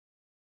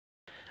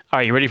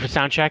Are you ready for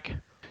sound check?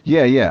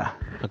 Yeah, yeah.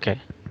 Okay.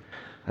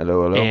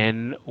 Hello, hello.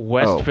 In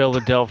West Oh,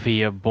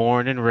 Philadelphia,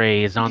 born and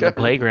raised on the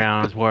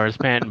playgrounds where I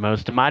spent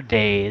most of my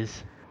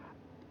days.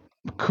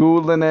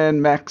 cooling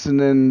and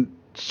maxing and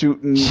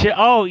shooting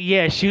Oh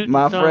yeah,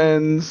 my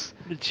friends,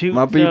 my shooting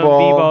some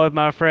b-ball b-ball, with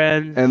my and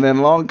friends. then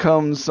along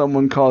comes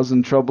someone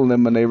causing trouble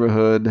in my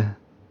neighborhood.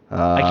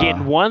 I get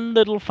in Uh, one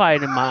little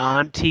fight, and my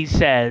auntie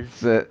says,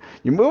 that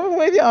you're moving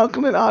with your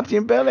uncle and auntie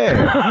in Bel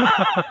Air.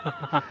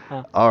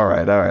 "All All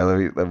right.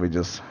 Let me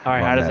just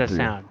right, how run does that that through.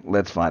 sound?"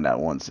 Let's find out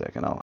 1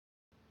 second.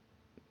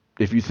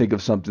 If you think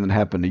of something that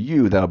happened to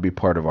you, that'll be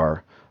part of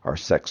our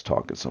sex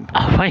talk at some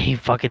point. Why you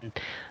fucking?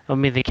 I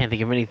mean, they can't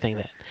think of anything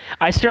that.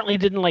 I certainly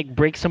didn't like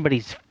break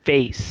somebody's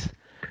face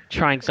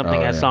trying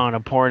something Oh I yeah, saw in a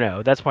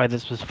porno. That's why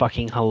this was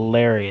fucking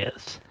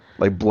hilarious.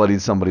 like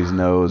bloodied somebody's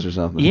nose or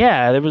something.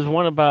 Yeah, there was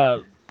one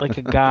about like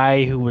a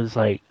guy who was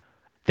like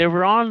they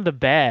were on the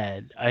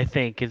bed, I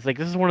think. It's like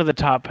this is one of the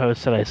top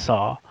posts that I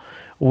saw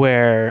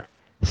where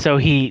so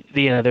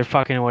they're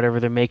fucking or whatever,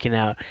 they're making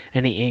out,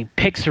 and he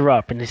picks her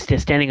up and is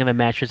just standing on the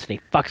mattress and he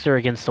fucks her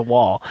against the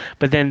wall.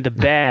 But then the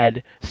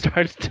bed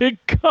starts to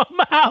come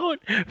out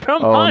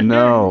from Oh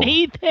no,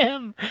 underneath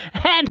him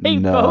and they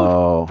both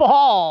no.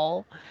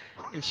 fall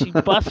and she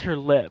busts her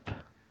lip.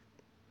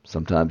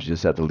 Sometimes you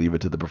just have to leave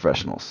it to the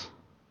professionals.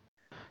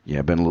 Yeah,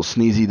 I've been a little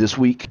sneezy this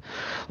week.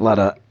 A lot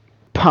of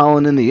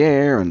pollen in the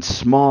air and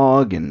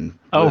smog and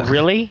Oh,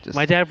 really?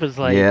 My just dad was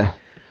like, yeah, it's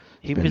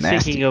he been was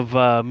thinking nasty.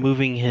 of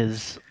moving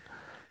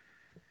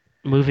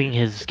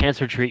his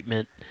cancer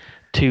treatment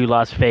to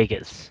Las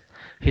Vegas.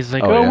 He's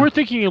like, Oh "Oh, yeah. we're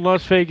thinking of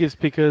Las Vegas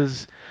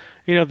because,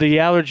 the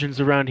allergens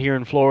around here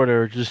in Florida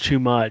are just too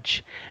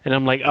much." And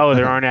I'm like, "Oh,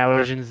 there aren't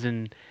allergens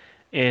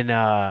in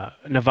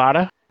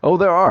Nevada?" Oh,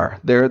 there are.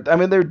 I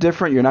mean, they're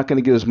different. You're not going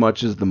to get as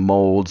much as the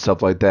mold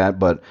stuff like that,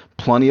 but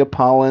plenty of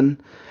pollen.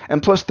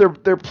 And plus,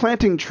 they're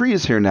planting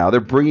trees here now. They're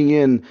bringing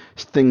in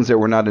things that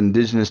were not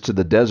indigenous to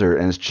the desert,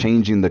 and it's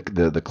changing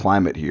the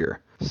climate here.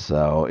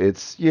 So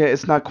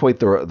it's not quite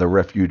the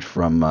refuge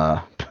from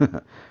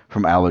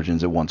from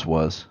allergens it once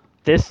was.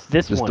 This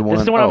Just the one. This is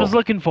one. the one I was Oh,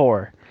 looking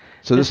for.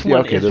 so This this, yeah,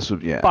 one okay, is this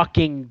would, yeah,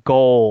 fucking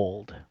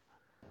gold.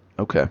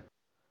 okay.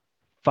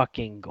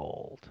 Fucking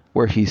gold.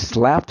 Where he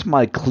slapped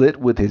my clit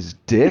with his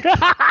dick.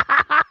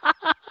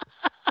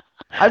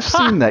 I've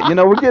seen that.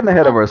 We're getting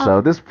ahead of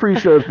ourselves. This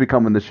pre-show is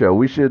becoming the show.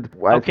 We should.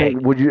 I Okay.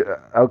 think. Would you?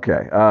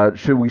 Okay.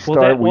 Should we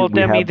Well, start?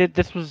 Demi, Have.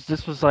 this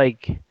was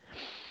like,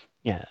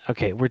 yeah.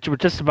 Okay, we're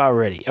just about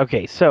ready.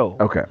 Okay, so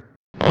Okay.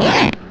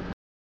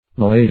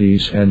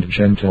 Ladies and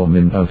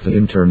gentlemen of the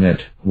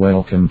internet,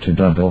 welcome to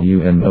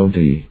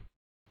WNOD.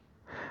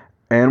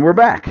 And we're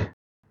back.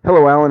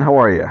 Hello, Alan. How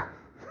are you?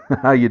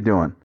 How you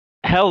doing?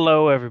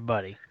 hello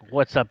everybody.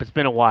 What's up? It's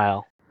been a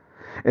while.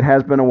 It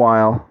has been a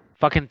while.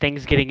 Fucking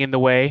things getting in the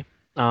way.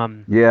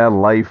 Yeah,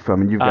 life. I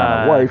mean, you've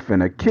got a Uh, wife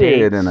and a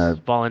kid and Dates,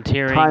 a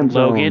volunteering, time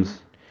Logan.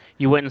 zones.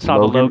 You went and saw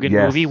the Logan. Logan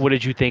movie. Yes. What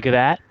did you think of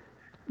that?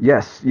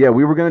 Yes. Yeah.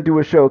 We were gonna do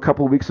a show a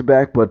couple of weeks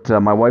back, but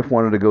my wife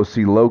wanted to go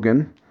see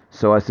Logan.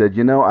 So I said,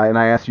 and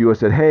I asked you. I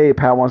said, hey,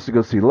 Pat wants to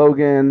go see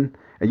Logan,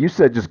 and you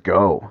said just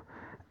go.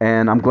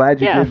 And I'm glad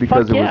you Yeah, did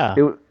because fuck yeah.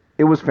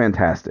 it was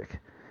fantastic.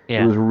 It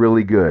Yeah. was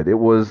really good. It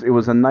was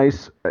a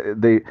nice.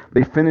 They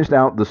finished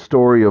out the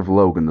story of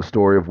Logan, the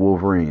story of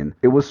Wolverine.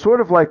 It was sort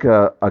of like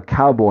a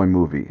cowboy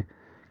movie,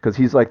 because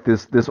he's like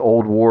this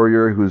old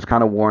warrior who's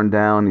kind of worn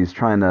down. He's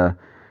trying to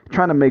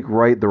make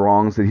right the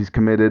wrongs that he's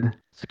committed.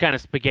 It's a kind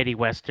of spaghetti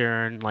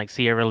western, like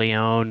Sierra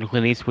Leone,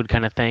 Clint Eastwood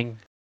kind of thing.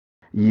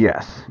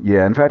 Yes,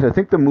 yeah. In fact, I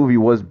think the movie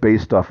was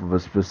based off of a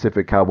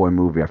specific cowboy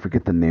movie. I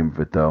forget the name of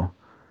it though.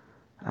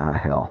 Ah,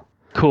 hell.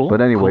 Cool,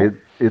 But anyway,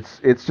 cool.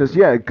 it's just,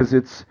 yeah, because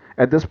it's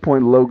at this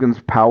point Logan's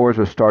powers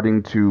are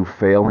starting to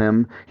fail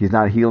him. He's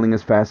not healing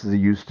as fast as he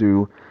used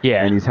to, and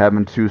Yeah. he's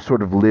having to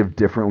sort of live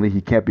differently.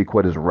 He can't be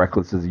quite as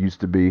reckless as he used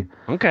to be,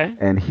 Okay.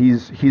 and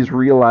he's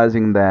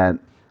realizing that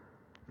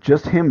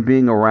just him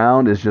being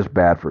around is just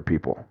bad for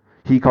people.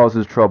 He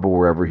causes trouble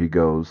wherever he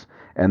goes,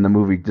 and the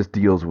movie just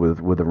deals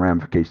with the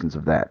ramifications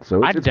of that.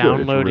 So I it's good.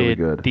 It's really downloaded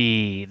good.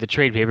 the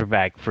trade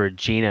paperback for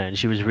Gina, and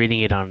she was reading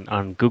it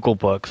on Google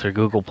Books or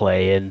Google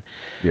Play, and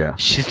Yeah.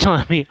 she's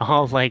telling me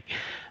all like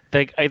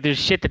there's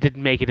shit that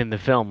didn't make it in the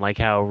film, like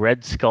how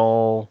Red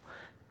Skull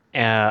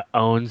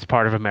owns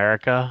part of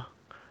America,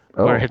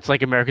 where Oh, it's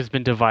like America's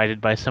been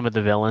divided by some of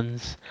the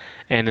villains,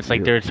 and it's like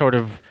really? they're sort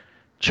of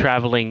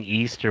traveling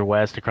east or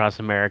west across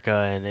America,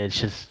 and it's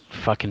just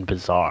fucking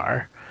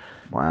bizarre.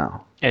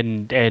 Wow.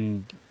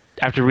 And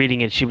after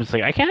reading it, she was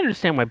like, I can't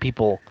understand why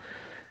people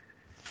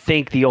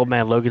think the Old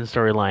Man Logan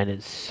storyline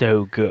is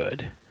so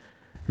good.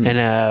 Hmm. And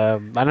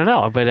I don't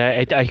know, but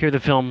I hear the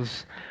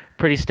film's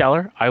pretty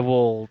stellar. I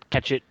will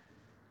catch it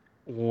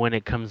when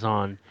it comes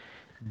on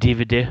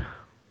DVD.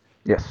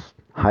 Yes,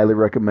 highly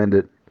recommend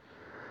it.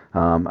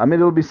 I mean,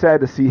 it'll be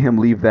sad to see him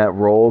leave that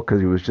role because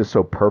he was just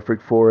so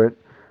perfect for it.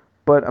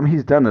 But I mean,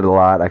 he's done it a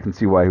lot. I can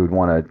see why he would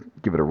want to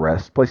give it a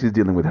rest. Plus, he's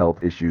dealing with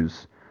health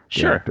issues, the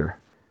Sure. actor.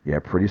 Yeah,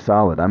 pretty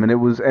solid. I mean, it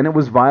was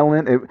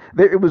violent.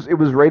 It was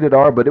rated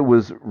R, but it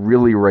was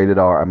really rated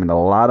R. I mean,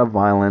 a lot of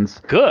violence,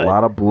 a Good.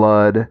 lot of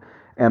blood,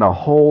 and a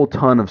whole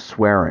ton of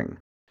swearing.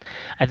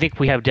 I think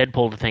we have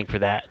Deadpool to thank for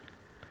that.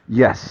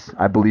 Yes,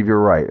 I believe you're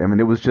right. I mean,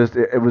 it was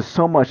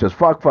so much as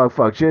fuck, fuck,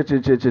 fuck, shit,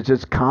 shit, shit, shit,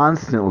 just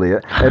constantly.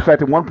 In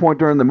fact, at one point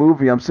during the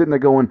movie, I'm sitting there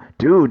going,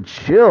 "Dude,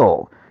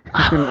 chill."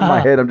 In my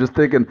head, I'm just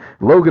thinking,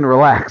 "Logan,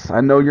 relax. I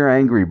know you're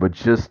angry, but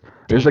just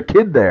there's a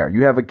kid there.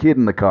 You have a kid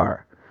in the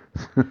car."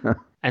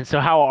 And so,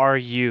 how are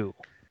you?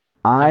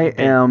 How you I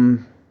been?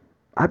 am.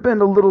 I've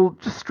been a little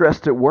just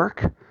stressed at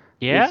work.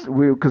 Yeah.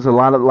 Because a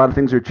lot of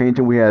things are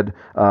changing. We had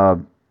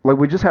like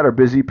we just had our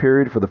busy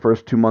period for the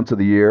first 2 months of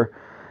the year,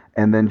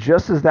 and then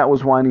just as that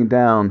was winding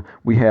down,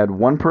 we had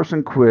one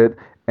person quit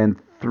and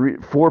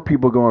four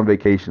people go on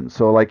vacation.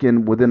 So like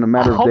in within a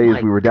matter of Oh days,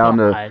 my God.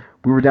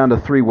 we were down to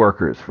three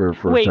workers for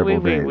several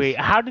Wait. days.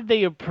 How did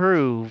they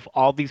approve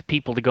all these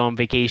people to go on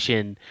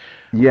vacation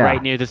right Yeah,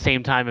 near the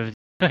same time of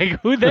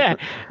like who that?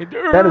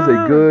 that is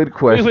a good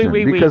question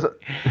Wait. because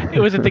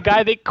Was it the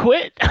guy that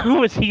quit?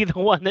 Was he the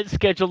one that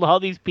scheduled all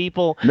these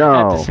people at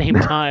the no. same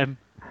time?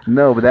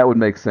 No, but that would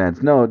make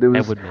sense. No, there That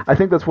was. would make I sense.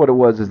 think that's what it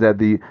was. Is that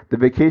the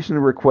vacation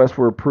requests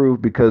were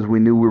approved because we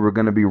knew we were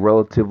going to be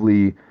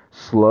relatively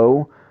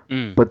slow,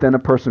 Mm. but then a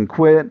person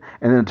quit,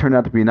 and then it turned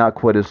out to be not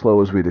quite as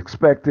slow as we'd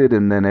expected,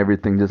 and then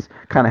everything just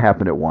kind of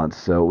happened at once.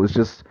 So it was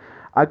just.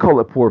 I call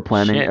it poor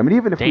planning. I Shit. mean,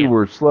 even if we Damn.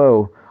 were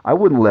slow, I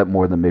wouldn't let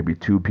more than maybe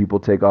two people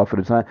take off at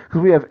a time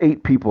because we have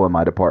 8 people in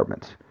my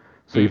department.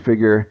 So you Mm.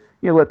 figure,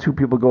 let 2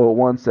 people go at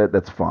once.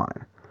 That's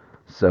fine.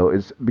 So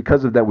it's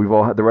because of that we've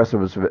all had, the rest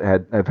of us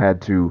have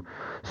had to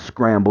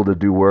scramble to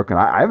do work, and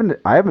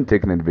I haven't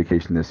taken any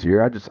vacation this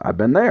year. I've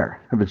been there.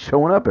 I've been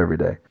showing up every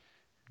day.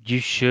 You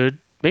should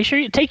make sure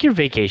you take your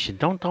vacation.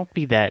 Don't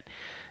be that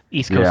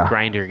East Coast Yeah.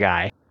 grinder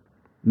guy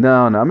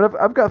No. I mean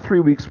I've got 3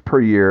 weeks per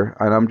year,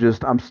 and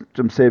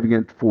I'm saving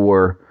it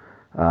for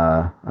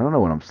I don't know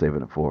what I'm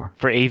saving it for.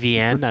 for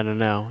AVN. I don't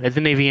know.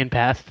 Isn't AVN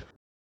passed?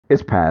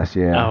 It's past,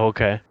 yeah, Oh,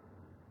 okay.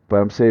 but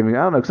I'm saving.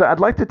 I don't know because I'd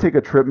like to take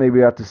a trip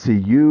maybe out to see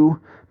you,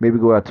 maybe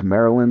go out to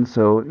Maryland.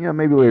 So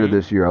maybe later Hmm.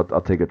 this year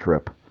I'll take a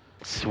trip.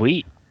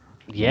 Sweet.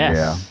 Yeah.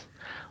 Yes.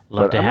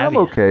 Love But to I mean, have I'm you.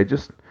 okay.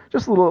 Just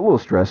a little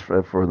stressed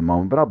for the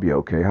moment, but I'll be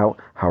okay. How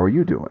are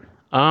you doing?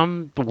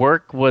 The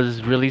work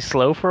was really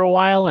slow for a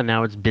while, and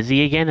now it's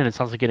busy again, and it's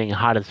also getting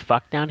hot as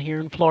fuck down here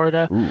in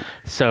Florida. Ooh,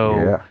 So,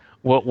 yeah,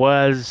 what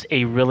was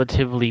a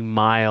relatively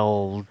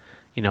mild,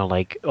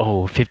 like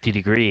 50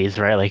 degrees,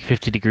 right? Like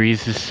 50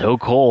 degrees is so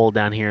cold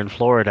down here in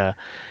Florida.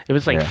 It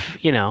was like,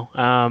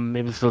 yeah,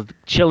 it was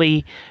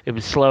chilly. It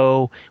was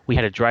slow. We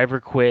had a driver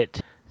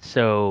quit,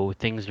 so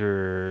things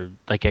are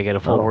like I get a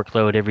full oh,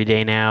 workload every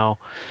day now.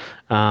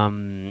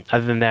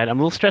 Other than that, I'm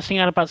a little stressing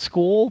out about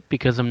school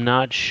because I'm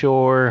not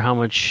sure how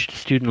much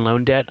student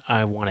loan debt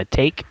I want to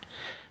take.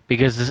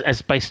 Because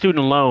as by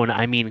student loan,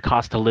 I mean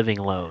cost of living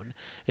loan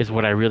is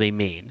what I really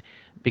mean.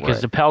 Because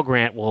right, the Pell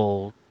Grant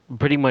will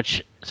pretty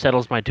much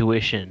settles my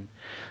tuition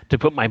to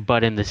put my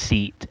butt in the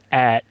seat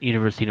at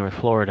University of North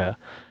Florida,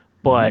 hmm,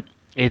 but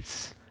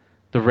it's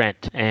the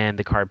rent and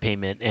the car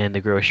payment and the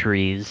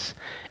groceries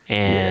yeah,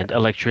 and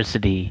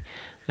electricity,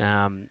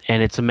 and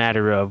it's a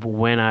matter of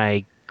when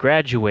I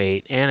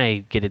graduate and I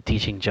get a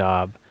teaching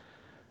job,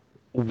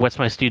 what's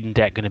my student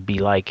debt going to be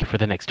like for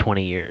the next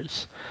 20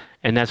 years?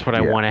 And that's what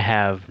I yeah, want to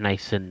have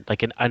nice and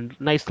like a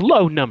nice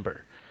low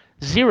number.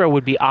 Zero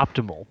would be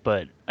optimal,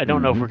 but I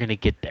don't know if hmm, we're going to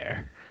get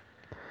there.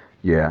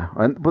 yeah.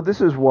 But this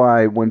is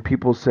why when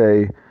people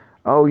say,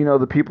 "Oh,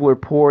 the people are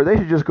poor, they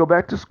should just go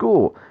back to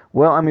school."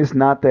 Well, I mean, it's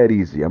not that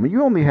easy. I mean,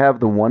 you only have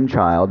the one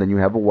child, and you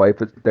have a wife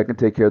that can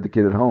take care of the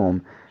kid at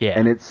home, Yeah.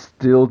 and it's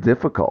still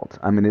difficult.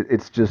 I mean,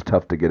 it's just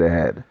tough to get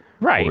ahead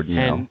for Right.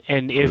 And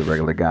for the if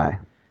regular guy.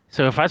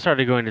 so if I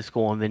started going to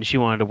school and then she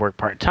wanted to work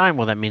part-time,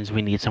 well that means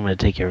we need someone to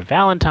take care of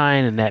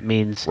Valentine, and that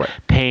means Right.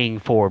 paying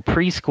for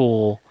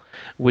preschool,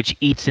 which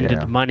eats into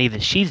the Yeah. money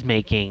that she's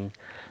making.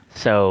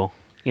 So,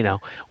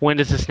 when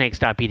does the snake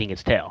stop eating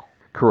its tail?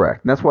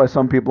 Correct. And that's why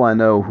some people I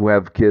know who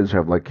have kids,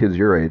 have like kids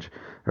your age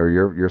or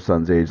your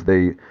son's age,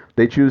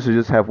 they choose to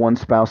just have one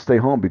spouse stay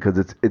home because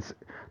it's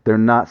they're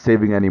not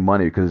saving any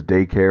money because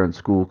daycare and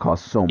school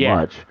cost so Yeah.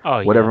 much.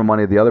 Oh Whatever yeah.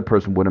 money the other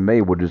person would have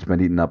made would have just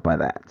been eaten up by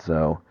that.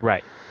 So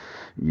Right.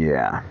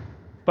 yeah,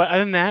 But other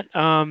than that,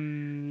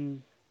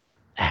 I'm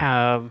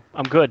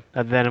good.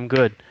 Other than that, I'm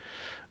good.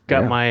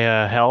 Got yeah, my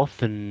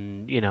health,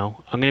 and I'm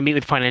gonna meet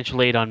with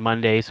financial aid on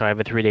Monday, so I have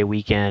a 3-day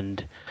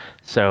weekend.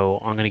 So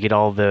I'm gonna get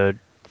all the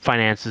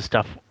finances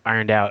stuff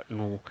ironed out,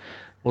 and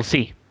we'll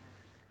see.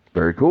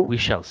 very cool, We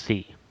shall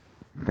see.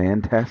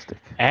 fantastic.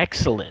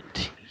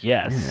 Excellent.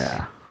 Yes.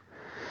 Yeah,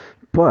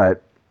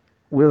 but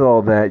with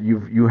all that,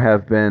 you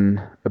have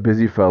been a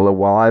busy fellow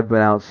while I've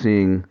been out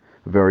seeing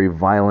very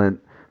violent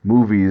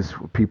movies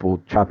with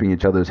people chopping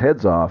each other's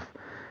heads off.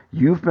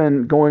 You've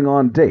been going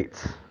on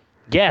dates,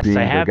 Yes, I being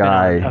the have been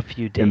on a guy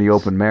few in the dates.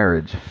 open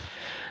marriage.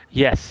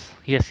 Yes.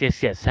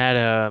 Had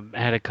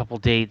a couple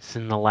dates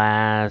in the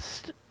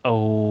last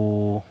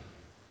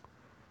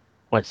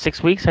what,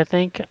 6 weeks, I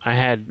think.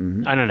 I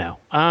don't know.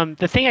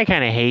 The thing I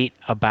kind of hate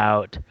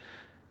about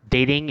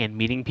dating and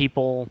meeting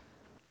people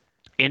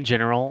in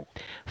general,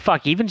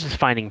 fuck, even just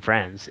finding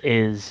friends,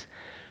 is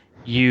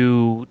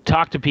you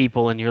talk to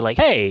people and you're like,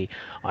 "Hey,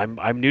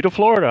 I'm new to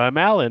Florida. I'm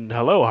Alan.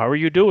 Hello, how are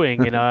you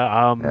doing?" And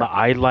Yeah.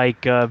 I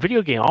like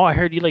video game. Oh, I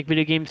heard you like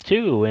video games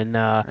too. And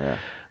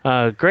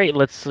Yeah. great.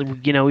 Let's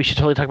we should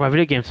totally talk about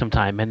video games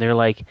sometime. And they're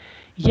like,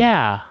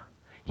 "Yeah,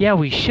 yeah,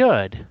 we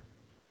should."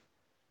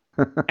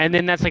 And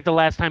then that's like the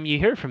last time you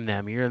hear from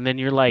them. And then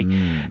you're like,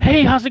 Mm.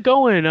 "Hey, how's it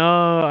going?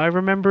 I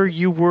remember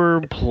you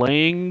were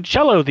playing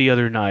cello the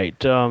other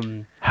night.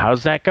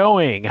 How's that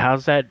going?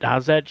 How's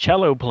that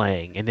cello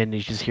playing?" And then you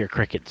just hear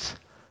crickets.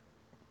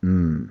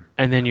 Mm.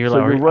 And then you're So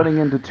you're like, running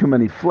into too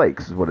many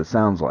flakes, is what it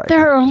sounds like.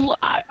 there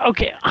are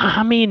okay.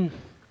 I mean,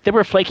 there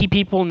were flaky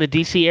people in the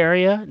DC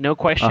area, no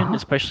question. Uh-huh.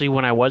 Especially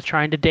when I was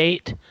trying to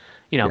date,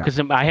 Yeah. because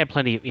I had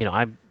plenty.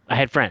 I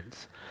had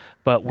friends,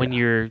 but when Yeah.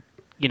 you're,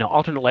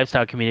 alternate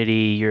lifestyle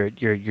community, you're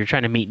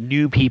trying to meet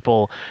new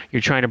people.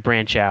 You're trying to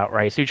branch out,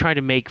 right? So you're trying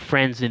to make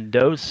friends in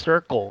those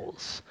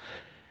circles.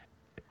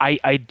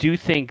 I do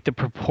think the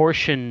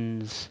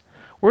proportions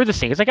were the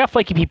same. Because I got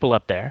flaky people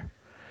up there.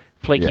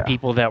 Flaky Yeah.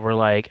 people that were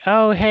like,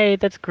 "Oh, hey,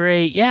 that's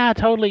great. Yeah,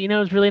 totally. It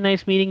was really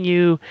nice meeting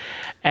you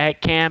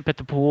at camp, at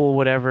the pool,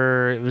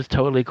 whatever. It was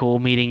totally cool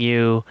meeting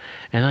you."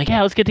 And like,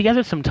 "Yeah, let's get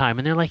together sometime."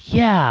 And they're like,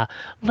 "Yeah,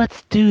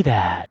 let's do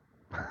that."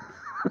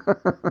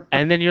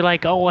 And then you're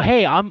like, "Oh, well,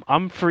 hey,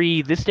 I'm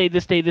free this day,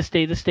 this day, this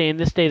day, this day, and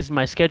this day. This is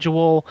my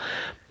schedule."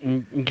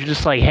 And you're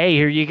just like, "Hey,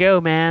 here you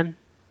go, man."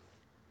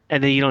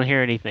 And then you don't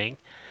hear anything.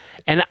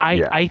 And I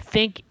Yeah. I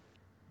think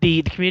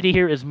the community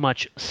here is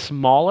much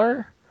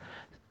smaller,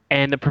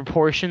 and the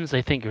proportions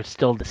I think are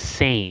still the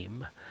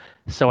same.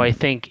 So I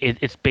think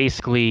it's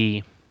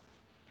basically,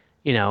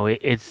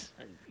 it's,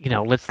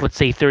 let's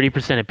say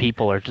 30% of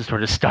people are just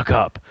sort of stuck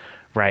up,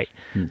 right?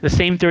 Hmm. The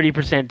same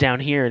 30% down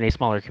here in a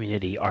smaller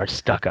community are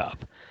stuck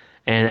up.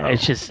 And Oh.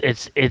 it's just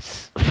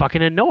it's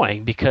fucking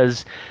annoying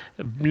because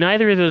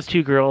neither of those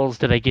two girls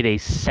did I get a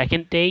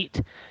second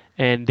date,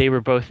 and they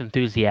were both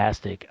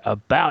enthusiastic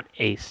about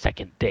a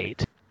second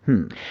date,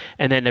 Hmm.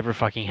 and that never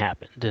fucking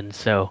happened. And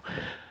so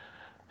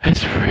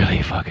it's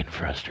really fucking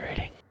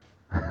frustrating.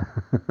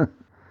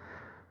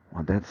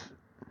 Well, that's.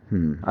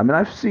 I mean,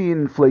 I've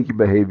seen flaky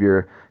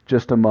behavior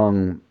just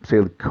among,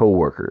 say,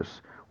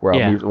 coworkers, where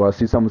Yeah. Where I'll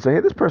see someone say, "Hey,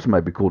 this person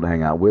might be cool to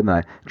hang out with," and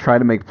I try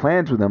to make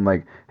plans with them,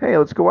 like, "Hey,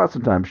 let's go out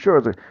sometime." Sure.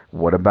 It's like,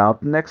 "What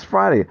about next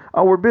Friday?"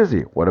 "Oh, we're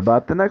busy." "What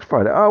about the next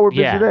Friday?" "Oh, we're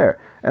busy Yeah. there."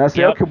 And I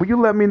say, Yep. "Okay, will you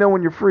let me know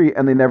when you're free?"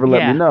 And they never let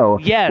me Yeah. know,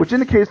 Yes. which is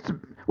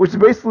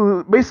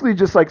basically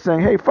just like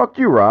saying, "Hey, fuck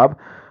you, Rob."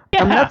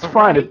 I mean, Yeah, that's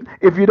fine. right.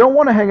 If you don't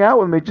want to hang out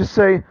with me, just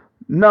say,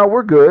 "No,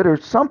 we're good," or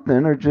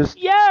something, or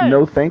just Yes.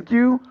 "No, thank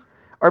you."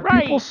 Are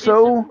people Right.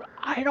 so?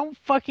 I don't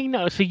fucking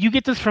know. So you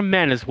get this from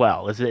men as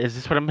well. Is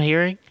this what I'm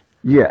hearing?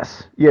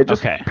 Yes, yeah,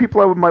 just Okay.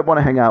 people might want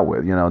to hang out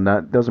with.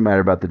 Not doesn't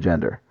matter about the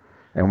gender.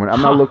 And I'm not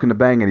Huh. looking to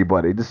bang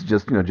anybody. This is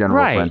just general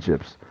Right.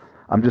 friendships.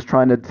 I'm just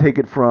trying to take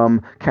it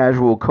from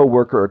casual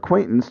coworker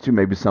acquaintance to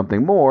maybe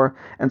something more.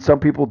 And some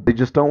people they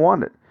just don't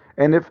want it.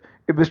 And if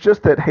it's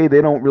just that hey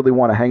they don't really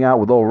want to hang out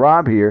with old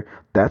Rob here,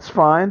 that's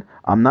fine.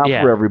 I'm not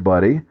Yeah. for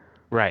everybody,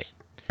 Right.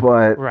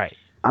 but Right.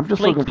 I'm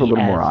just looking for a Flaky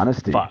little more as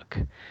honesty. fuck.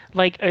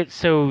 Like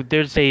so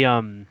there's a I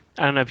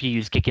don't know if you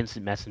use Kick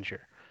Instant Messenger,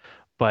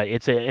 but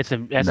it's a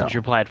messenger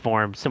No.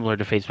 platform similar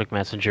to Facebook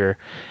Messenger,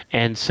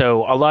 and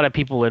so a lot of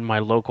people in my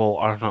local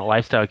alternate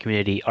lifestyle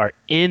community are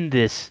in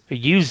this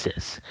use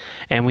this,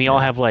 and we all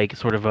Yeah. have like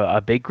sort of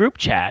a big group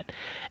chat,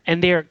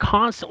 and they are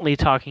constantly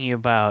talking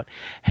about,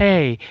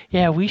 hey,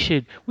 yeah, we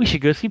should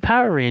go see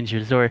Power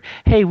Rangers, or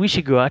hey, we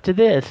should go out to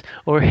this,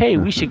 or hey,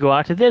 we should go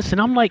out to this,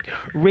 and I'm like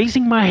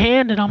raising my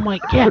hand, and I'm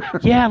like,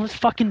 yeah, let's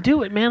fucking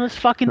do it, man, let's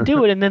fucking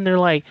do it, and then they're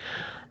like,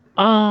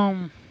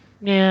 um.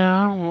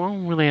 Yeah, I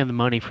don't really have the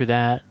money for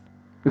that.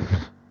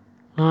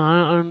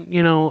 I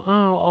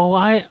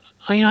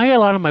got a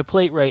lot on my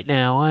plate right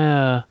now.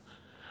 I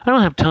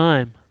don't have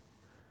time.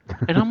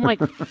 And I'm like,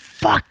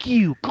 fuck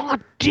you, god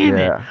damn it!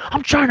 Yeah.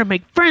 I'm trying to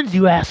make friends,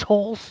 you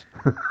assholes.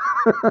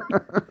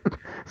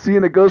 See,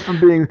 and it goes from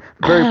being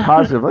very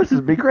positive, this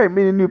is be great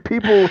meeting new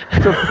people,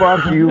 to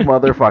fuck you,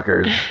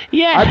 motherfuckers.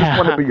 Yeah. I just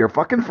want to be your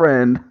fucking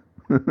friend.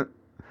 Are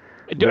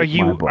Lick my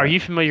you butt. are you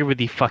familiar with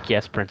the fuck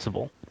yes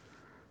principle?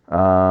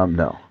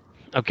 No.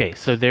 Okay,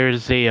 so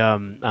there's this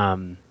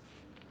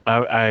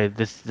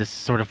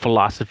sort of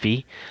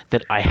philosophy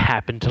that I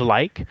happen to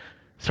like,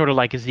 sort of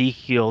like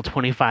Ezekiel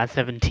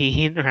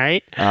 25:17,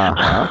 right?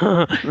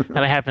 Uh-huh.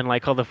 That I happen to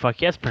like called the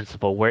fuck yes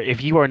principle, where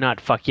if you are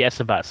not fuck yes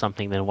about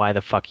something, then why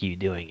the fuck are you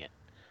doing it?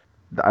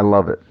 I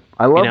love it.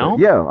 I You love it. know?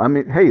 Yeah, I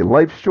mean, hey,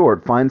 life's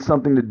short. Find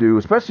something to do,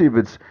 especially if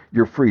it's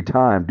your free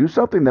time. Do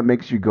something that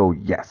makes you go,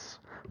 yes.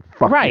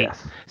 Fuck Right.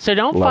 yes. So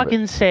don't Love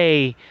fucking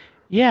say,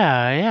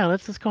 yeah,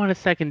 let's just go on a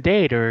second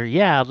date, or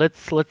yeah,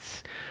 let's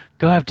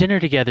go have dinner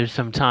together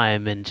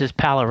sometime and just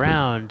pal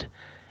around.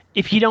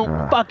 If you don't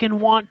Ugh. fucking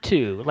want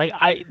to, like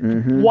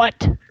Mm-hmm.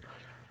 what?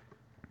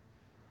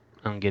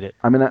 I don't get it.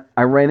 I mean,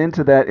 I ran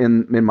into that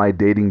in my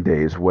dating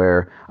days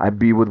where I'd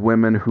be with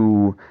women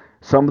who,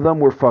 some of them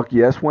were fuck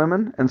yes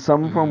women, and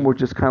some of them were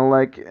just kind of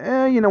like,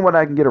 you know what,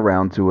 I can get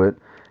around to it.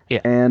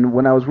 Yeah. And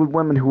when I was with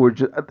women who were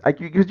just,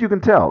 because you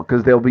can tell,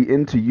 because they'll be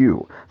into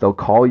you. They'll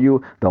call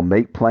you, they'll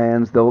make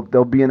plans,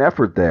 there'll be an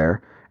effort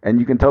there, and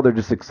you can tell they're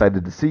just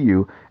excited to see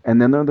you.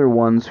 And then there are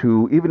ones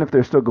who, even if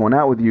they're still going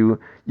out with you,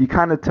 you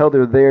kind of tell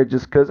they're there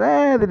just because,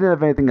 they didn't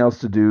have anything else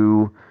to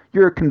do.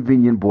 You're a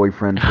convenient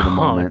boyfriend for the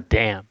moment. Oh,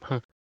 damn.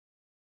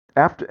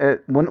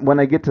 After when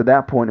I get to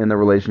that point in the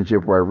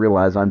relationship where I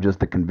realize I'm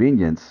just a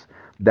convenience,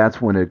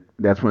 that's when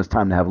it's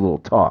time to have a little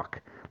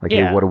talk. Like,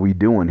 Yeah. hey, what are we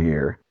doing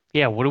here?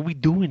 Yeah, what are we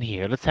doing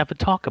here? Let's have a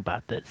talk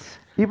about this.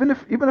 Even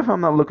if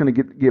I'm not looking to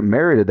get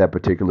married at that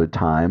particular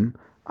time,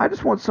 I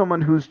just want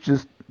someone who's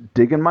just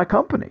digging my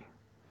company.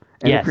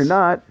 And Yes. if you're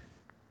not,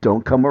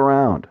 don't come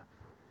around.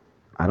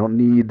 I don't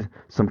need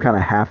some kind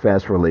of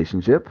half-ass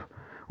relationship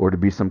or to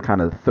be some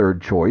kind of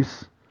third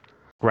choice.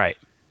 Right.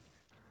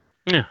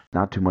 Yeah.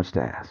 Not too much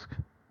to ask.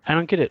 I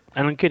don't get it.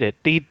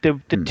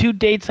 The 2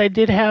 dates I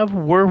did have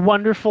were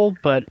wonderful,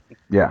 but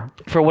Yeah.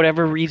 for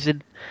whatever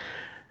reason,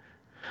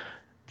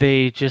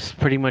 they just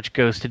pretty much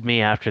ghosted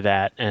me after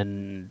that,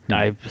 and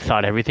I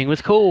thought everything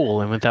was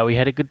cool, and we thought we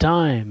had a good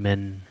time,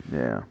 and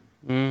Yeah.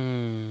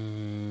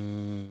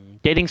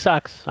 dating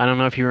sucks. I don't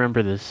know if you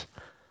remember this.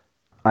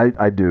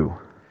 I do.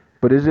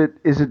 But is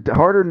it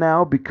harder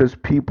now because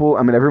people,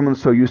 I mean, everyone's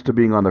so used to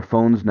being on their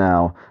phones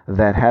now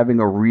that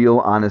having a real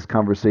honest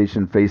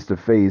conversation face to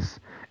face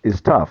is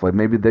tough. Like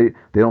maybe they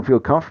don't feel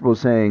comfortable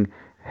saying,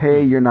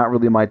 "Hey, you're not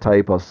really my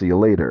type. I'll see you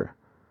later."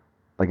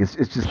 Like it's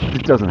just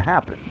it doesn't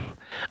happen.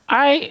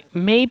 I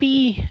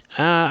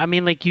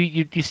mean, like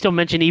you still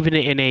mention even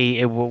in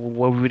a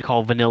what we would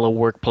call vanilla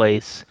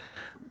workplace,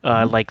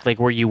 like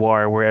where you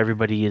are, where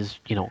everybody is,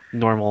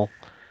 normal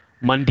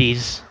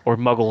Mondays or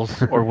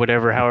muggles or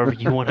whatever, however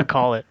you want to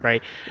call it,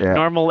 right? Yeah.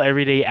 Normal,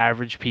 everyday,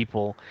 average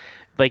people.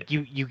 Like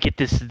you get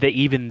this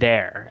even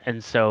there,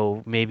 and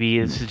so maybe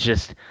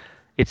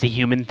it's a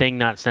human thing,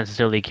 not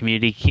necessarily a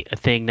community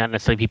thing, not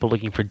necessarily people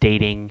looking for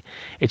dating.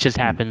 It just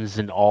happens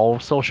in all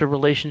social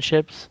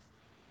relationships.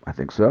 I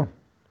think so.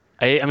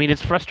 I mean,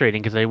 it's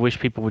frustrating because I wish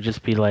people would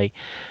just be like,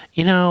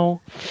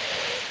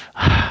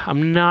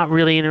 I'm not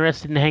really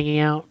interested in hanging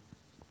out,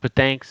 but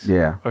thanks.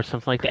 Yeah. Or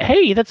something like that.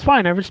 Hey, that's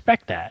fine. I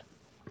respect that.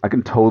 I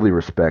can totally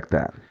respect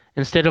that.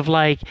 Instead of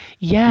like,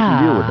 You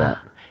can deal with that.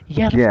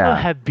 Yeah, let's Yeah. go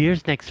have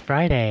beers next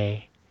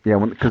Friday. Yeah,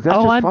 because that's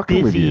Oh, just I'm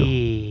fucking with you.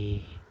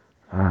 busy.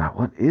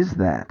 What is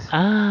that?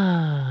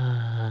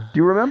 Ah. Do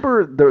you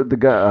remember the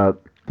guy?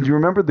 Do you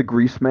remember the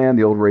Grease Man,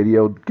 the old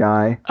radio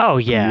guy? Oh,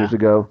 From yeah. years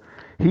ago.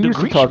 He The used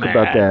to Grease talk Man.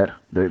 about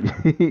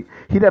that.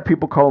 He'd have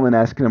people call in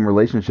asking him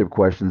relationship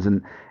questions,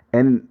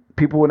 and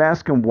people would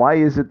ask him, why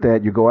is it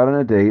that you go out on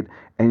a date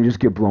and you just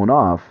get blown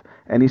off?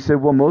 And he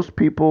said, well, most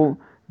people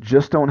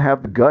just don't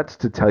have the guts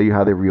to tell you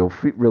how they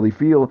really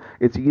feel.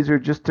 It's easier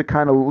just to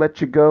kind of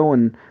let you go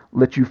and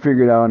let you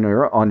figure it out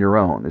on your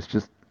own. It's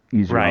just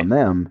easier Right. on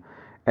them.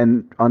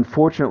 And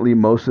unfortunately,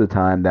 most of the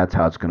time, that's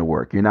how it's going to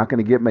work. You're not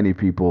going to get many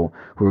people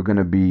who are going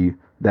to be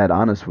that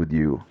honest with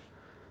you.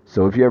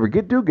 So if you ever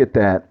do get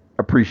that,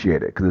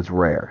 appreciate it because it's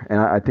rare. And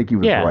I think he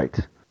was Yeah.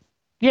 right.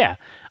 Yeah,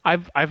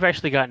 I've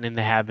actually gotten in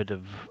the habit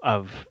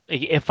of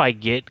if I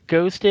get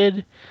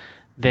ghosted,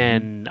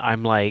 then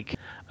I'm like,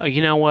 oh,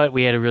 you know what?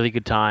 We had a really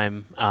good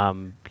time.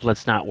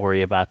 Let's not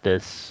worry about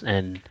this,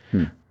 and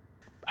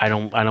I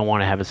don't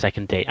want to have a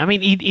second date. I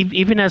mean,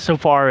 even as so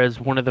far as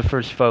one of the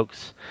first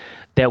folks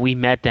that we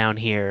met down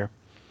here,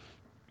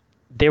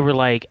 they were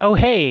like, oh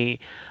hey,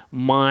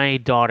 my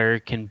daughter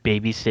can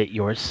babysit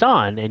your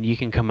son, and you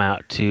can come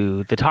out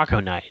to the taco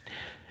night.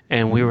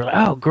 And we were like,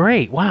 oh,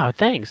 great. Wow,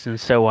 thanks. And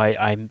so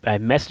I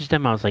messaged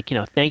them. I was like,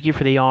 thank you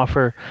for the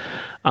offer.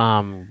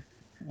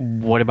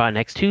 What about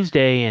next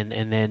Tuesday? And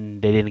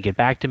then they didn't get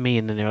back to me.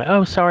 And then they're like,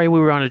 oh, sorry, we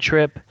were on a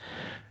trip.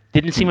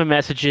 Didn't see my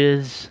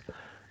messages.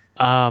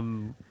 How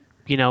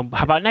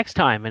about next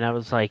time? And I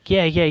was like,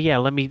 yeah.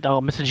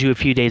 I'll message you a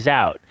few days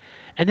out.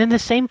 And then the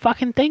same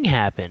fucking thing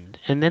happened.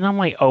 And then I'm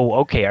like, oh,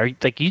 okay. Are you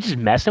just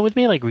messing with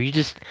me? Like, were you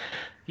just,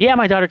 yeah,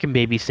 my daughter can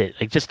babysit.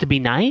 Like, just to be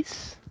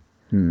nice?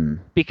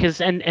 Because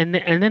and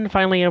then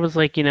finally I was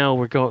like,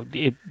 we're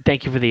going.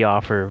 Thank you for the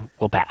offer.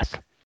 We'll pass.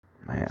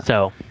 Man.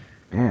 So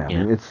Yeah, I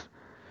mean,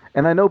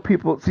 and I know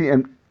people see,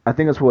 and I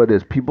think that's what it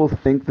is. People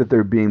think that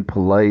they're being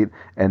polite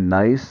and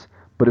nice,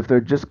 but if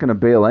they're just gonna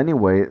bail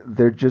anyway,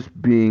 they're just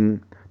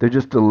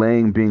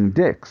delaying being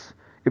dicks.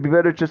 It'd be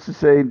better just to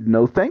say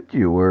no, thank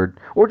you, or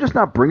just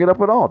not bring it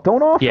up at all.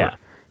 Don't offer. Yeah.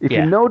 If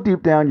Yeah. you know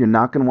deep down you're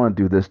not gonna want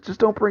to do this, just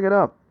don't bring it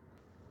up.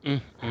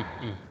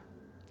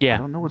 yeah. I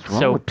don't know what's wrong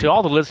So with to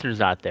all the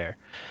listeners out there,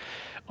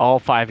 all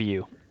 5 of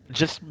you,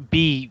 just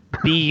be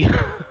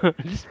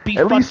just be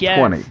At fuck least yes.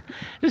 20.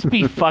 Just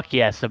be fuck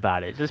yes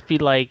about it. Just be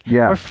like,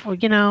 Yeah. or fuck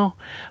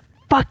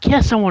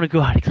yes, I want to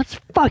go out. Let's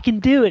fucking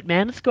do it,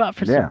 man. Let's go out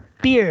for Yeah. some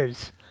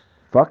beers.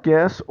 Fuck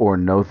yes or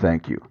no,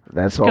 thank you.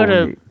 That's Let's all go we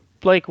to need.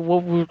 like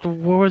what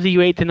was it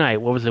you ate tonight?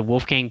 What was it?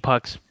 Wolfgang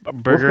Puck's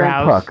Burger Wolfgang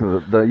House?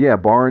 Puck, the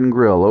bar and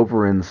grill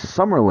over in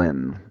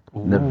Summerlin,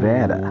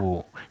 Nevada.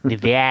 Ooh,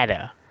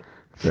 Nevada.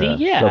 It's See, a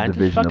yeah, just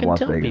subdivision of fucking Las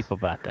tell Vegas. people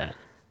about that.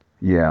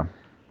 Yeah,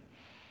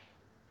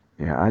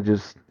 yeah. I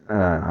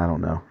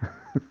don't know.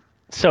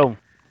 So,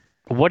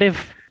 what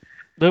if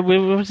what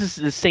was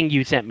this thing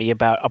you sent me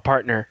about a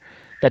partner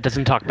that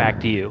doesn't talk back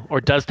to you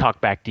or does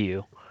talk back to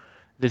you?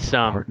 This with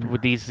Partner.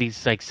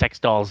 these like sex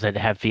dolls that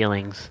have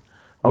feelings.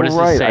 What Oh is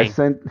this right, I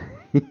saying?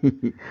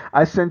 sent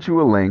I sent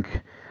you a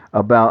link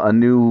about a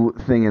new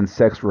thing in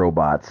sex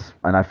robots,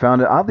 and I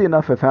found it. Oddly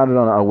enough, I found it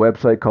on a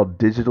website called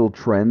Digital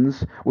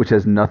Trends, which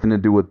has nothing to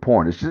do with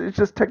porn. It's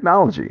just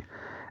technology,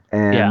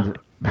 Yeah.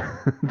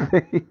 and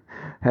they,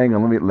 hang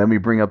on, let me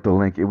bring up the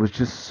link. It was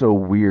just so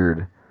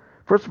weird.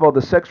 First of all,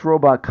 the sex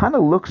robot kind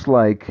of looks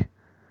like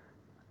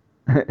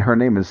her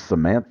name is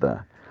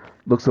Samantha.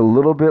 Looks a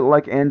little bit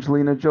like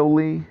Angelina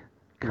Jolie,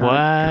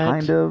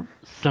 kind What? of.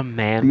 The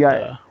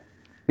Samantha.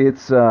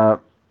 it's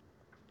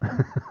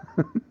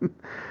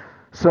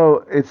So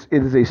it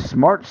is a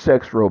smart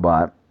sex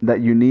robot that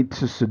you need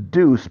to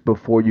seduce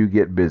before you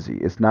get busy.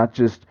 It's not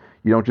just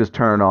you don't just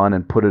turn it on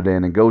and put it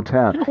in and go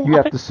town. You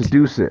have to What?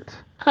 seduce it.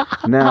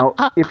 Now,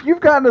 if you've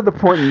gotten to the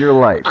point in your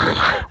life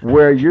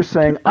where you're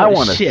saying, "I Oh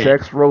want a shit.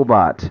 sex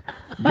robot,"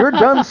 you're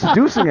done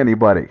seducing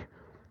anybody.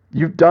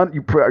 You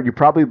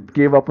probably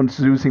gave up on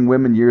seducing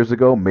women years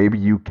ago. Maybe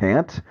you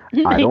can't.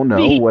 I don't know.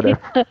 Maybe.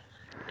 Whatever.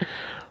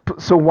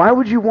 So why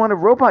would you want a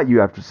robot you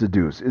have to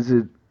seduce? Is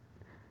it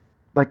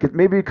like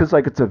maybe because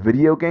like it's a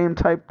video game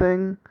type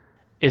thing?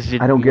 Is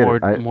it I don't get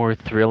it. more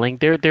thrilling?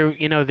 There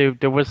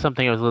was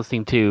something I was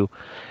listening to.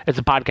 It's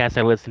a podcast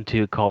I listened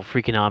to called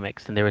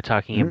Freakonomics, and they were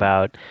talking Mhm.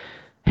 about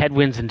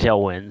headwinds and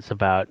tailwinds,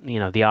 about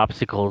the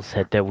obstacles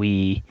that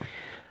we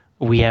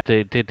have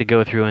to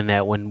go through, and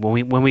that when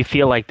we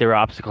feel like there are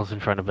obstacles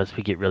in front of us,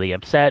 we get really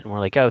upset, and we're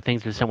like, oh,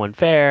 things are so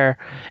unfair,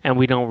 and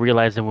we don't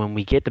realize that when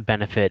we get the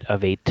benefit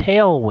of a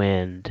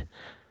tailwind,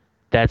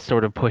 that's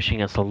sort of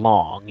pushing us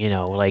along,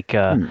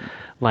 Hmm.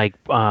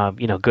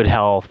 good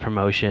health,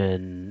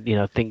 promotion,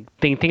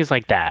 things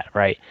like that,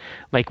 right?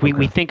 Like we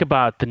Okay. think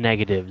about the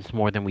negatives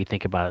more than we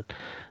think about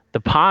the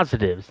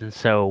positives. And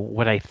so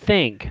what I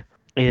think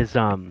is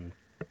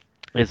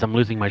is I'm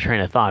losing my train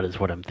of thought is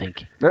what I'm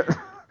thinking.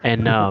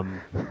 And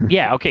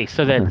yeah, okay,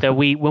 so that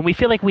we when we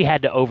feel like we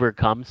had to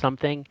overcome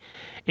something,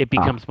 it Ah.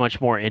 becomes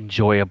much more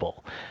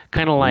enjoyable.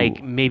 Kind of Ooh.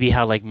 like maybe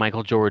how like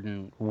Michael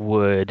Jordan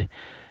would,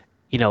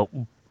 you know,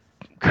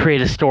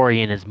 create a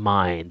story in his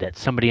mind that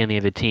somebody on the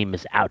other team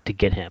is out to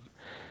get him.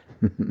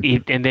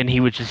 And then he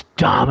would just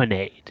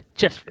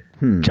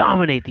Hmm.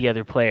 dominate the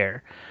other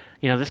player.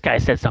 This guy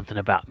said something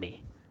about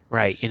me,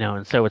 right?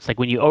 And so it's like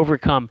when you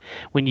overcome,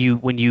 when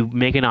you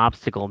make an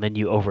obstacle and then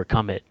you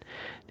overcome it,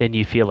 then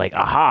you feel like,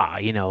 aha,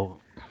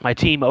 my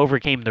team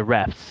overcame the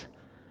refs.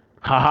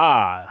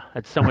 Haha,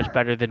 that's so much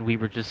better than we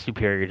were just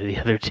superior to the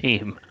other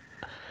team.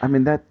 I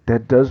mean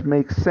that does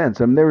make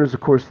sense. I mean there is of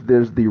course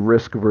there's the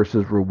risk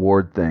versus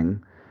reward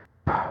thing.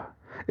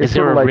 It's Is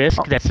sort there of a like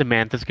risk that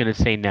Samantha's going to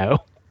say no?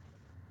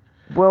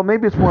 well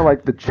maybe it's more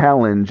like the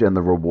challenge and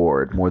the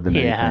reward more than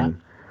Yeah.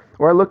 anything.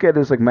 Or I look at it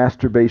as like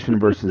masturbation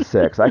versus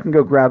sex. I can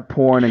go grab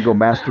porn and go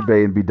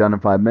masturbate and be done in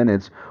 5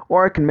 minutes,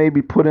 or I can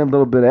maybe put in a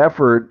little bit of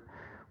effort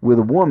with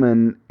a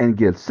woman and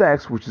get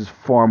sex, which is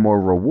far more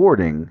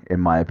rewarding, in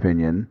my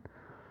opinion.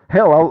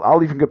 Hell,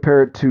 I'll even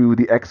compare it to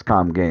the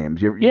XCOM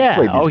games. You Yeah.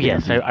 played these Oh,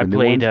 games, yes. I the new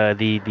played ones?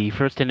 the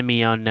first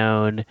Enemy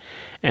Unknown,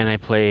 and I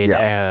played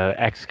Yeah.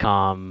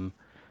 XCOM,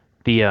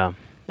 the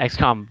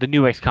XCOM, the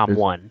new XCOM There's,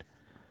 One,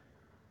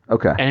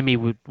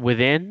 okay.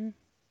 Within,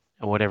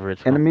 or whatever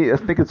it's called. Enemy, I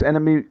think it's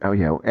Enemy. Oh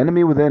yeah,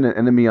 Enemy Within and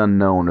Enemy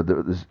Unknown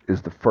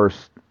is the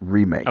first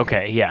remake,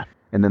 Okay. Yeah.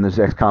 and then there's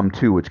XCOM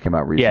 2, which came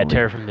out Yeah. recently.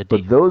 Terror from the But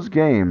Deep, those or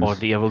games,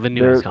 the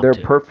new they're XCOM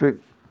 2.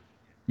 perfect.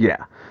 Yeah,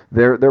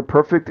 they're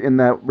perfect in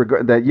that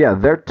regard. That yeah,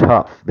 they're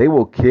tough. They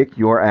will kick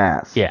your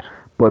ass. Yeah.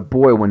 But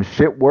boy, when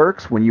shit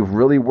works, when you've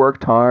really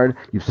worked hard,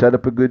 you've set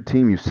up a good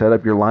team, you've set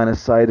up your line of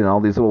sight and all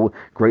these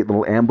great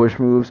little ambush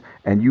moves,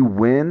 and you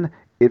win,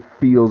 it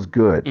feels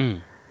good.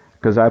 Mm.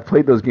 Because I've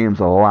played those games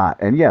a lot,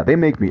 and yeah, they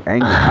make me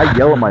angry. I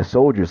yell at my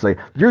soldiers, like,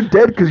 "You're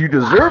dead because you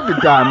deserve to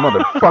die,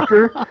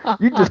 motherfucker!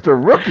 You're just a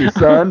rookie,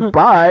 son.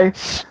 Bye."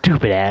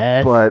 Stupid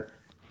ass. But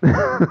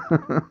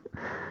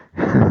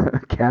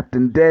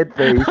Captain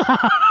Deadface.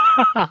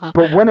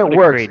 But when it What a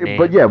works, great name.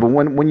 but yeah, but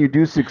when you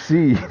do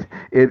succeed,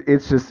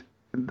 it's just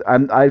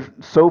I've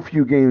so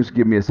few games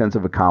give me a sense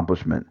of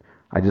accomplishment.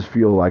 I just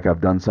feel like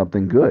I've done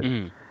something good,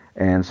 Mm.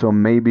 and so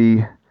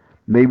maybe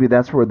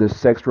that's where this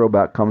sex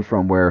robot comes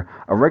from, where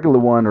a regular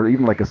one or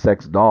even like a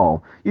sex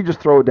doll, you just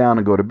throw it down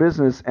and go to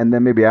business, and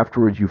then maybe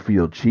afterwards you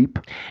feel cheap.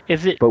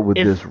 Is it But with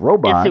is this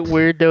robot, is it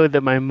weird though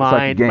that my it's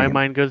like a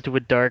mind game. goes to a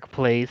dark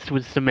place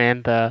with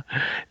Samantha,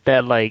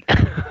 that like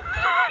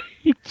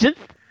you just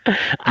You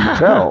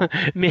tell.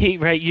 me,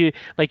 right, you're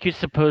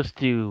supposed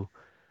to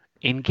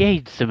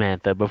engage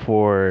Samantha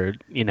before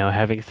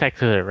having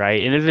sex with her,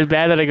 right? And is it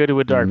bad that I go to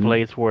a dark Hmm.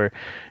 place where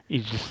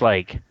you're just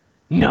like,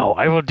 no,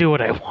 I will do what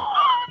I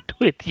want?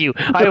 with you.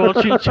 I will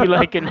treat you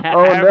like an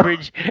Oh, no.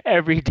 average,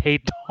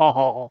 everyday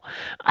doll.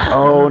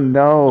 Oh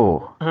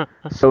no.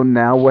 So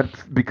now what?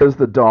 Because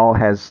the doll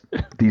has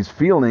these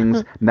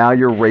feelings, now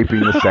you're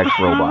raping the sex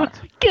robot.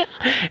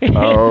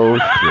 Oh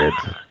shit.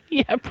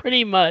 Yeah,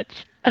 pretty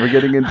much. We're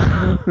getting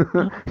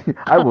into.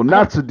 I will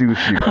not seduce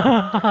you.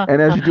 And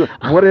as you do,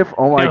 what if?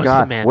 Oh my No,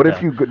 God! Samantha, What if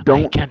you I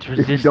don't? can't If you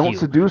resist don't you.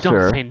 seduce Don't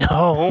her, say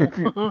no.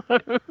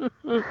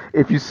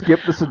 if you skip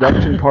the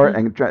seduction part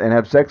and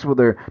have sex with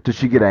her, does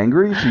she get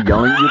angry? Is she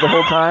yelling at you the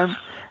whole time?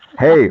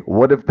 Hey,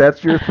 what if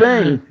that's your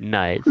thing?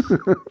 Nice.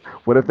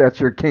 What if that's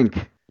your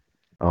kink?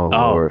 Oh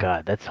Oh Lord.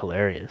 God, that's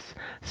hilarious.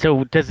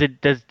 So does the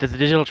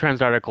Digital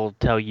Trends article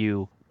tell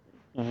you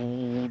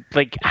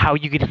like how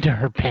you get into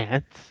her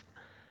pants?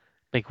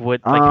 Like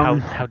what like Um,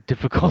 how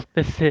difficult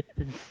this is?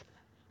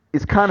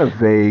 it's kind of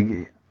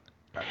vague.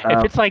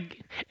 If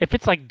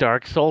it's like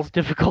Dark Souls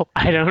difficult,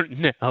 I don't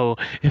know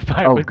if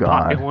I Oh would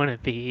buy God. one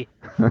of these.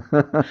 That's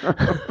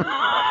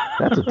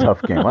a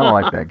tough game. I don't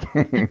like that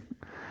game.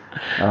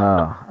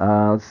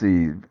 Let's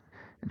see.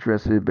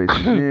 Interested,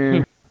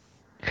 basic.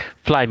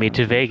 Fly me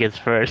to Vegas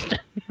first.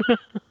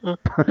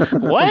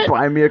 What?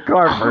 Buy me a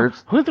car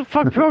first. Who the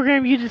fuck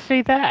programmed you to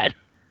say that?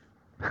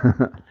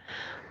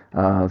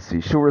 Let's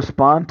see. She'll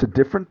respond to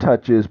different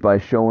touches by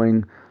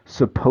showing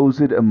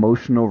supposed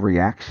emotional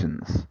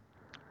reactions.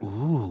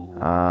 Ooh.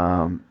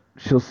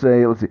 She'll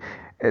say, let's see,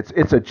 it's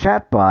a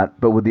chatbot,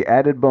 but with the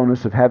added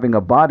bonus of having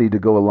a body to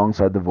go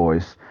alongside the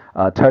voice.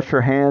 Touch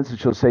her hands, and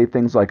she'll say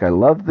things like, I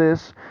love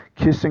this.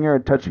 Kissing her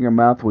and touching her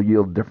mouth will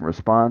yield a different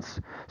response.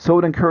 So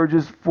it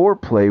encourages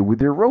foreplay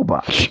with your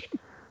robot.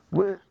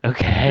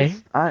 Okay.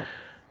 I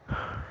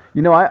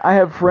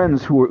have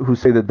friends who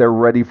say that they're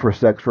ready for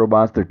sex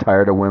robots. They're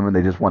tired of women.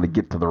 They just want to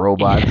get to the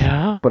robots.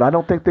 Yeah. But I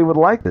don't think they would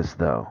like this,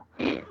 though.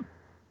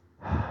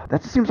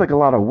 That seems like a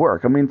lot of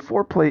work. I mean,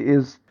 foreplay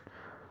is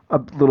a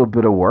little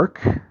bit of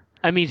work.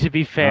 I mean, to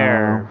be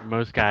fair,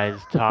 most guys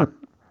talk,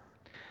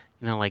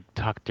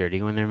 talk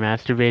dirty when they're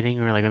masturbating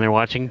or like when they're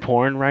watching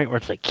porn, right? Where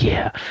it's like,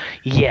 yeah,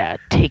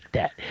 take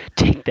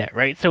that,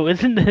 right? So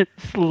isn't this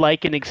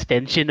like an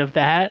extension of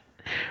that?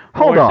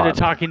 Hold or on.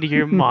 Instead of talking to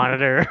your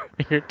monitor,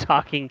 you're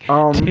talking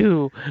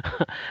to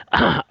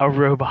a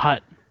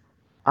robot.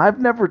 I've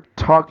never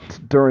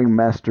talked during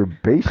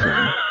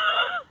masturbation.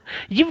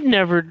 You've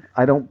never.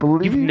 I don't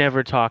believe. You've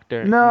never talked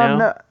during. No,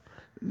 I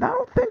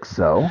don't think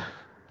so.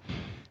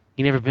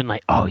 You never been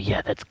like, oh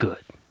yeah, that's good.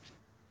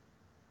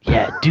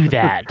 Yeah, do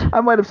that. I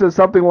might have said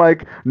something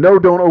like, "No,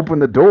 don't open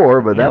the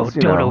door," but no, that's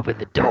don't open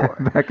the door.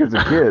 Back as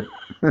a kid.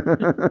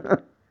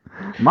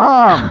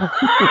 Mom,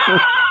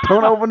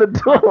 don't open the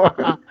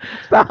door.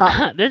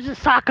 Stop. There's a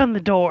sock on the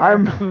door.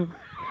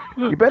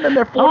 You've been in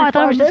there 45 minutes. Oh, I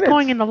thought I was just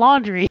going in the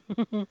laundry.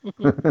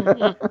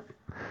 Let's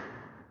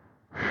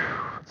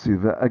see.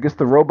 I guess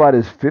the robot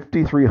is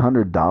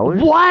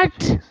 $5,300. What?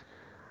 Jeez.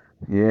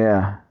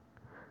 Yeah.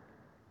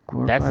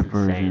 Glorified That's insane.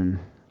 version.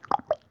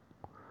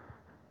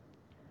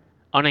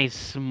 On a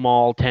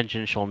small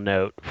tangential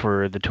note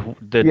for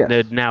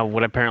the now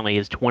what apparently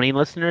is 20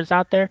 listeners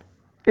out there.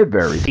 It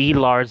varies. See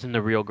Lars and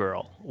the Real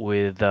Girl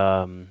with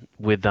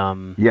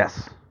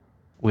Yes.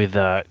 With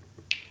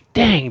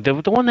dang, the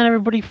one that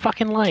everybody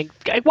fucking likes.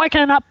 Why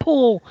can I not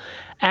pull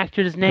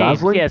actors' names?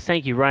 Gosling? Yes,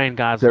 thank you, Ryan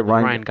Gosling.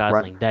 Ryan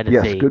Gosling. That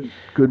is a good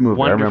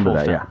movie. I remember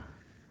that. film.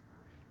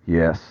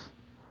 Yeah. Yes.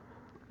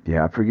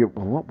 Yeah, I forget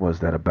what was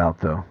that about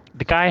though.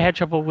 The guy had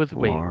trouble with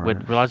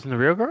with Lars and the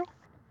Real Girl.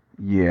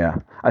 Yeah,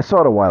 I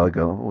saw it a while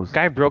ago. What was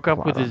guy broke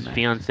up with on his that?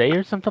 fiancée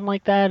or something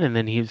like that, and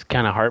then he was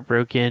kind of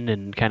heartbroken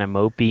and kind of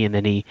mopey, and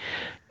then he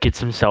gets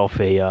himself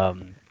a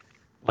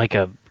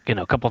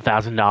couple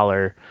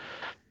 $1,000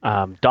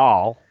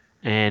 doll,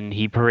 and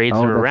he parades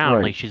her that's around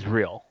right. like she's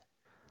real.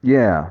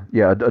 Yeah.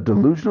 A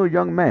delusional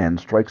young man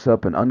strikes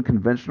up an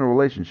unconventional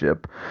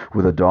relationship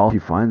with a doll he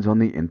finds on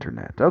the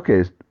internet.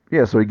 Okay,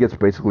 yeah, so he gets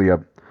basically a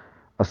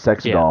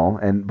sex doll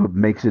but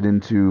makes it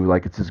into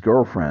like it's his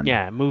girlfriend.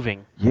 Yeah,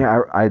 moving.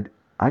 Yeah, I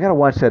gotta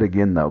watch that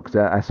again though, because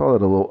I saw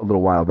that a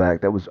little while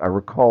back. I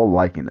recall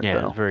liking it. Yeah,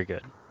 though. it's very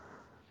good.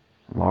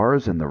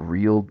 Lars and the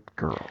Real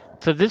Girl.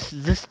 So this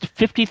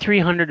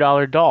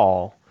 $5,300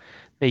 doll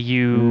that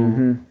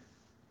you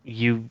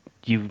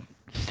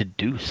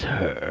seduce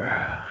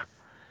her.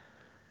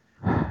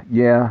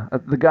 Yeah,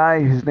 the guy,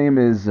 his name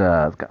is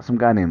some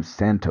guy named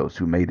Santos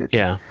who made it.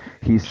 Yeah.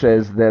 He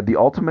says that the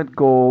ultimate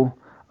goal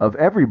of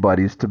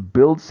everybody is to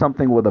build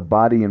something with a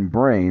body and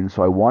brain,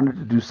 so I wanted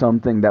to do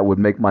something that would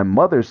make my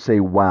mother say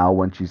wow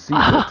when she sees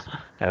it.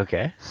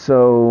 Okay.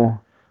 So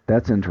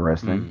that's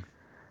interesting.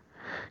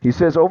 He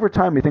says over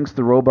time he thinks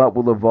the robot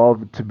will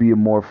evolve to be a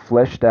more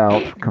fleshed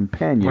out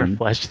companion. More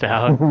fleshed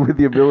out. With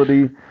the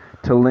ability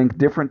to link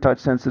different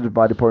touch-sensitive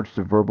body parts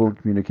to verbal and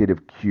communicative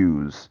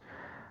cues.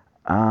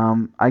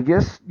 I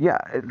guess, yeah,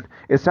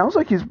 it sounds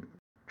like he's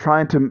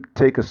trying to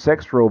take a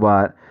sex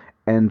robot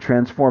and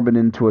transform it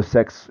into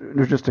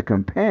just a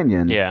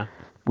companion. Yeah.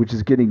 Which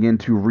is getting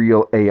into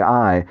real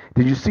AI.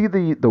 Did you see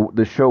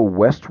the show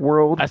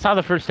Westworld? I saw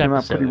the first Came out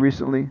episode. pretty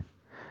recently.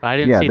 I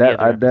didn't see the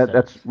other episodes.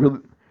 That's really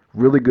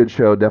Really good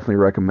show. Definitely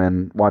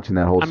recommend watching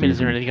that whole I mean, is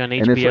there season. anything on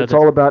And HBO it's that's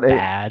all about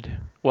bad?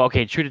 Well,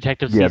 okay, True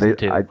Detective yeah, season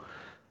 2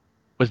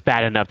 was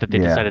bad enough that they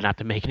yeah. decided not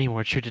to make any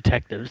more True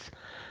Detectives.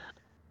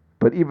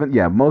 But even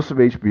most of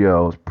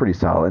HBO is pretty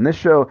solid. And this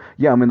show,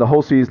 yeah, I mean the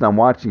whole season I'm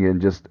watching it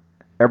and just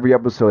every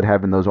episode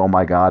having those oh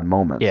my god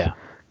moments Yeah.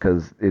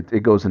 because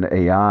it goes into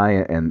AI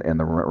and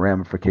the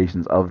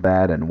ramifications of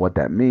that and what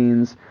that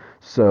means.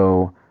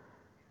 So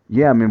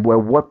yeah, I mean, well,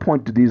 at what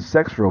point do these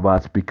sex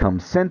robots become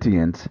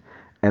sentient,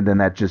 and then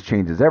that just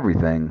changes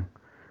everything?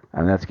 I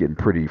mean, that's getting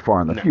pretty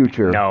far in the No,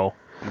 future. no,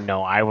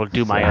 no, I will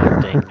do my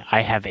own So, thing.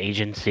 I have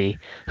agency.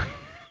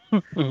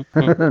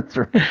 that's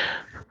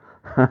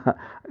right.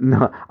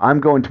 No, I'm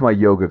going to my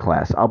yoga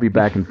class. I'll be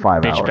back in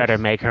 5 hours. Bitch better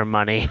make her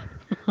money.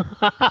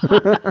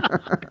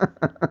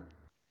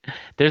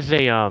 There's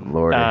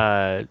Lordy.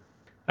 a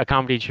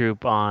comedy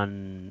troupe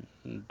on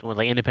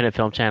like Independent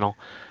Film Channel,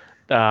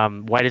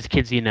 White as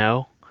Kids You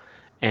Know,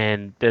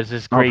 and there's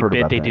this I've great heard bit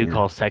about they that, do yeah.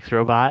 called Sex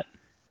Robot.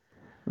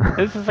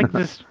 This is like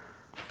this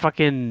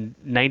fucking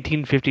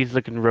 1950s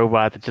looking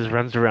robot that just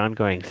runs around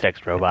going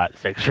sex robot,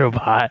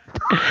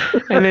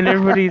 and then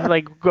everybody's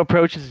like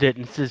approaches it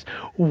and says,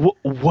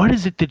 "What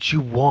is it that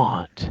you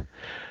want?"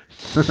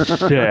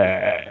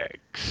 Sex.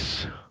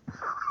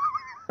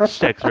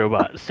 Sex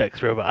robot,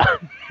 sex robot.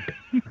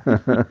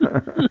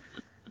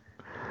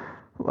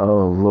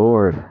 Oh,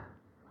 Lord.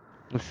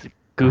 It's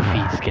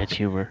goofy sketch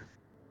humor.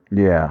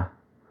 Yeah.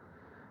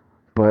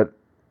 But,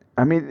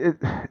 I mean,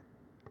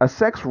 a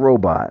sex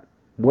robot,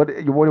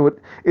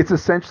 it's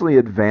essentially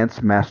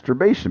advanced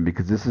masturbation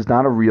because this is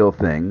not a real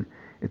thing.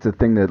 It's a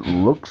thing that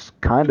looks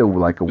kind of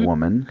like a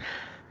woman.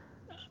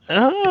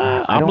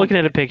 I I'm don't. looking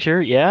at a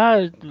picture.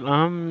 Yeah.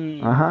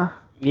 Uh huh.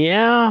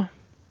 Yeah.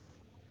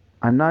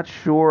 I'm not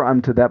sure I'm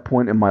to that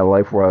point in my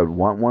life where I would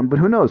want one, but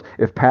who knows?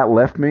 If Pat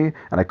left me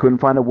and I couldn't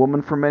find a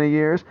woman for many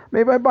years,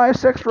 maybe I'd buy a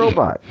sex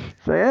robot.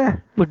 So,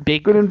 With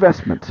good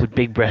investment.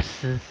 big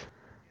breasts.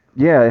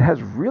 Yeah, it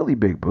has really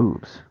big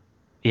boobs.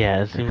 Yeah,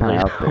 it They're seems kind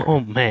of like. out there. Oh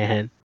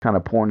man, Kind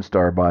of porn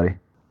star body.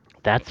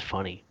 that's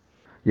funny.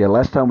 Yeah,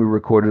 last time we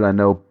recorded, I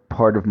know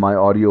part of my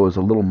audio was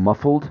a little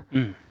muffled,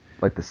 Mm.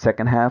 like the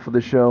second half of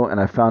the show, and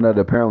I found out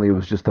apparently it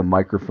was just the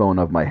microphone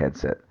of my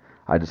headset.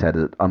 I just had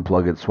to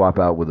unplug it, swap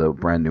out with a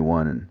brand new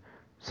one, and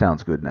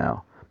sounds good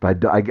now.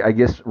 But I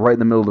guess right in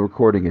the middle of the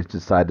recording, it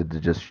decided to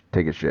just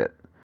take a shit.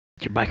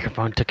 Your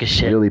microphone took a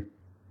shit. Really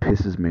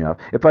pisses me off.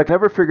 If I can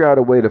ever figure out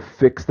a way to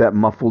fix that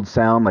muffled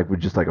sound, like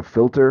with just like a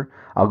filter,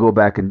 I'll go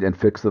back and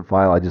fix the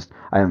file.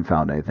 I haven't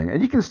found anything,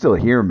 and you can still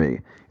hear me.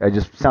 I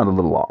just sound a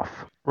little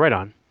off. Right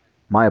on.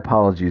 My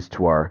apologies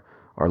to our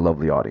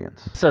lovely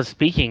audience. So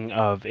speaking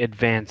of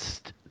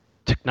advanced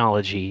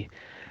technology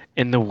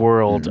in the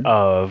world Mhm.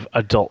 of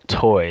adult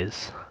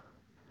toys,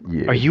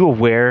 Yes. are you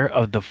aware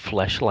of the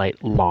Fleshlight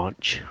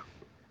launch?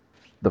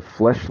 The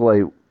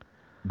fleshlight?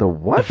 The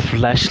what? The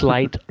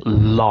Fleshlight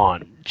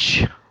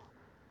launch.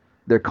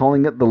 They're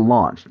calling it the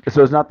launch.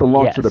 So it's not the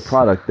launch of the Yes.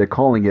 product. They're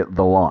calling it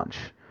the launch.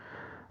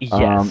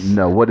 Yes.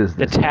 No. What is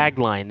The this?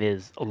 tagline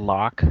is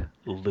lock,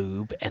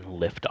 lube, and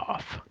lift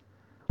off.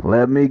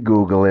 Let me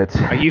Google it.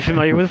 Are you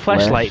familiar with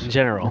Fleshlight in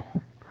general?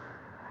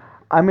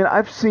 I mean,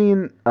 I've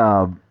seen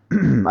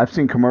I've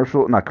seen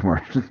not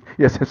commercials.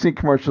 Yes, I've seen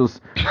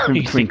commercials in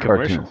You see between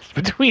cartoons. commercials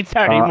between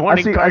Saturday I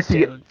morning see-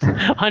 cartoons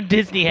on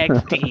Disney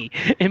XD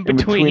in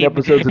between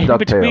episodes of in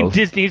between DuckTales.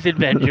 Disney's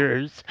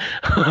Adventures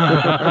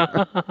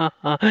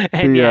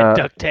and The,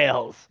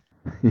 DuckTales.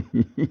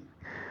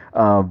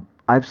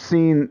 I've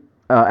seen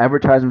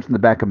advertisements in the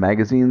back of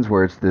magazines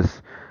where it's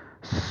this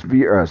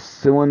sphere, a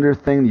cylinder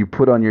thing you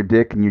put on your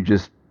dick, and you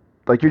just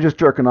like you're just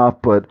jerking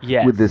off, but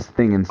Yes. with this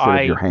thing instead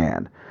of your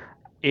hand.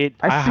 I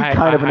see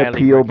kind of an highly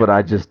appeal, but I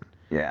recommend- just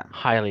yeah.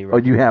 highly Oh,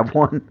 recommend. you have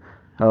one?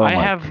 Oh, I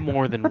my have God.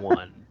 more than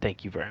one.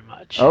 Thank you very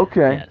much.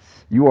 Okay. Yes.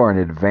 You are an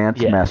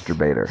advanced Yes.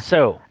 masturbator,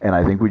 So and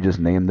I think we just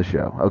named the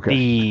show. Okay.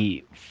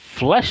 the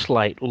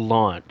Fleshlight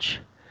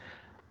launch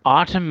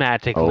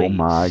automatically Oh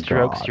my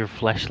strokes God. your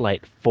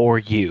fleshlight for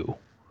you.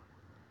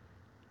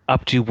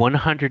 Up to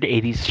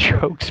 180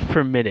 strokes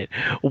per minute.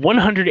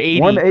 180,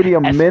 180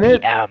 a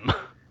minute? SPM.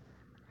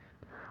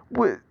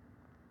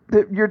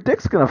 Your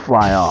dick's gonna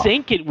fly off.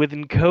 Sync it with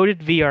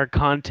encoded VR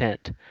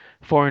content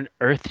for an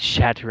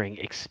earth-shattering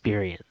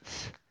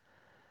experience.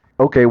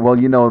 Okay, well,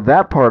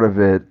 that part of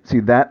it, see,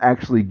 that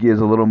actually gives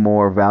a little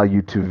more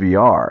value to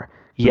VR. So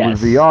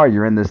Yes. with VR,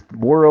 you're in this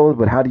world,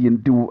 but how do you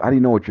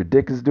know what your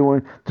dick is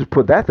doing? Just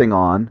put that thing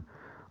on.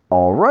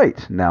 All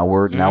right, now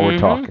we're Mhm.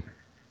 talking.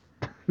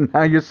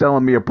 Now you're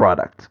selling me a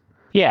product.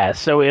 Yeah,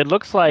 so it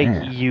looks like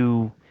Man.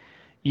 you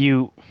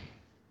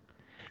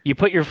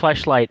put your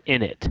fleshlight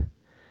in it,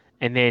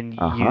 and then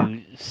Uh-huh.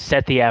 you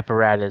set the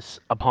apparatus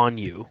upon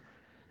you,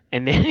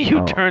 and then you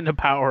Oh. turn the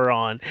power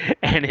on,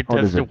 and it Oh,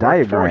 does there's a the work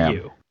diagram. for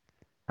you.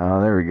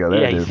 Oh, there we go.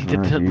 There Yeah, it you is. see the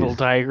Oh, little geez.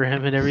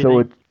 diagram and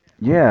everything.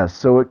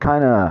 So it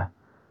kind of,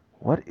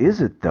 what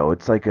is it though?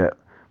 It's like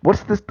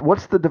what's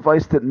the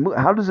device that,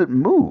 how does it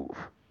move?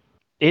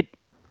 It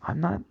I'm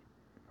not,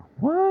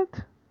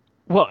 what?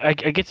 well, I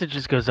guess it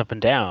just goes up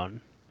and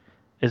down,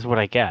 is what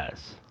I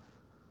guess.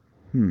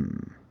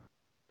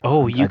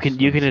 Oh, I you just can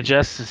let's see.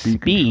 adjust the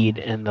speed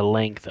and the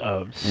length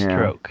of Yeah.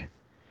 stroke.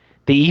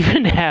 They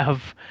even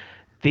have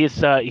this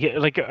do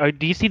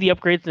you see the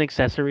upgrades and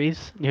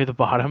accessories near the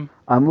bottom?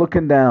 I'm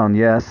looking down.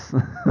 Yes.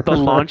 The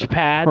launch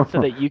pad so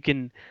that you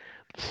can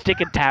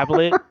stick a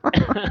tablet,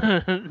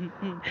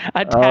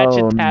 attach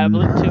a Oh.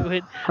 tablet to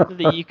it so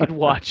that you can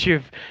watch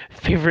your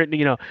favorite,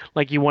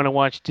 like you want to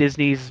watch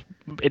Disney's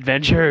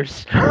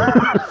Adventures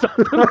or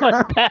something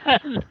like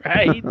that,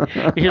 right?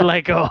 You're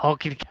like, oh,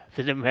 Hulk and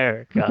Captain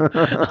America.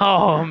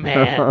 Oh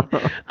man.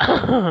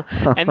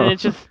 And then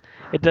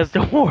it does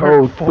the work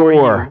Oh, for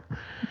Thor. you.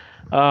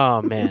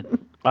 Oh man.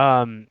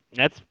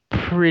 That's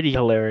pretty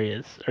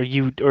hilarious.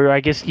 Or I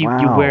guess you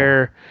Wow.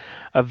 wear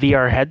a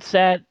VR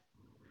headset.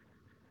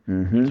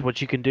 It's Mhm.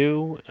 what you can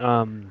do.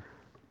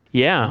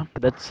 Yeah,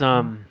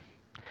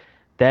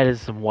 that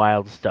is some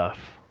wild stuff.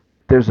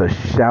 There's a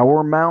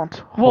shower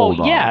mount. Well,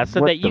 Hold yeah, on.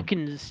 so What that you the?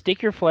 can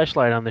stick your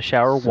flashlight on the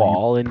shower So you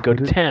wall and go put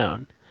to it.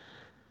 town.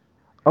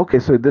 Okay,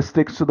 so this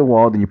sticks to the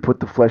wall. Then you put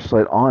the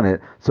flashlight on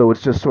it, so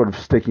it's just sort of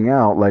sticking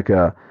out like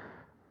a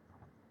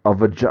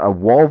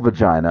wall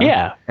vagina,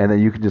 Yeah, and then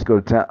you can just go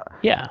to town.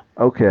 yeah.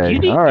 Okay. All You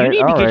right.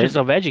 need to All get right.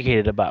 yourself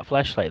educated about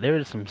flashlight. There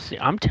is some.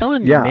 I'm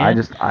telling you, Yeah. I man.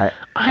 just I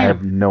I I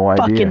have am no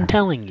fucking idea.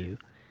 telling you.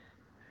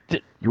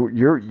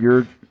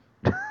 You're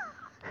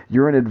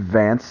you're an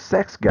advanced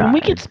sex When we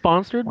get guy.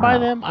 sponsored by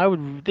them, Wow. I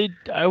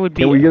would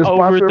Can be we get a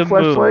over sponsor the of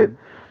flashlight? moon.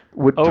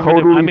 Would Over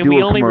the. I totally mean, do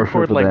we a only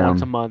commercial record for like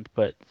once a them. month,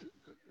 but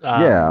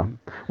Yeah. um,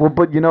 Well,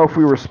 but if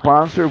we were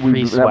sponsored, we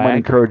free that might swag.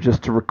 encourage us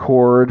to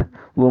record a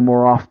little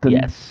more often.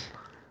 Yes.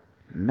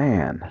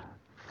 Man,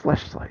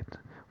 fleshlight.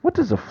 What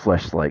does a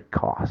fleshlight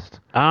cost?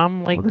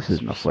 Like Well, this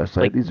isn't a fleshlight.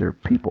 like These are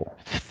people.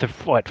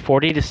 what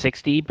 40 to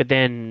 60, but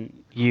then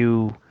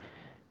you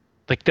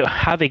like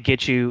how they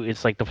get you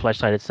is like the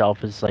flashlight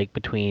itself is like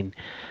between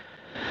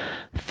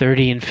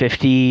 30 and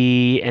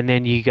 50, and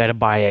then you got to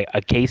buy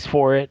a case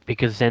for it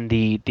because then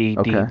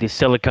Okay. the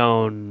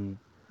silicone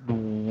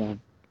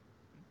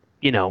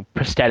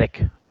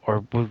prosthetic or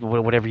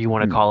whatever you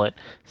want to Hmm. call it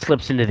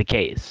slips into the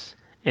case,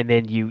 and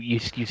then you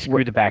screw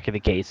What? the back of the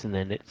case and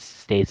then it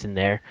stays in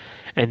there,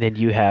 and then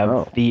you have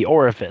Oh. the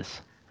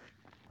orifice.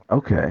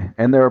 Okay.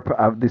 And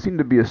they seem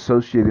to be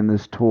associating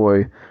this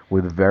toy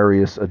with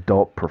various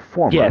adult Yes,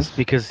 performers.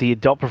 because the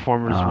adult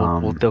performers will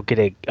Um. they'll get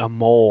a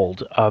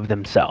mold of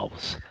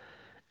themselves,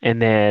 and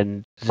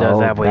then so Oh,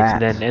 that way,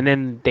 that. and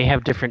then they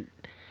have different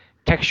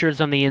textures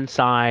on the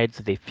inside,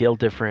 so they feel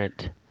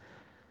different.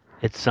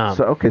 It's So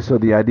okay. So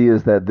the idea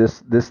is that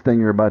this thing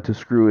you're about to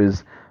screw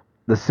is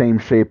the same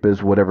shape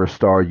as whatever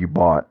star you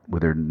bought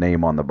with their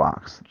name on the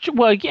box.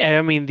 well, yeah,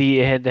 I mean the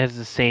head has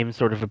the same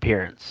sort of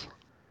appearance.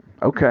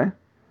 Okay.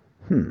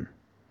 Hmm.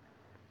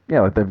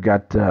 Yeah, like they've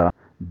got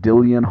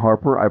Dillian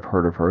Harper. I've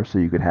heard of her, so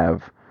you could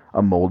have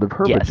a mold of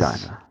her Yes.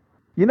 vagina.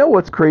 You know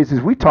what's crazy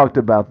is we talked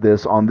about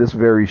this on this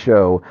very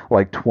show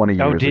like 20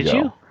 Oh, years did you?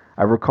 ago.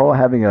 I recall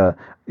having a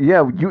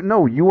yeah,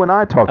 you and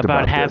I talked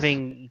About about this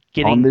having on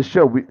getting this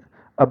show.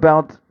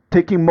 About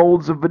taking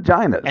molds of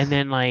vaginas.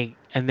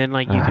 and then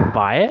like you can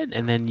buy it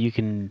and then you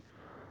can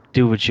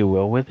do what you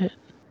will with it.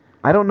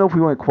 I don't know if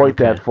we went quite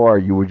Okay. that far.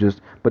 You were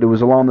just, but it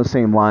was along the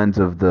same lines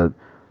of the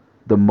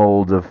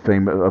mold of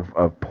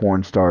of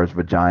porn stars'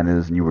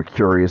 vaginas, and you were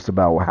curious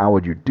about how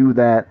would you do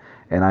that.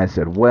 And I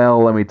said,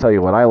 well, let me tell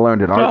you what I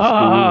learned in art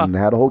school, and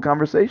had a whole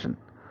conversation.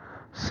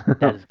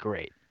 That is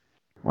great.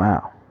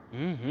 Wow.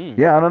 Hmm.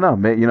 Yeah, I don't know.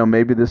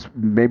 Maybe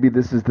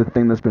this is the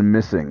thing that's been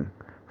missing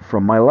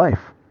from my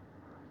life.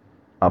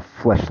 A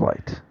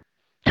fleshlight.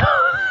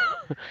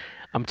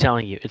 I'm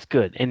telling you, it's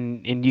good,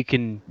 and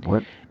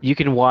What? you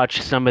can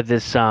watch some of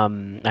this.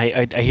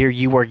 I hear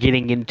you are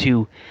getting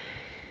into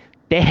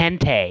the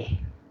hentai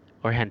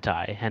or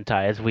hentai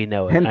as we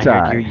know it. I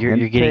heard Hentai.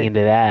 you're getting Hentai.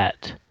 into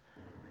that.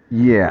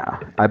 Yeah,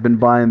 I've been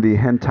buying the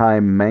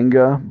hentai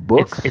manga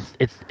It's books, it's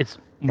it's it's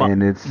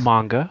and it's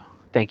manga.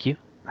 Thank you,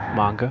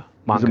 manga,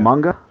 is it manga.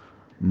 manga?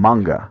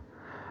 Manga.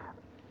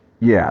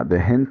 Yeah, the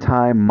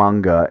hentai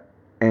manga,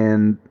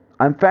 and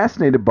I'm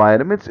fascinated by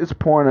it. I mean, it's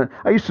porn.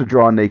 I used to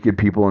draw naked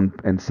people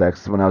and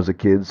sex when I was a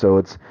kid, so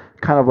it's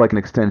kind of like an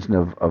extension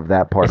of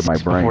that part It's of my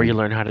before you brain.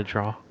 learn how to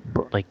draw,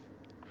 But, like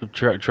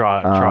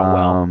draw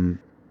well.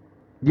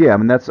 yeah, I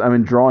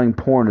mean, drawing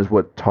porn is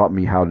what taught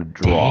me how to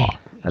draw. Dang,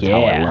 That's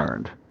how I yeah.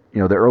 learned.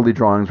 The early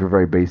drawings were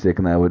very basic,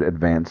 and I would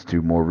advance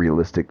to more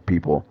realistic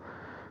people.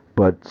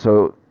 But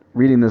so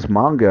reading this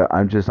manga,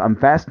 I'm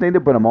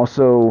fascinated, but I'm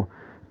also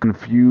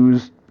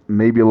confused,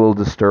 maybe a little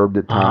disturbed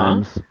at Uh huh.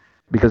 times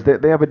because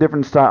they have a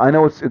different style. I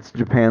know it's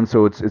Japan,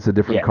 so it's a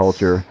different Yes.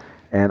 culture,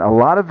 and a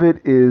lot of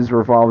it is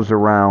revolves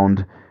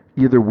around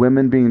either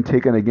women being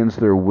taken against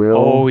their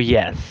Oh will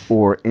yes.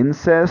 or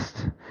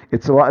incest.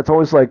 It's a lot. It's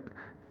always like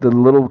the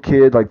little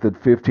kid, like the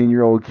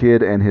 15-year-old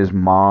kid and his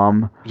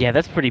mom, Yeah,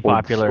 that's pretty or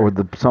popular.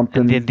 the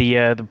And then something.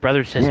 the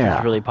brother sister's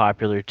Yeah. really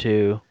popular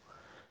too.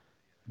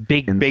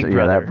 Big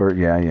Yeah, brother.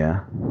 yeah, yeah.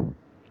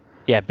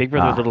 Yeah, Big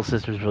Brother Ah. Little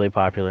Sister's really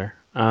popular.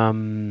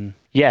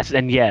 Yes,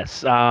 and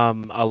yes, a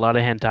lot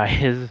of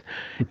hentai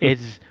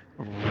is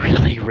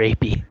really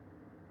rapey.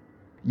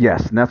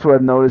 Yes, and that's what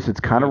I've noticed. It's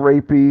kind of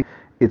rapey.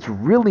 It's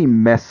really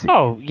messy.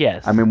 Oh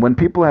yes. I mean, when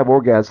people have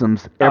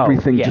orgasms,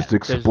 everything yeah. just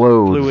There's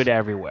explodes. fluid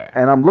everywhere.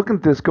 And I'm looking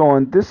at this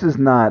going, this is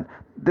not,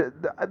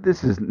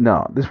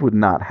 this would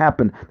not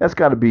happen. That's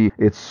got to be,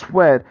 it's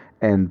sweat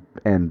and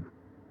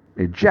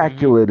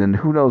ejaculate and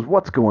who knows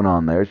what's going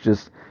on there. It's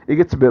just, it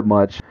gets a bit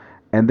much.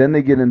 And then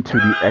they get into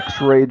the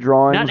X-ray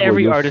drawings. Not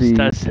every artist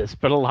does this,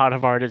 but a lot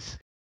of artists,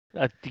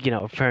 a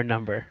fair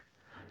number.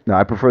 No,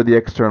 I prefer the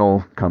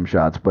external cum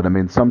shots, but I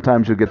mean,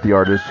 sometimes you'll get the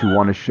artists who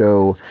want to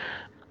show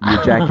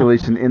the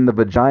ejaculation in the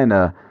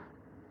vagina,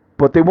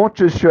 but they won't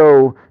just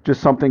show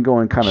just something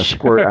going kind of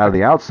squirt out of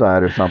the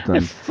outside or something.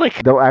 It's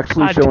like They'll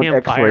actually show an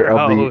X-ray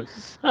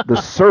of the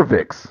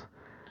cervix.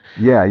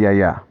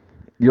 Yeah.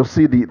 You'll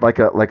see the like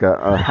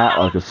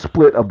a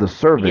split of the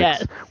cervix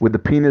Yes. with the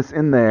penis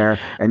in there,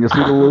 and you'll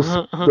see the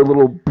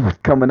little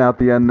coming out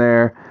the end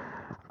there.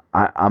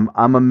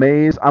 I'm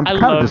amazed. I'm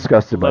kind of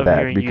disgusted by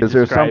that because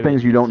there's some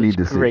things you don't need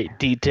to see. Great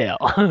detail.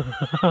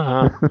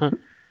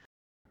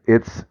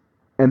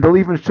 And they'll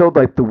even show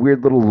like the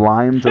weird little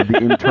lines of the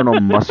internal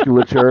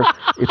musculature.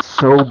 It's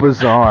so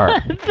bizarre.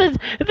 the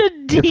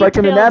It's like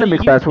an anatomy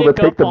class where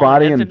they take the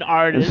body as and an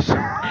artist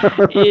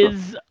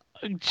is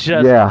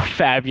just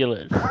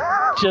fabulous.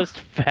 Just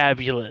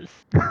fabulous.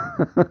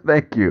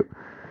 Thank you.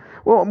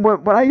 Well,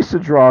 when I used to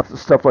draw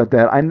stuff like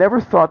that, I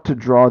never thought to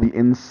draw the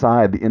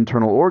inside, the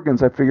internal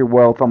organs. I figured,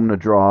 well, if I'm going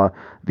to draw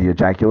the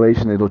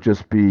ejaculation, it'll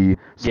just be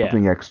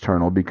something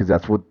external because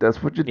that's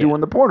what you do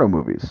in the porno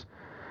movies.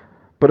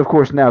 But of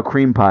course, now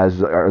cream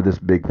pies are this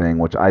big thing,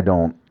 which I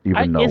don't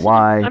even know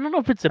why. I don't know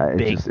if it's a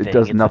big thing. It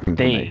does nothing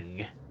for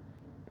me.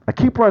 I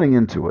keep running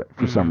into it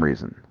for some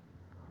reason.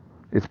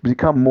 It's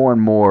become more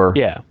and more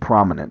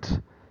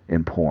prominent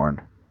in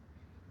porn.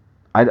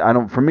 I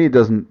don't. For me, it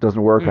doesn't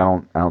work.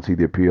 I don't see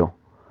the appeal.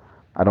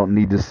 I don't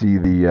need to see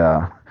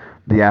the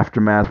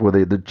aftermath where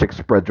the chick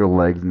spreads her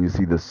legs and you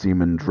see the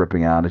semen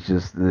dripping out. It's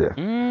just no,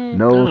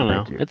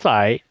 thank you. It's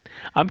alright.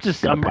 I'm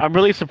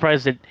really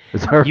surprised that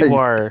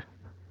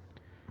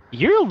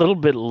you're a little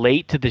bit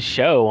late to the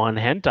show on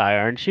hentai,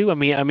 aren't you? I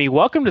mean,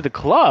 welcome to the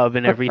club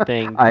and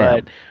everything,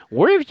 but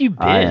where have you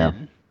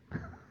been?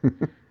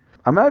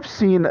 I've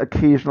seen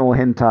occasional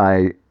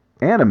hentai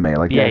anime,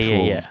 like the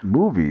actual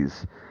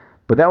movies.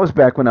 But that was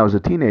back when I was a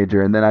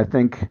teenager, and then I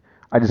think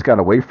I just got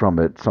away from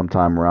it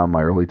sometime around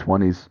my early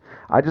 20s.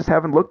 I just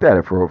haven't looked at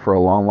it for a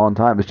long, long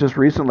time. It's just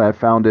recently I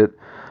found it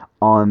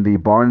on the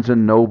Barnes &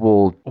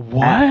 Noble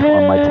app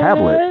on my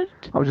tablet.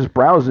 I was just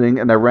browsing,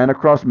 and I ran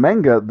across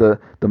manga, the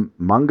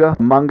manga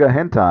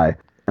hentai.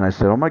 And I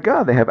said, oh my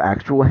god, they have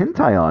actual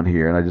hentai on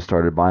here. And I just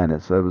started buying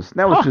it. So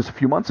that was just a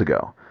few months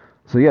ago.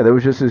 So yeah, there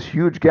was just this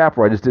huge gap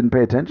where I just didn't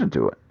pay attention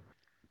to it.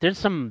 There's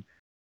some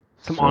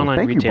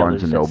online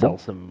retailers that sell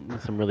some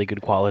really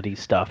good quality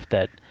stuff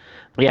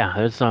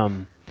there's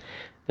some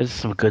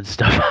good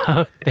stuff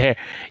out there.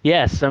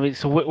 Yes, I mean,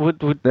 so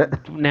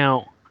what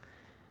now,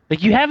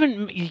 like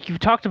you've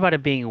talked about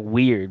it being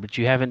weird, but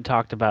you haven't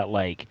talked about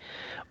like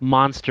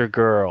monster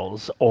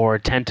girls or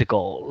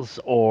tentacles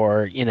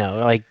or,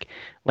 like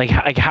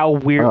how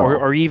weird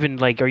or even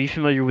like, are you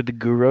familiar with the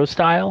Guro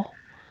style?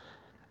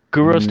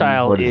 Guro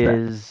style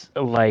is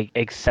like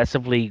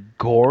excessively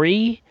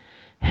gory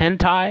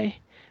hentai.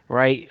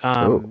 Right,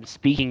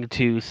 speaking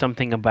to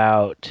something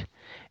about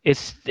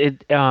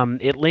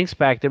it links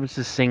back. There was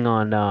this thing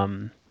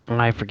on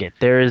I forget.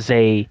 There's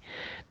a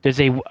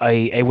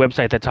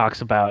website that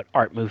talks about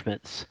art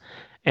movements,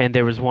 and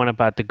there was one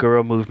about the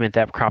Guro movement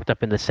that cropped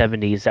up in the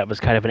 70s. That was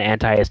kind of an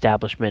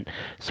anti-establishment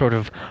sort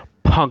of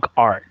punk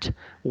art,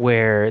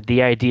 where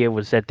the idea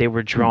was that they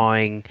were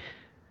drawing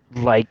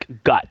like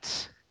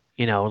guts,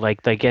 and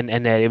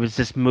that it was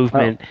this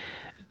movement.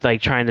 Like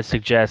trying to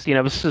suggest,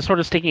 it was sort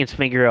of sticking its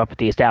finger up at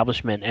the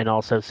establishment and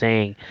also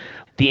saying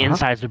the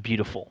insides are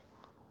beautiful,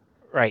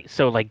 right?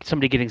 So like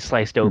somebody getting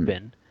sliced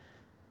open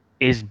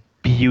is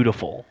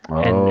beautiful,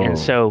 and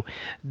so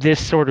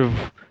this sort of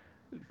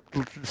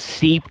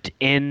seeped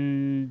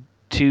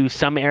into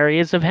some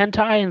areas of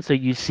hentai, and so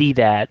you see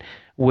that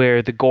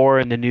where the gore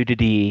and the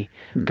nudity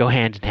go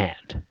hand in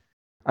hand.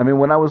 I mean,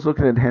 when I was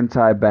looking at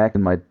hentai back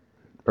in my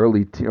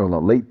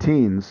late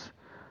teens.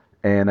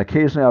 And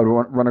occasionally I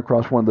would run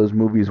across one of those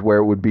movies where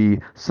it would be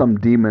some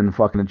demon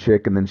fucking a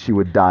chick and then she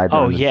would die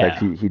during the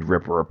sex. He'd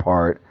rip her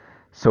apart.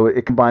 So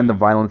it combined the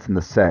violence and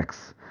the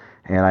sex.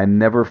 And I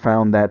never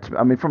found that...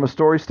 I mean, from a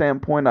story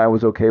standpoint, I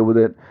was okay with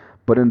it.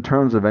 But in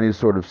terms of any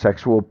sort of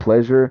sexual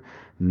pleasure,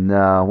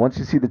 no. Once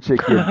you see the chick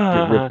get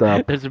ripped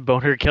up... There's a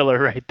boner killer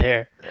right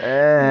there.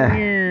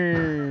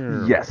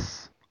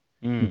 Yes.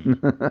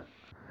 That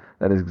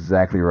is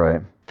exactly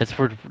right. That's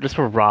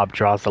where Rob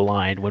draws the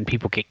line when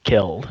people get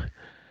killed.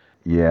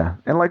 Yeah,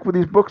 and like with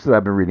these books that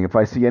I've been reading, if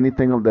I see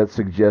anything that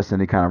suggests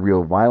any kind of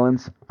real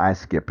violence, I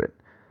skip it.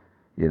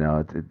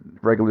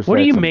 Regular. What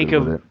do you make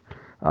of it?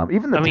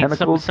 Even the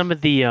tentacles? Some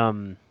of the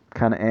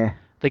kind of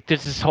Like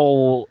there's this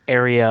whole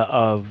area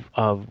of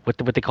what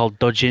they call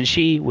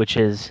doujinshi, which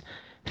is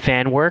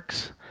fan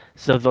works.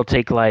 So they'll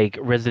take like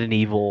Resident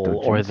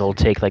Evil or they'll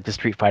take like the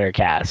Street Fighter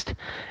cast,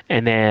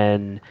 and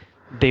then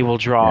they will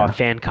draw Yeah.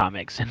 fan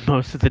comics, and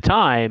most of the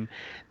time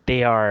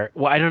they are,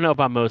 well, I don't know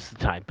about most of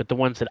the time, but the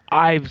ones that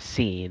I've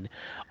seen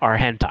are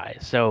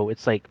hentai. So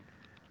it's like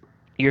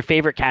your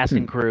favorite cast Hmm.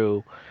 and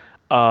crew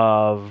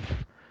of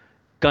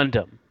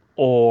Gundam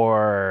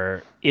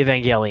or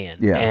Evangelion,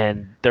 Yeah.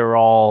 and they're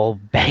all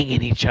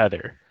banging each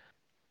other.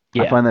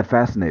 I Yeah, find that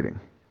fascinating.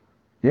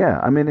 Yeah,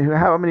 I mean,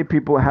 how many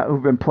people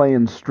who've been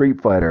playing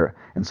Street Fighter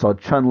and saw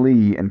Chun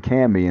Li and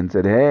Cammy and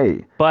said,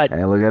 "Hey, but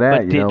hey, look at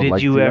that," did like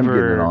to you see them getting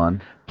it ever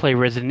on. play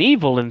Resident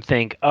Evil and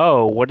think,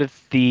 oh, what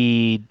if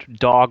the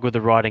dog with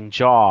the rotting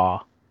jaw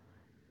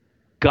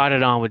got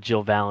it on with Jill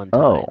Oh,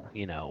 Valentine?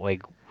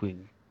 Like we,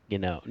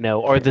 no,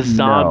 or the no, because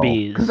now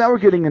zombies we're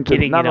getting into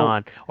getting not it a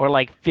on, or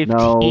like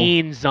no,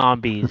 15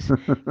 zombies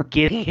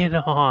getting it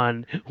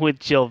on with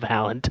Jill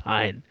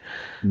Valentine.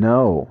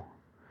 no.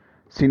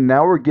 See,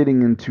 now we're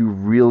getting into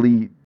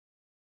really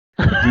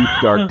deep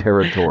dark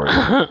territory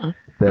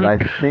that I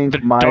think The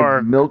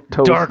my milk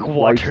toast dark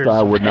waters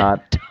lifestyle of would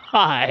not.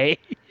 hentai.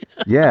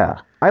 Yeah,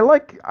 I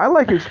like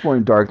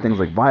exploring dark things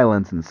like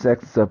violence and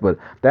sex and stuff, but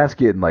that's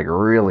getting like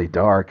really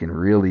dark and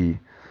really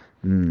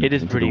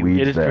into the It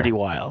weeds is pretty there.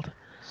 wild.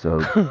 So,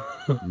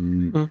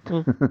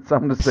 mm, so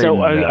I'm gonna say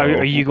So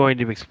are you no. going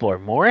to explore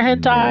more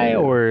hentai,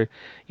 No. or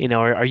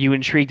are you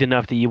intrigued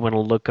enough that you want to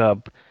look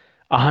up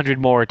 100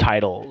 more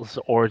titles,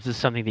 or is this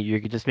something that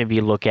you could just maybe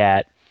look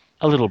at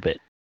a little bit?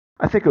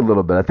 I think a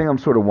little bit. I think I'm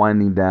sort of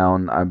winding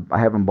down. I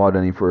haven't bought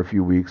any for a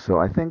few weeks, so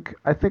I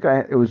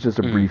it was just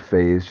a Mm. brief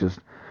phase, just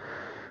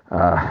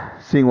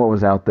seeing what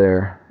was out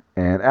there.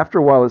 And after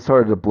a while, it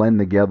started to blend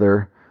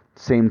together.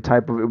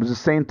 It was the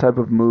same type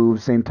of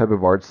move, same type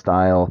of art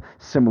style,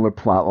 similar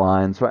plot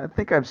line. So I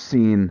think I've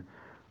seen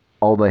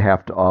all they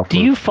have to Do offer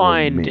you for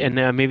find, me. and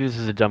maybe this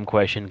is a dumb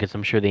question because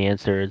I'm sure the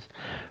answer is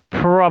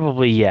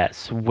probably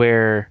yes,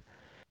 where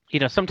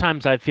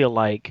sometimes I feel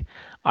like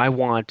I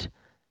want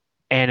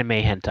anime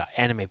hentai,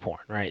 anime porn,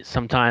 right?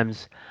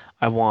 Sometimes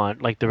I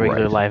want like the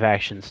regular Right. live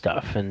action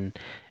stuff, and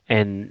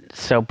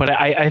so, but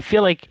I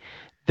feel like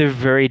they're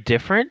very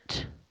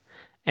different,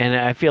 and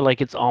I feel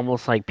like it's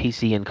almost like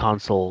PC and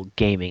console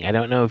gaming. I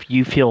don't know if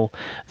you feel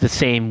the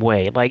same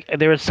way. Like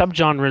there are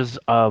subgenres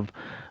of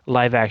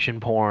live action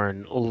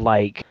porn,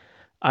 like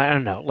I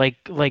don't know, like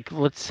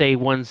let's say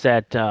ones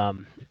that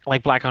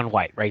like black on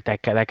white, right?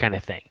 That kind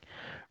of thing,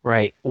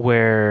 right?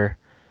 Where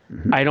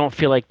Mhm. I don't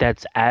feel like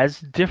that's as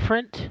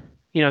different.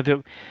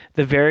 The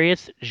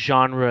various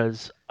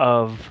genres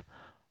of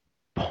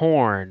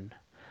porn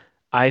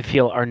I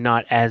feel are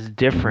not as Mhm.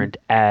 different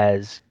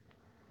as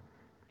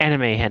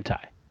anime hentai.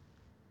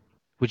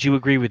 Would you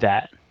agree with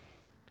that?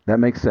 That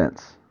makes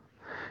sense.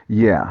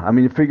 Yeah, I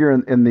mean, you figure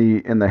in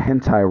the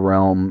hentai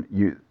realm,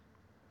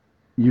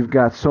 you've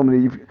got so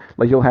many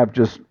like you'll have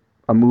just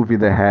a movie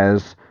that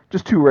has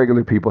just two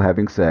regular people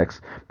having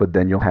sex, but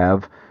then you'll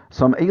have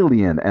some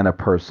alien and a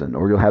person,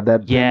 or you'll have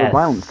that the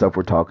violent Yes. stuff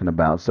we're talking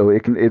about. So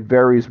it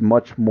varies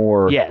much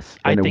more Yes.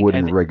 than it would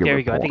in There regular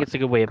you go. I think it's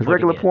porn. a good way of Because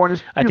putting regular it. porn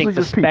is I usually think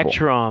the just people.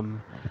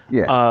 spectrum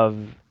Yeah, of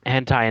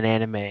hentai and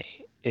anime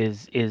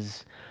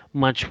is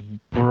much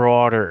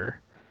broader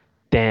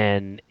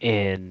than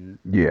in,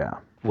 yeah,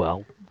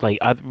 well, like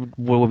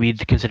what would be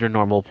considered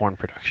normal porn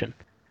production.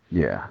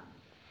 yeah,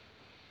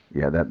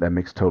 yeah. That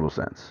makes total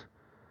sense.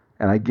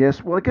 And I guess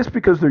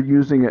because they're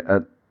using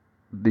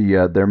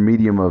their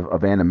medium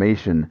of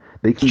animation,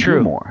 they It's can do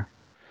true. more.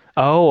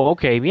 Oh,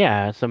 okay,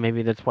 yeah. So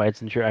maybe that's why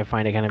I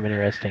find it kind of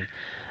interesting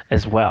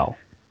as well.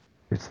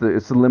 It's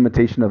the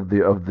limitation of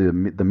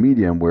the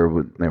medium where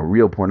with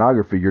real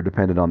pornography you're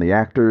dependent on the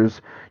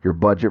actors, your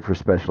budget for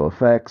special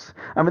effects.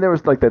 I mean there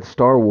was like that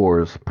Star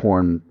Wars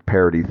porn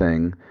parody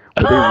thing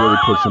where they really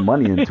put some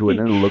money into it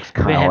and it looks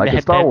kind of Man, like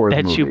a Star Wars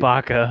movie.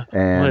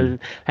 And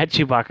That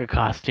Chewbacca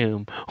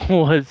costume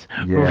was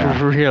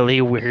yeah, really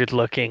weird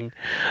looking.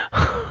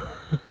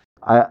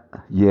 I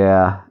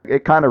yeah,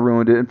 it kind of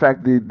ruined it. In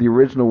fact, the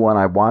original one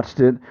I watched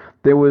it.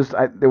 There was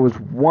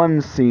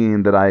one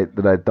scene that I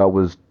thought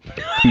was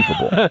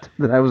keepable.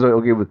 That I was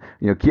okay with.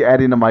 Keep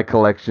adding to my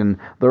collection.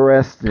 The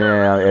rest,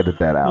 yeah, edit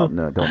that out.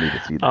 No, don't need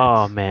to see that.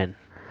 Oh man.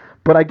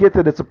 But I get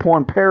that it's a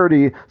porn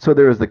parody, so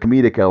there is the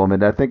comedic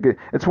element. I think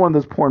it's one of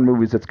those porn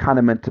movies that's kind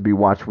of meant to be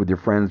watched with your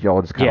friends.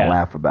 Y'all just kind of Yeah.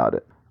 laugh about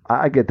it.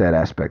 I get that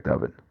aspect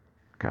of it.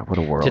 God, what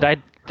a Did world. I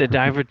did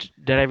I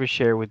ever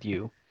share with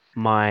you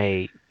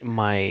my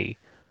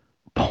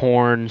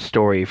porn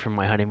story from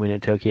my honeymoon in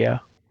Tokyo?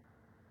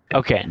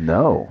 Okay.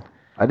 No,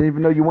 I didn't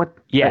even know you went.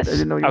 I Yes.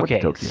 didn't know you went to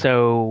Okay. Tokyo.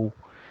 So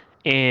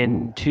Ooh,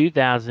 in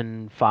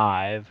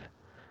 2005,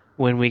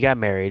 when we got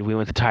married, we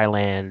went to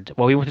Thailand.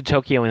 Well, we went to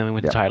Tokyo and then we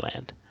went to yeah,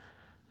 Thailand.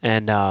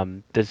 And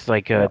there's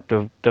like yeah.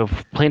 the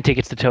plane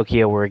tickets to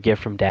Tokyo were a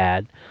gift from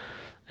Dad,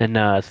 and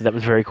so that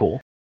was very cool.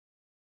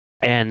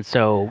 And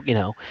so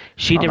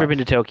she'd Oh, never nice. been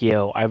to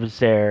Tokyo. I was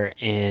there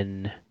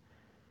in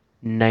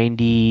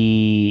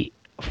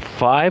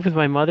 '95 with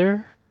my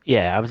mother.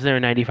 Yeah, I was there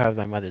in '95 with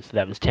my mother, so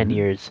that was 10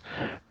 years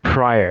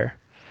prior.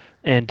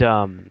 And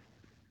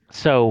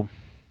so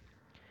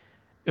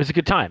it was a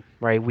good time,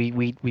 right? We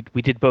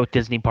did both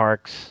Disney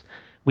parks.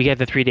 We had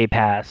the 3-day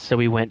pass, so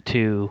we went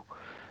to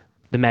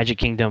the Magic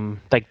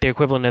Kingdom, like the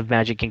equivalent of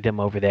Magic Kingdom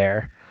over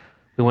there.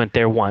 We went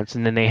there once,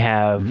 and then they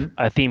have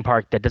a theme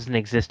park that doesn't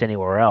exist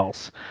anywhere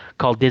else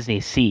called Disney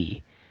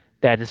Sea.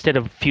 That instead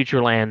of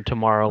Futureland,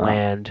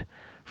 Tomorrowland,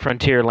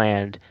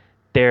 Frontierland,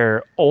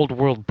 they're old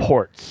world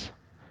ports.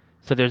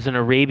 So there's an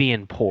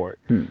Arabian port.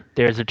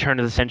 There's a turn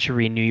of the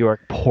century New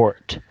York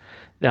port.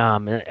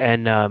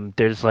 And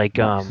there's like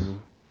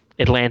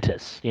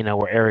Atlantis,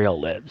 where Ariel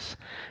lives.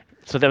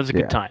 So that was a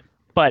good time.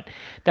 But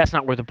that's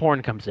not where the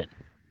porn comes in.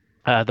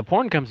 The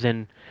porn comes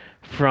in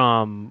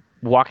from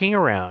walking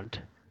around.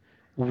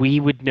 We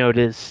would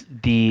notice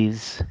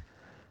these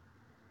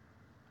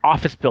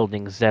office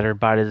buildings that are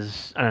about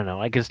as, I don't know,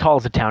 like as tall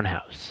as a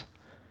townhouse.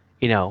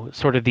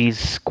 Sort of these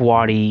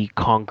squatty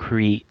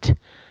concrete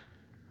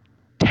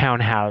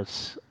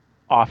townhouse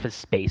office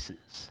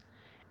spaces.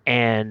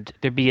 And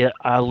there'd be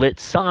a lit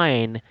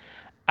sign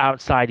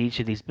outside each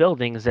of these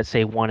buildings that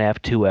say 1F,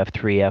 2F,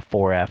 3F,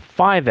 4F,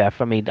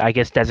 5F. I mean, I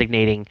guess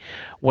designating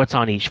what's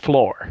on each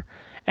floor.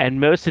 And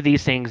most of the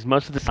signs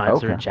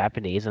are in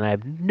Japanese, and I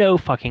have no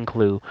fucking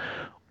clue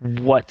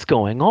what's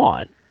going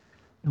on.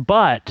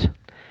 But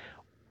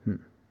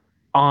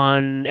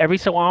on every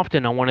so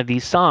often on one of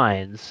these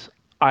signs,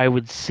 I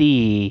would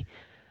see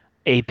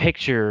a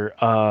picture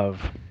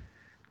of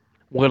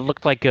what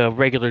looked like a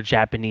regular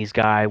Japanese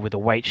guy with a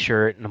white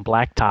shirt and a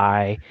black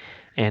tie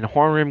and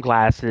horn-rimmed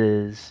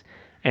glasses,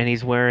 and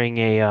he's wearing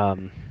a I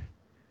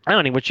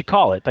don't know what you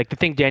call it, like the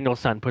thing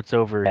Daniel-san puts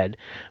over his head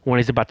when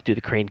he's about to do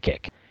the crane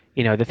kick.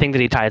 The thing that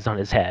he ties on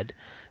his head,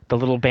 the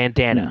little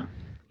bandana.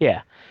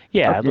 Yeah,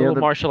 little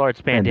martial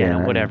arts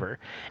bandana, whatever.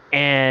 Yeah.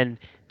 And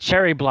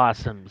cherry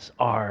blossoms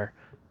are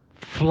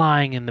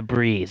flying in the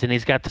breeze, and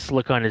he's got this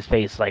look on his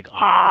face like,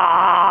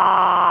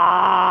 ah!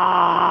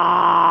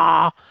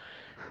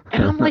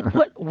 And I'm like,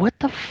 what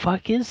the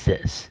fuck is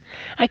this?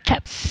 I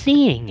kept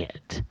seeing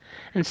it.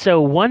 And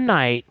so one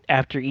night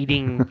after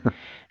eating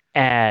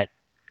at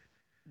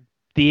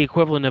the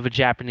equivalent of a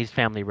Japanese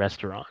family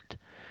restaurant,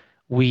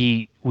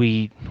 we're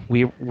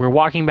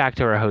walking back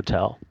to our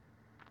hotel,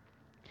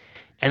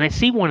 and I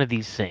see one of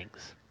these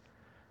things,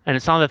 and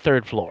it's on the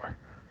 3rd floor.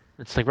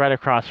 It's like right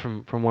across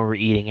from where we're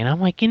eating, and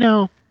I'm like,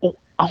 I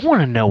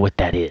want to know what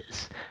that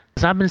is.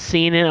 Because I've been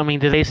seeing it. I mean,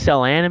 do they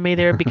sell anime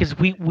there? Because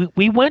we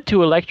went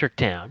to Electric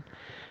Town,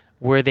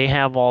 where they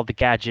have all the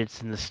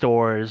gadgets in the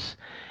stores,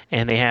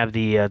 and they have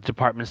the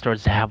department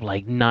stores that have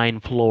like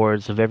 9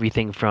 floors of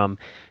everything from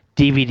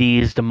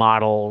DVDs to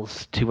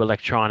models to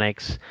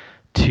electronics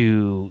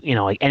to,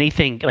 like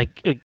anything,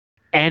 like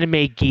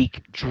anime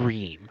geek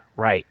dream,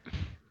 right?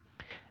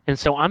 And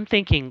so I'm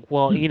thinking,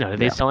 well, do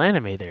they sell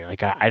anime there?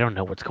 Like, I don't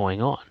know what's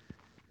going on.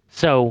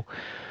 So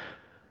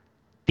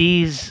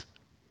these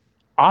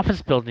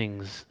office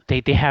buildings,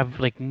 they have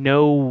like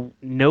no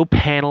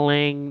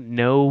paneling,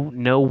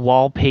 no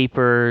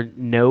wallpaper,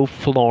 no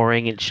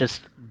flooring. It's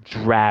just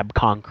drab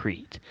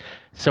concrete.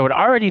 So it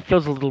already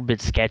feels a little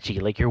bit sketchy,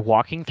 like you're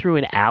walking through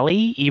an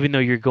alley even though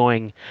you're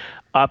going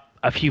up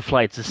a few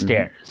flights of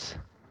stairs.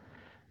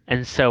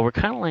 And so we're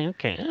kind of like,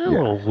 okay, a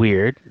little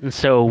weird. And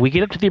so we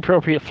get up to the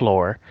appropriate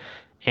floor,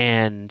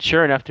 and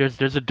sure enough,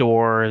 there's a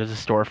door, there's a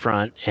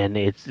storefront, and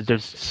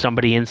there's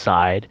somebody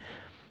inside.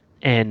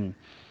 And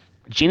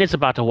Gina's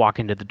about to walk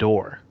into the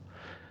door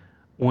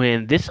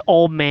when this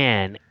old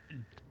man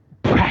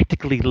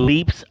practically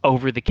leaps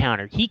over the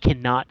counter. He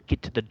cannot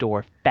get to the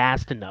door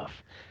fast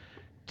enough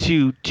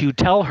to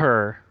tell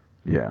her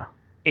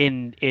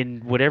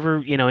in whatever,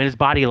 in his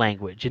body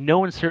language, in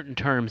no uncertain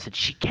terms, that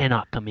she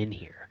cannot come in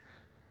here.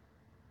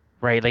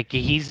 Right? Like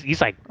he's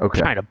like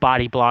trying to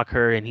body block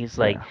her, and he's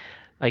like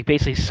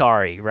basically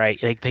sorry, right?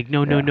 Like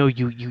no,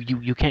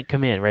 you can't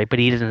come in, right? But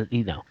he doesn't,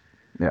 Yeah.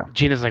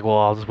 Gina's like, well,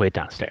 I'll just wait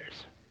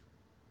downstairs.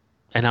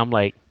 And I'm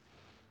like,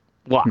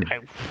 well,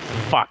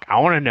 I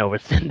want to know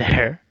what's in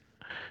there.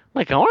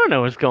 Like, I want to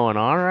know what's going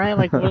on, right?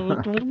 Like,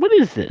 what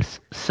is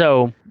this?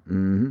 So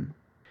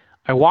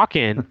I walk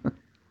in,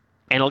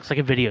 and it looks like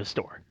a video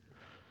store.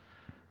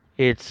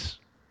 It's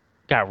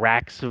got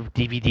racks of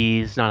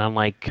DVDs, not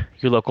unlike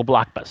your local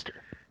Blockbuster.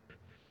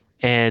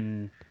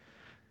 And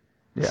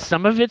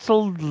some of it's a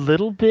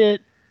little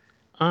bit,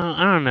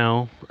 I don't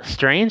know,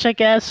 strange, I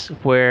guess,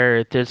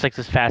 where there's like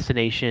this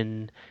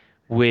fascination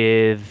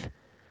with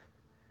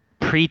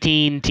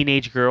preteen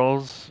teenage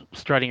girls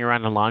strutting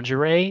around in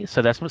lingerie.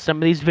 So that's what some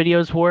of these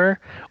videos were,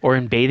 or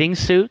in bathing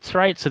suits,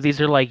 right? So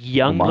these are like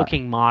young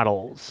looking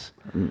models,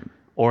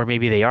 or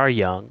maybe they are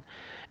young,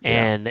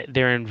 and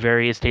they're in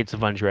various states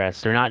of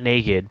undress. They're not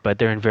naked, but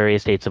they're in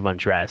various states of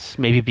undress.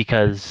 Maybe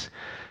because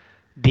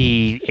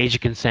the age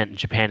of consent in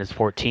Japan is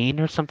 14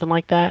 or something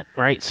like that,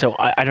 right? So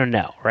I don't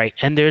know, right?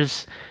 And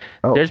there's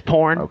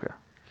porn.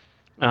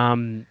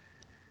 Okay.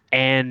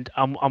 And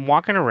I'm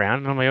walking around,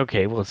 and I'm like,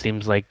 okay, well, it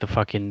seems like the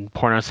fucking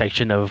porno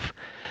section of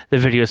the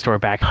video store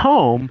back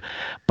home,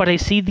 but I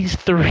see these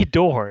 3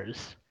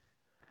 doors,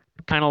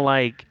 kind of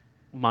like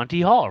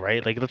Monty Hall,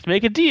 right? Like, let's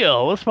make a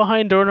deal. What's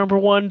behind door number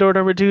 1, door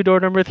number 2, door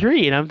number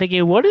 3? And I'm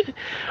thinking, what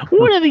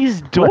are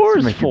these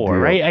doors for,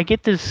 right? I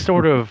get this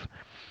sort of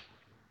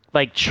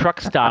like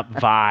truck stop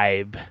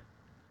vibe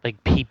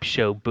like peep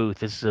show booth.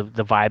 This is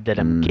the vibe that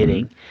I'm Mm-hmm.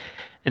 getting.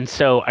 And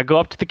so I go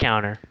up to the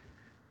counter,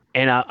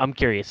 and I'm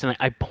curious, and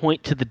I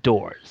point to the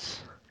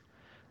doors,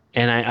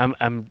 and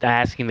I'm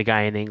asking the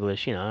guy in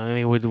English, I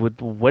mean,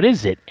 what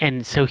is it?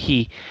 And so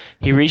he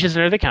reaches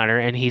under the counter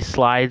and he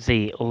slides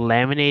a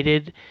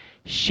laminated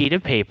sheet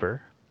of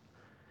paper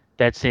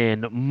that's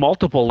in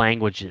multiple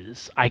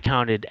languages. I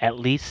counted at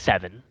least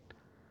 7.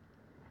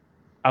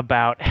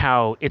 About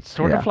how it's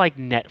sort of Yeah. like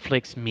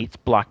Netflix meets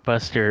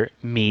Blockbuster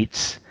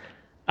meets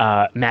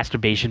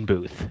masturbation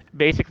booth.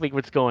 Basically,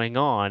 what's going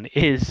on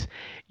is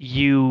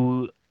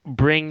you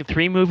bring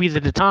 3 movies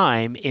at a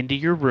time into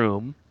your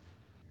room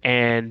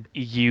and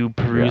you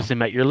Yeah. peruse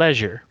them at your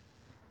leisure.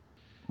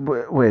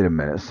 Wait a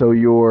minute. So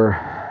you're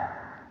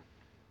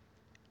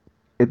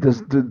it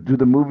does do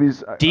the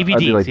movies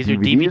are they DVDs. like These are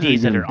DVDs or are you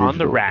DVDs that getting are on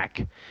the digital?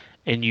 rack,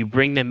 and you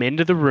bring them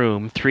into the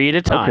room 3 at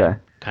a Okay.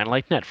 time, kind of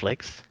like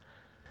Netflix.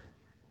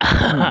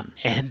 Hmm.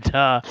 And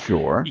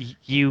Sure.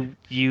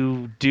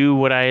 you do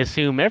what I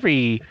assume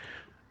every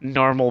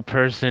normal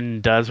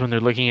person does when they're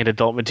looking at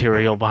adult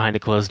material behind a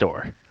closed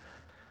door.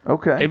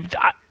 Okay. It,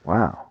 I,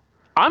 Wow.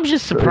 I'm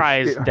just So it's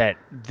surprised that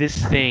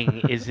this thing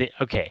is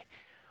okay.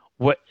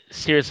 What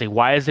seriously?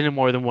 Why is it in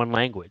more than one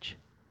language?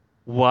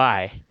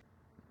 Why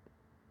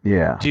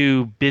yeah.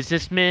 do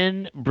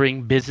businessmen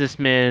bring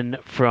businessmen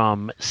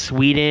from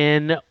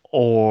Sweden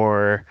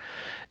or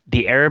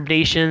the Arab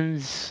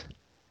nations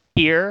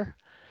here?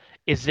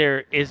 Is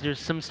there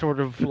some sort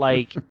of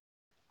like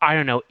I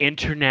don't know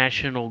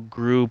international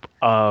group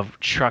of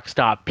truck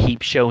stop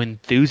peep show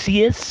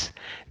enthusiasts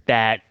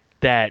that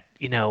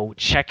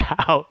check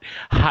out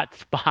hot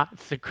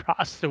spots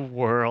across the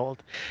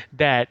world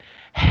that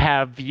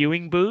have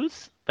viewing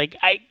booths? Like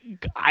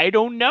I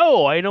don't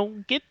know. I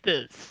don't get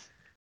this.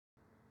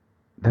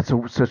 That's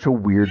such a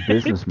weird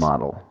business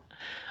model.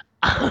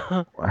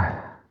 I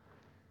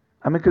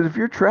mean, because if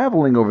you're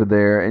traveling over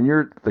there and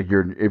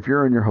if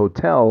you're in your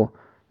hotel,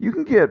 you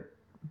can get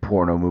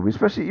porno movies.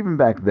 Especially even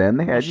back then,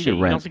 Oh you shit! could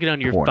You can rent also get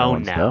on your porno phone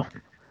and now. stuff.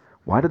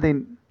 Why do they?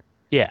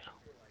 Yeah,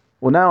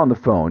 Well, now on the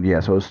phone, yeah.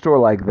 So a store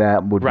like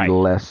that would be right.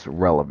 less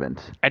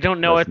relevant, I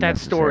don't know less if that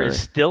store is necessary.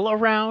 still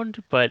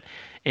around, but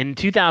in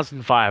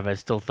 2005, I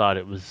still thought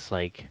it was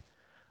like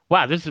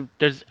wow, there's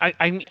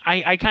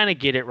I kind of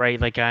get it, right?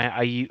 Like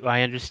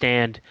I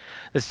understand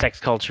the sex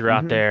culture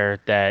out Hmm. there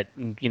that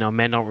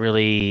men don't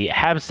really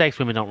have sex,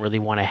 women don't really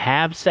want to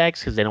have sex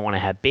because they don't want to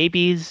have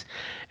babies,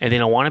 and they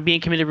don't want to be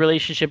in committed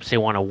relationships. They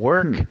want to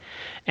work, Hmm.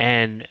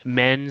 and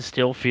men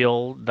still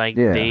feel like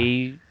Yeah.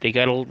 they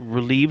gotta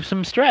relieve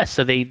some stress,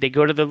 so they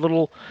go to the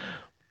little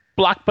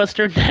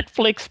blockbuster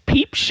Netflix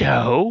peep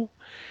show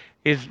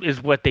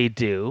is what they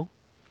do.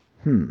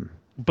 Hmm.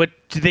 But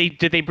did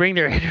they bring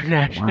their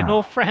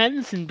international Wow.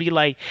 friends and be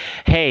like,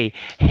 hey,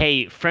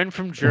 friend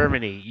from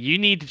Germany, you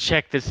need to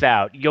check this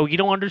out. Yo, you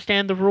don't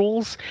understand the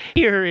rules?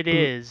 Here it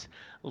is,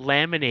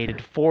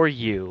 laminated for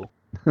you,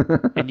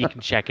 and you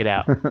can check it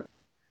out.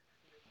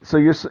 So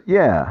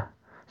yeah.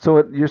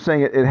 So you're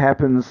saying it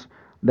happens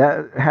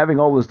that having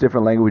all those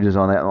different languages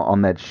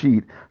on that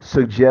sheet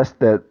suggests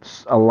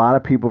that a lot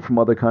of people from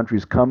other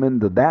countries come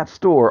into that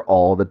store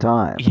all the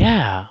time.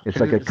 Yeah, It's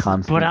like a but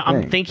constant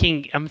I'm thing.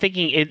 thinking,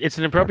 it's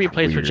an That's appropriate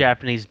place for weird.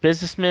 Japanese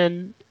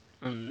businessmen.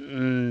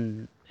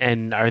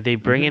 And are they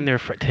Hmm. bringing do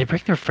they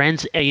bring their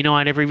friends? I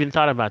never even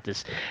thought about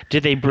this.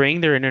 Did they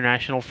bring their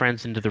international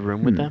friends into the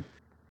room with Hmm. them?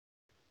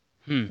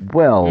 Hmm. Hmm.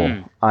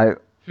 Well, I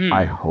Hmm.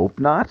 hope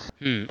not,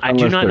 I do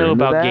unless not they're know into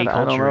about gay that.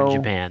 I don't culture in know.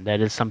 Japan.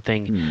 That is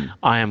something Hmm.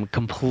 I am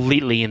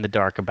completely in the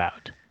dark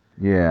about.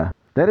 Yeah,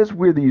 that is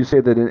weird that you say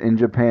that in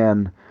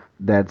Japan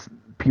that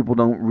people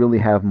don't really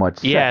have much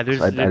Yeah, sex.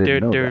 I didn't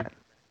know that.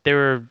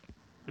 there are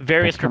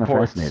That's various kind of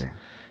reports fascinating.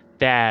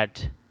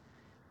 that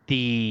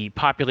the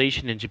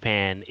population in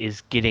Japan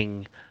is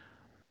getting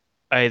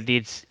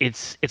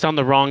it's on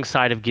the wrong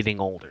side of getting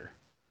older.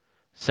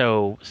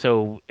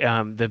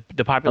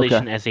 The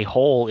Okay. population as a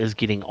whole is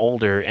getting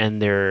older,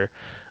 and there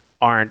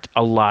aren't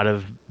a lot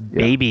of Yeah.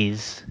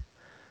 babies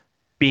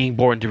being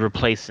born to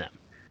replace them.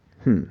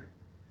 Hmm.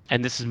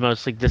 And this is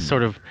mostly this Hmm.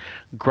 sort of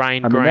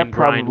grind, I mean, that grind,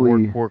 grind,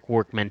 work, probably. work,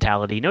 work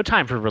mentality. No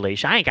time for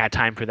relation. I ain't got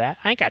time for that.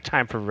 I ain't got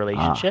time for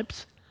Ah.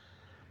 relationships.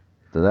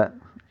 So that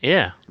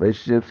Yeah,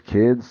 relationships,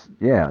 kids.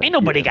 Yeah. ain't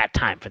nobody Yeah. got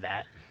time for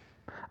that.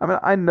 I mean,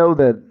 I know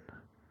that.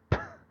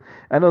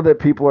 I know that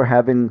people are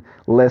having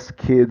less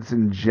kids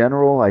in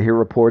general. I hear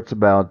reports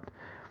about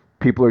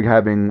people are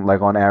having,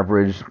 like, on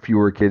average,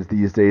 fewer kids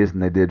these days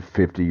than they did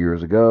 50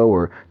 years ago,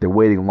 or they're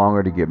waiting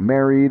longer to get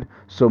married.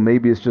 So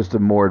maybe it's just a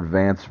more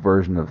advanced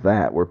version of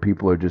that, where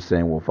people are just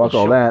saying, "Well, Well, fuck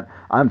all sure. that.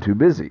 I'm too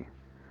busy,"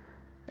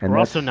 and We're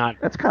also not,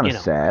 that's kind of you know,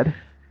 sad.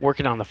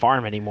 working on the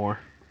farm anymore,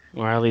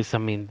 or at least I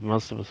mean,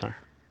 most of us are.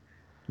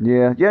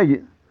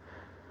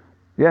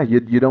 Yeah,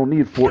 you don't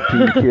need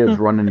 14 kids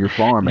running your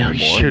farm No, you anymore.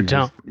 sure You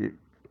don't. just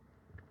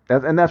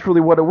and that's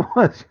really what it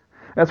was.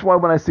 That's why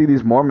when I see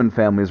these Mormon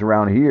families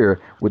around here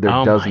with their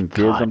Oh dozen my kids,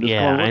 God! I'm just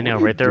Yeah, going, I what know, are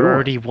you right? There are doing?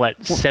 already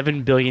what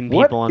 7 billion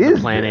What people on the is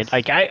planet. this?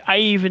 Like I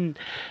even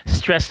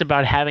stressed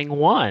about having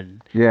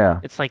one. Yeah.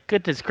 It's like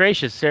goodness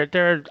gracious,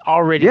 there are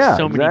already Yeah,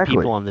 so many exactly.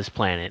 people on this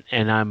planet,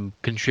 and I'm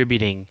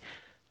contributing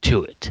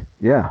to it.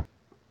 Yeah.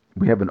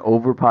 We have an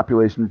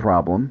overpopulation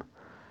problem.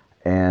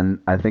 And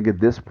I think at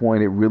this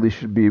point, it really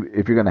should be,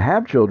 if you're going to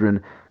have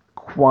children,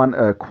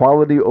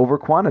 quality over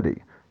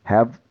quantity.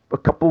 Have a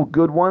couple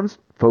good ones,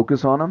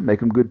 focus on them, make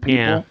them good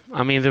Yeah, people,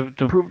 I mean the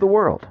improve the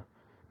world.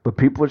 But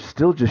people are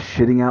still just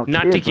shitting out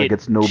not to kids like get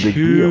it's no big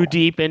too deal.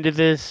 deep into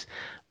this,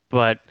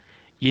 but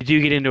you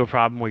do get into a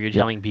problem where you're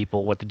Yeah. telling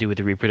people what to do with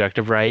the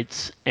reproductive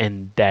rights,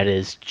 and that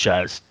is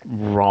just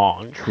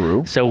wrong.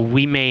 True. So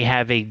we may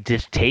have a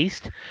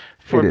distaste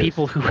for It is.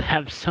 people who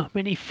have so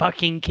many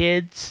fucking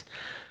kids,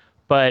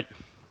 but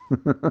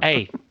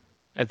hey,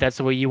 if that's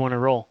the way you want to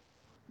roll.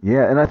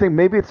 Yeah, and I think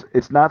maybe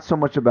it's not so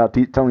much about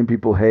telling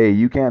people, hey,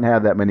 you can't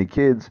have that many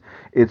kids.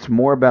 It's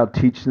more about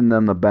teaching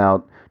them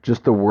about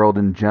just the world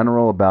in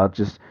general, about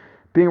just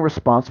being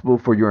responsible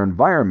for your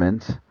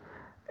environment,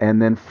 and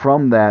then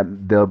from that,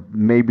 they'll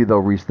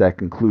reach that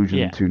conclusion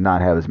Yeah. to not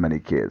have as many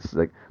kids.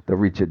 Like they'll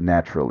reach it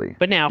naturally.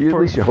 But now, At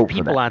for, least you for hope for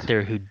people out that.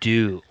 there who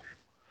do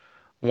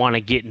want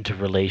to get into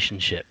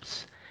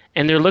relationships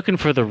and they're looking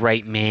for the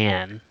right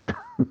man,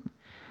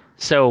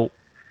 so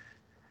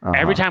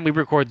every Uh-huh. time we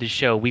record the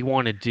show, we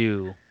want to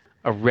do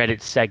a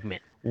Reddit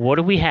segment. What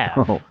do we have?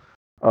 Oh,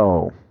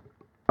 oh,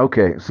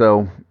 okay.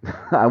 So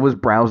I was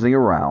browsing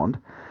around,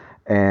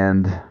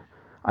 and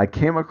I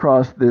came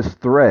across this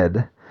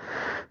thread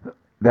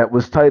that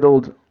was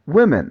titled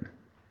 "Women,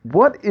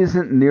 What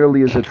Isn't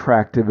Nearly as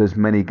Attractive as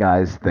Many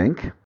Guys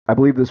Think?" I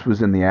believe this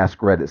was in the Ask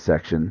Reddit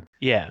section.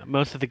 Yeah,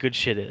 most of the good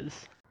shit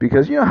is.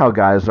 Because you know how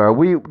guys are.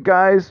 We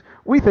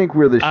think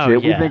we're the Oh,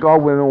 shit. We yeah. think all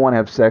women want to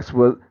have sex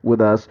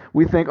with us.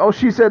 We think, oh,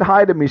 she said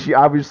hi to me. She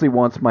obviously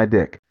wants my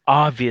dick.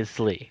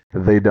 Obviously.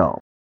 They don't.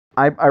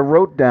 I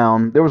wrote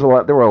down. There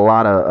were a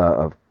lot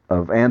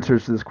of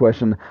answers to this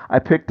question. I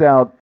picked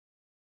out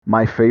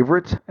my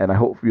favorite, and I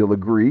hope you'll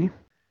agree.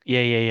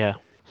 Yeah.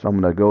 So I'm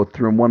gonna go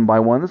through them one by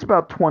one. It's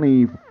about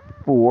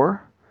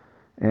 24,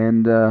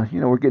 and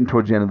we're getting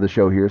towards the end of the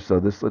show here. So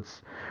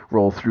let's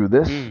roll through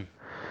this.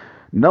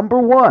 Number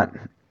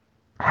one,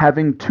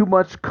 having too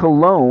much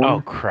cologne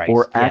Oh, Christ.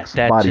 or Yeah, Axe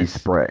that body just-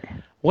 spray.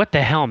 What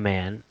the hell,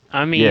 man?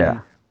 I mean, Yeah.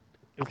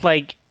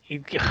 like,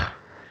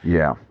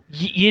 Yeah.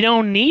 you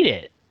don't need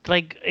it.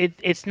 Like,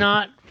 it's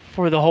not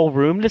for the whole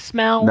room to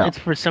smell. No. It's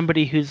for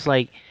somebody who's,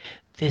 like,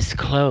 this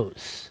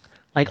close.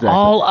 Like, Exactly.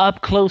 all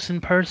up close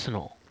and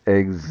personal.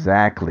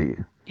 Exactly.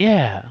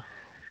 Yeah.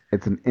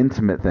 It's an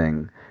intimate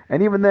thing.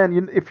 And even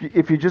then,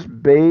 if you just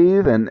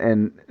bathe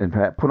and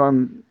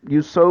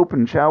use soap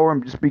and shower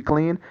and just be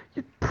clean,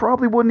 you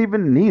probably wouldn't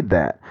even need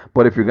that.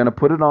 But if you're gonna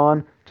put it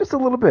on, just a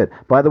little bit.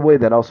 By the way,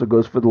 that also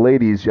goes for the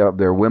ladies. There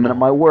are women at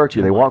my work.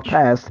 too They walk much.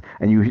 past,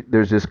 and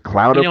there's this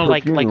cloud You of know,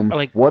 like perfume.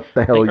 What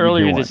the hell like are you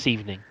earlier doing? this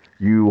evening,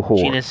 You whore.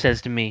 Gina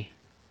says to me,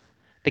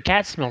 "The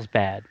cat smells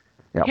bad."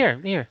 Yep.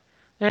 Here.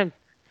 Do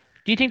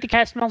you think the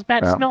cat smells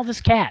bad? Yeah. Smell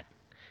this cat.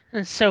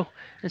 And so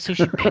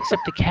she picks up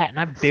the cat, and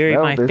I bury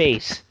Smell my this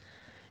face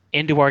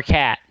into our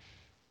cat,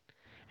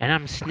 and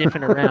I'm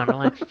sniffing around. I'm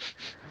like,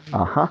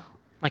 Uh-huh.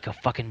 like a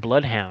fucking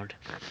bloodhound.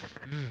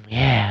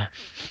 Yeah,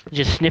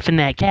 just sniffing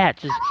that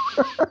cat.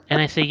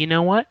 And I say, you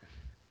know what?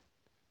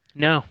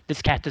 No,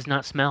 this cat does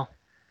not smell.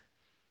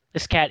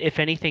 This cat, if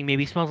anything,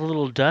 maybe smells a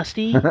little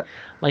dusty,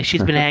 like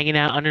she's been hanging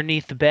out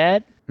underneath the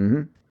bed.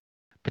 Mm-hmm.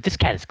 But this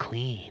cat is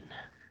clean.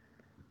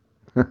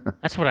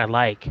 That's what I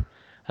like.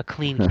 A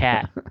clean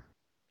cat.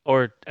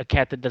 Or a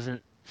cat that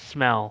doesn't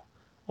smell.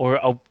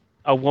 Or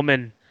a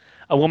woman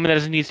that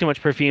doesn't use too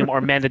much perfume, or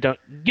men that don't,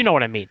 you know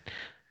what I mean.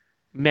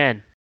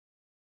 Men.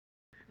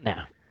 No.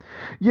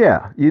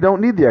 Yeah, you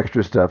don't need the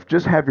extra stuff.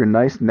 Just have your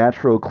nice,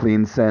 natural,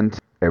 clean scent.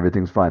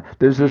 Everything's fine.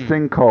 There's this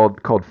thing called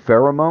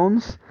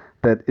pheromones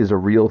that is a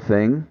real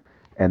thing,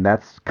 and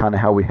that's kind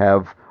of how we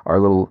have our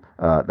little.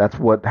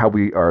 How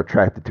we are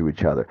attracted to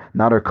each other,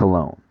 not our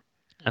cologne.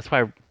 That's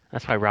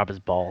why Rob is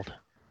bald.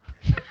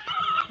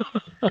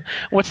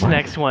 What's the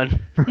next one?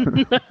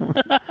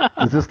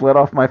 Does this let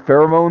off my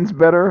pheromones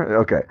better?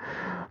 Okay.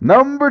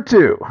 Number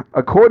 2,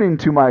 according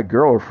to my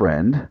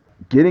girlfriend,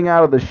 getting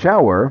out of the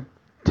shower,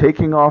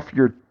 taking off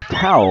your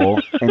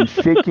towel, and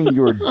shaking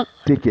your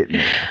dick at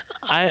me.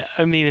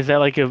 I mean, is that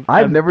like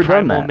I've never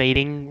done primal that.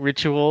 mating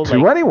ritual? To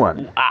like,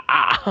 anyone.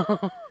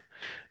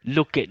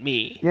 Look at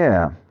me.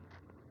 Yeah.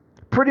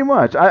 Pretty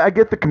much. I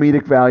get the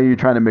comedic value, you're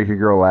trying to make a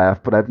girl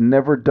laugh, but I've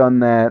never done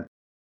that.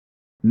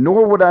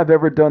 Nor would I've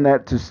ever done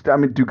that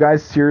do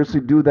guys seriously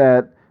do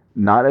that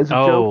not as a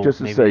joke, just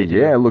to maybe say, they do.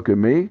 yeah, look at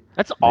me?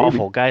 That's Maybe.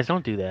 awful, guys.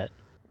 Don't do that.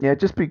 Yeah,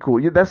 just be cool.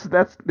 Yeah,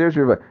 there's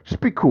your advice.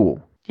 Just be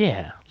cool.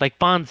 Yeah, like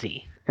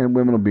Bonzi. And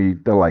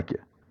women they'll like you.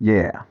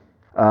 Yeah.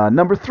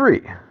 Number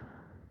 3.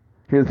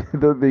 Here,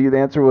 the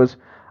answer was,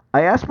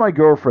 I asked my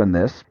girlfriend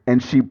this,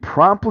 and she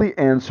promptly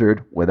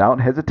answered, without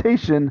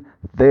hesitation,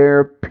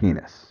 their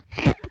penis.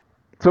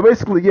 So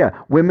basically, yeah,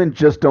 women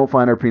just don't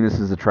find our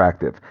penises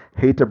attractive.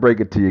 Hate to break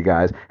it to you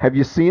guys. Have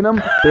you seen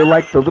them? They're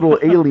like the little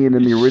alien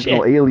in the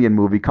original Shit. Alien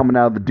movie coming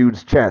out of the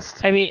dude's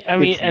chest. I mean,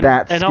 It's and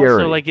that also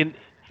scary. like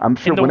I'm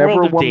sure in the whenever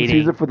world a of woman sees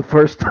dating, it for the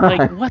first like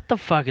time, what the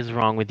fuck is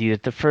wrong with you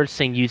that the first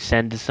thing you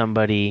send to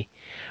somebody,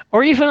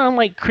 or even on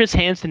like Chris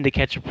Hansen to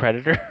Catch a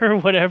Predator or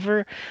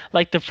whatever,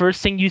 like the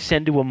first thing you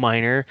send to a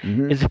minor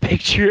Mhm. is a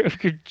picture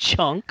of your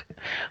junk?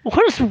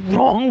 What is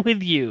wrong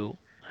with you?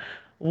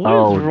 What is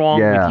Oh wrong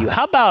with you? yeah.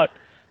 How about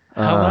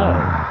hello?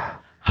 Uh,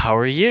 How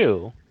are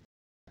you?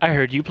 I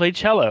heard you play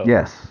cello.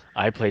 yes.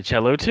 I play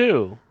cello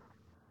too.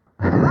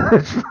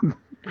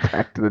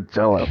 Back to the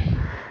cello.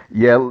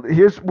 Yeah,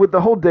 here's with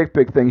the whole dick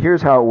pic thing.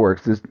 Here's how it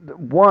works: is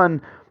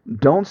one,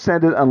 don't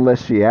send it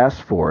unless she asks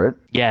for it,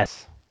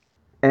 Yes.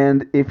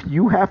 and if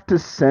you have to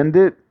send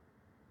it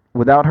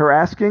without her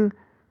asking,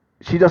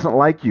 she doesn't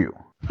like you.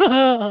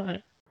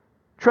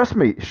 Trust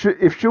me.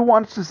 If she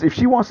wants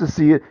to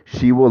see it,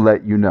 she will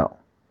let you know.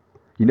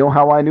 You know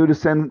how I knew to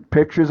send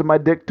pictures of my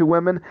dick to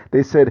women?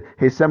 They said,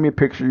 "Hey, send me a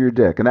picture of your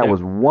dick," and that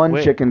was one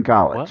Wait, chick in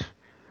college. what?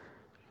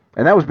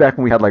 And that was back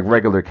when we had like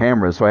regular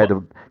cameras, so I had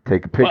to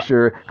take a What?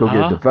 picture, go get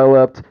it Huh?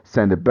 developed,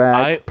 send it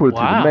back, put it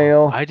through the Wow.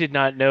 mail. I did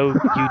not know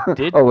you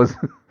did. Oh, it was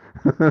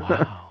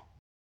Wow.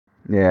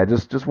 yeah,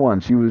 just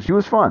one. She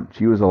was fun.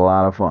 She was a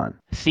lot of fun.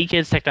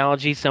 C-Kids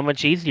technology is so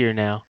much easier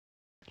now.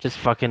 Just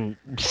fucking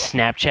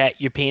Snapchat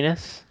your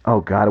penis.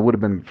 Oh God, it would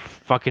have been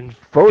Fucking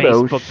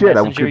photo. Facebook Shit,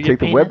 I Messenger could your take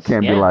the penis. webcam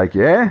and be Yeah. like,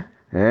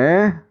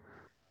 yeah.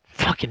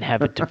 Fucking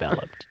have it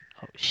developed.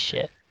 Oh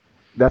shit.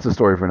 That's a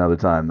story for another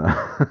time,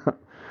 though.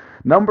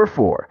 Number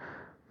 4,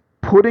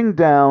 putting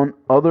down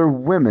other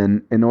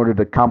women in order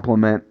to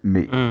compliment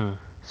me. Mm.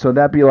 So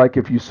that'd be like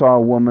if you saw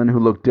a woman who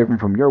looked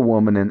different from your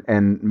woman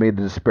and made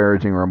a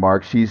disparaging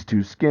remark. She's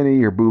too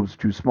skinny, her boobs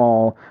too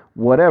small,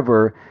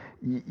 whatever.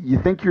 You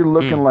think you're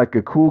looking like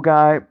a cool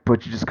guy,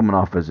 but you're just coming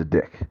off as a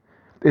dick.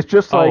 It's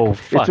just like Oh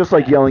fuck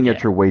that. yelling Yeah.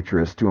 at your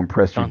waitress to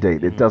impress your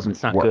date. It doesn't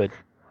It's not work. good.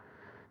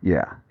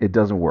 Yeah, it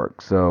doesn't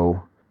work.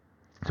 So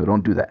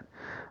don't do that.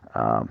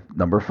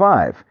 Number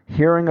 5,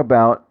 hearing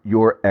about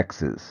your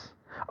exes.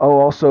 Oh,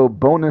 also,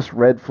 bonus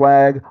red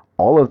flag,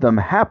 all of them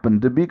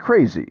happen to be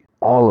crazy.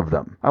 All of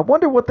them. I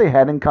wonder what they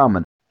had in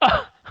common.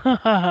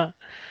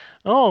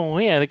 Oh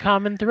yeah, the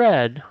common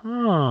thread.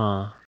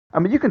 Huh. I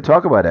mean, you can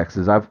talk about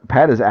exes.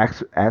 Pat has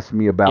asked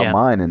me about Yeah.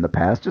 mine in the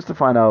past just to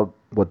find out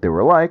what they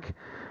were like,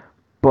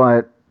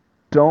 but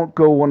don't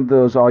go one of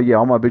those, oh yeah,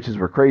 all my bitches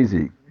were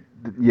crazy.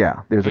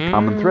 Yeah, there's a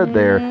common thread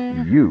there.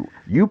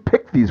 You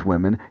picked these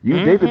women, you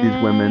dated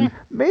these women,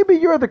 maybe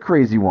you're the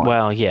crazy one.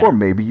 Well, yeah. Or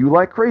maybe you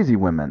like crazy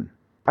women.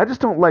 I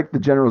just don't like the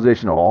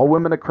generalization of all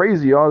women are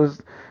crazy. All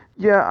this,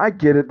 yeah, I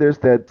get it. There's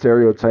that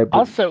stereotype. But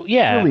Also,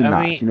 yeah, really I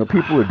not. mean,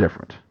 People are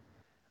different.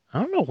 I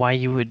don't know why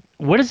you would.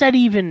 What does that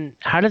even?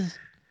 How does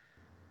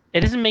it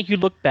doesn't make you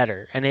look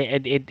better, and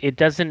it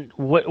doesn't.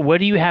 What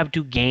do you have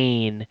to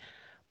gain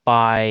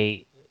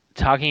by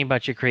talking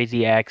about your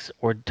crazy ex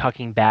or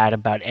talking bad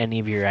about any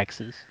of your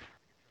exes?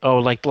 Oh,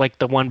 like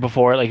the one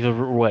before it, like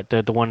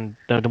the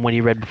one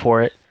you read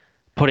before it,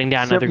 putting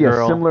down another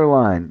girl Similar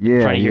line. in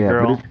Yeah, front of your yeah.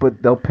 girl.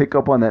 But they'll pick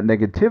up on that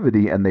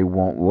negativity and they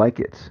won't like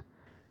it.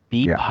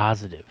 Be Yeah.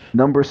 positive.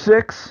 Number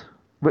 6.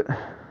 But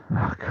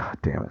oh god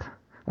damn it.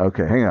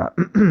 Okay, hang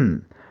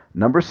on.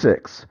 Number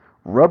 6.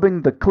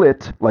 Rubbing the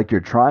clit like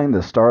you're trying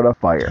to start a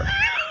fire.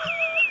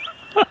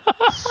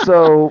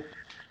 So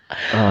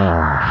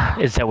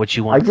Is that what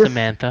you want, guess-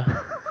 Samantha?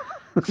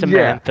 yeah.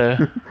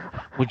 Samantha,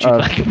 would you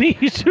like me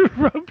to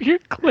rub your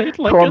clit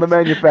like Calling the it's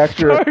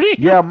manufacturer. starting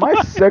Yeah, a my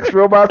fire?" sex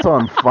robot's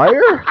on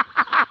fire.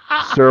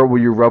 Sir, will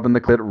you rubbing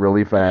the clit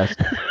really fast?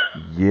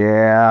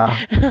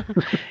 Yeah.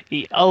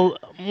 Oh,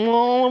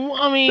 well,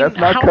 I mean, That's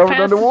not how covered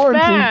fast under is warranty.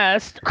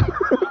 fast?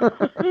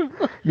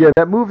 Yeah,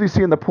 that movie you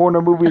see in the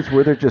porno movies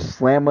where they're just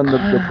slamming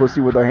the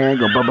pussy with their hand,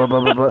 going blah blah blah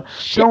blah blah.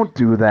 Shit. Don't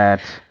do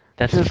that.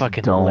 That's Just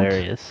fucking don't.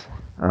 hilarious.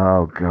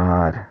 Oh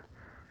God.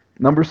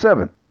 Number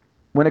 7.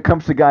 When it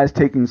comes to guys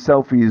taking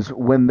selfies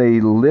when they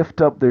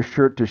lift up their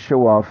shirt to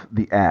show off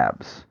the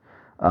abs.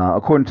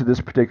 According to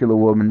this particular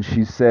woman,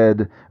 she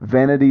said,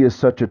 vanity is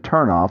such a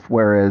turnoff,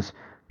 whereas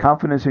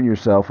confidence in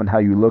yourself and how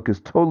you look is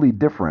totally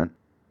different.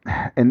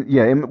 And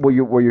yeah,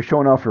 where you're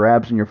showing off your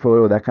abs in your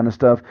photo, that kind of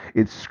stuff,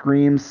 it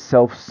screams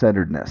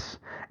self-centeredness.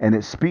 And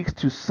it speaks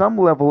to some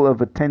level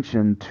of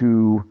attention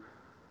to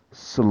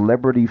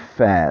celebrity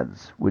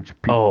fads, which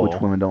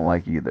women don't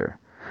like either.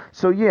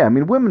 So yeah, I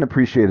mean, women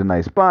appreciate a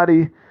nice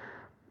body,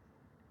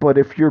 but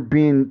if you're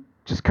being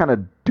just kind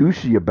of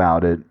douchey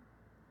about it,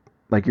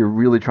 like you're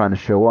really trying to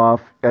show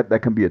off, that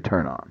can be a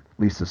turn on, at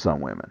least to some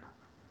women.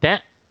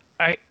 That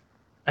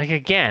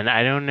again,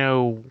 I don't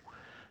know.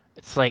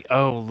 It's like,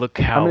 oh, look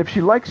how. I mean, if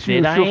she likes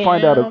you, fit she'll I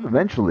find out am.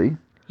 eventually.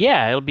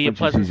 Yeah, it'll be a when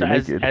she sees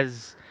pleasant you naked.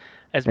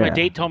 as my Yeah.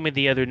 date told me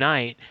the other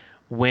night,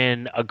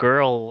 when a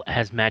girl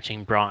has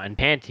matching bra and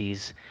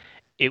panties,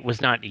 it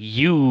was not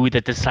you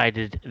that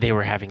decided they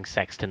were having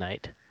sex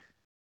tonight.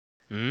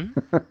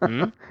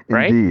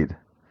 Right?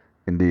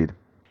 Indeed.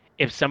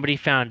 If somebody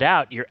found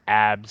out your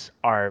abs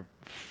are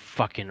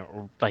fucking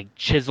like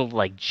chiseled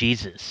like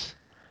Jesus,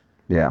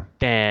 Yeah.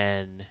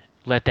 then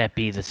let that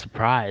be the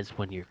surprise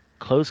when your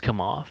clothes come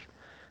off.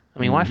 I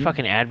mean, why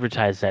fucking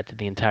advertise that to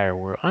the entire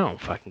world? I don't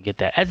fucking get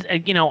that. As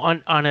you know,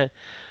 on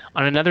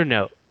another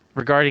note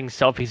regarding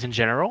selfies in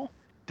general,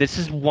 this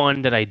is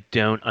one that I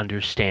don't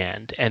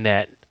understand and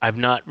that I've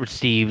not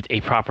received a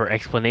proper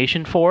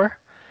explanation for.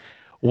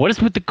 What is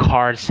with the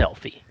car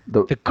selfie?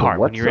 The The car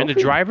what when you're in the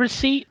selfie? driver's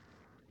seat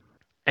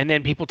and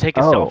then people take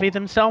a selfie Oh, of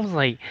themselves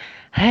like,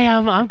 "Hey,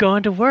 I'm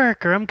going to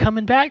work or I'm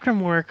coming back from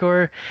work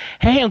or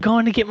hey, I'm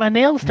going to get my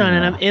nails done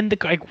and I'm yeah. in the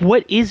car." Like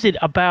what is it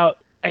about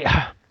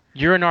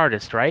you're an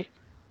artist, right?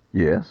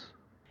 Yes.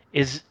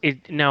 Is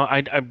it no?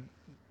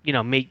 You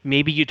know,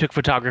 maybe you took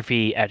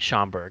photography at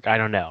Schomburg. I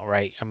don't know,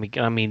 right?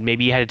 I mean,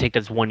 maybe you had to take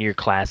those 1 year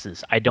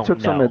classes. I I don't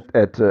took some know.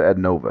 at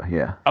Nova.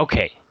 Yeah.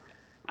 Okay,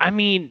 I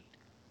mean,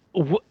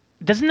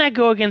 doesn't that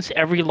go against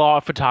every law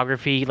of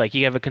photography? Like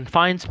you have a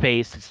confined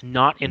space that's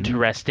not Hmm.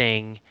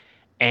 interesting,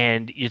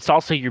 and it's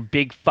also your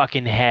big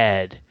fucking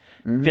head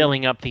Hmm.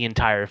 filling up the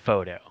entire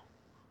photo.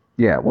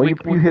 Yeah. Well,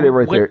 Like, you hit it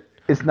right what there.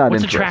 It's not interesting.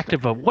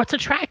 what's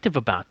attractive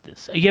about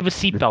this? You have a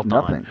It's seatbelt on.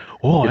 nothing.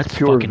 Oh, It's that's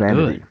pure fucking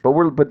good.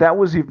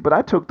 vanity. But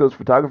I took those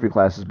photography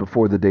classes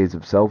before the days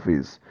of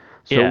selfies.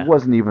 So it Yeah.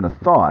 wasn't even a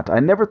thought. I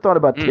never thought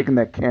about Mm. taking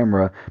that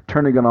camera,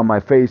 turning it on my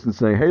face and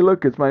saying, "Hey,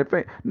 look, it's my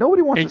face."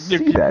 Nobody wants to And they're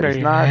see just that. It's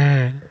not.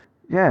 like,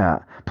 Yeah.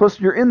 Plus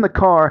you're in the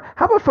car.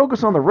 How about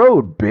focus on the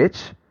road,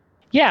 bitch?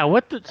 yeah,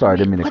 what the I Sorry, I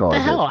didn't mean, mean to what call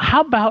the her a hell? bitch.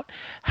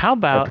 How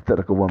about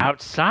Hypothetical woman.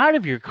 outside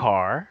of your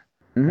car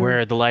Hmm.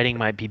 where the lighting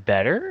might be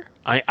better?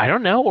 I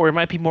don't know, or it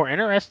might be more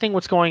interesting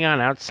what's going on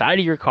outside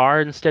of your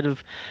car instead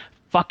of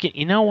fucking,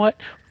 you know what?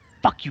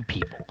 Fuck you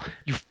people.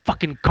 You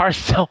fucking car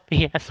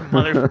selfie ass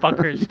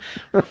motherfuckers.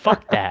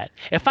 Fuck that.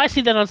 If I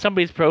see that on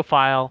somebody's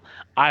profile,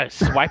 I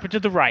swipe it to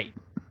the right.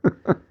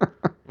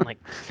 I'm like,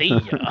 see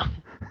ya.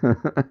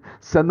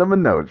 Send them a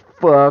note.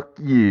 Fuck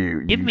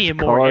you, Give you me a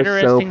more car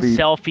interesting selfie.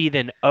 selfie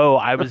than, oh,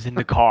 I was in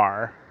the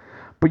car.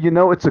 But you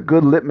know, it's a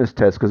good litmus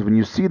test because when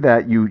you see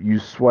that, you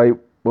swipe.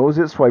 What was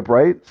it? Swipe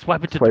right.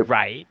 Swipe it to the Swipe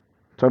right.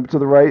 swipe to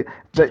the right.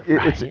 To That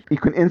the it's right. you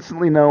can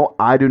instantly know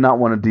I do not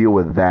want to deal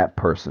with that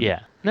person. Yeah.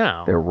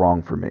 No. They're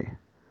wrong for me.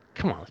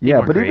 Come on, let's be Yeah,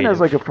 more but even as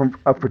like creative. from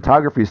a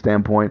photography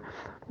standpoint,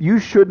 you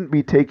shouldn't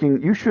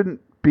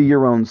be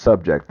your own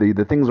subject.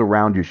 The things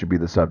around you should be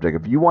the subject.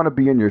 If you want to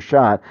be in your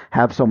shot,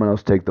 have someone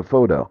else take the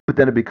photo. But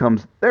then it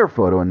becomes their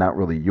photo and not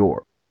really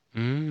yours.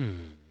 Mm.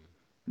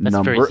 That's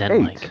very Number 8.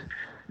 zen-like.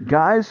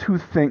 Guys who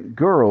think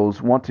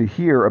girls want to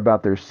hear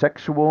about their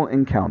sexual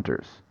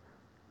encounters.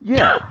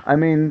 Yeah, I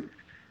mean,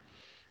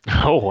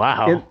 Oh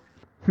wow. it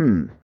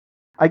hmm.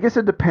 I guess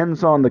it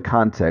depends on the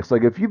context.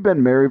 Like if you've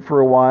been married for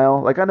a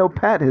while, like I know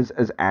Pat has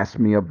asked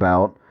me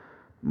about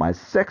my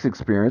sex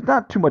experience,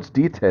 not too much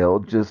detail,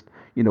 just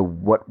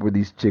what were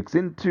these chicks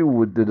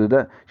into? Da, da,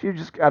 da. She was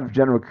just out of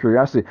general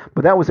curiosity.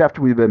 But that was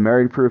after we'd been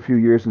married for a few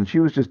years, and she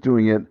was just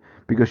doing it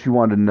because she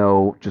wanted to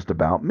know just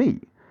about me,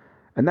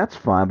 and that's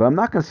fine. But I'm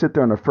not gonna sit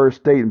there on a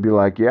first date and be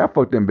like, "Yeah,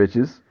 fuck them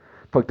bitches,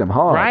 fuck them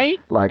hard, Right?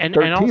 like And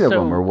 13 of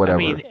them or also, I whatever."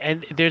 mean,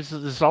 and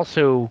there's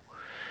also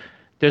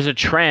there's a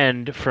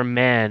trend for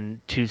men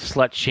to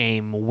slut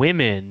shame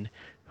women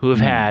who have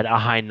Mm, had a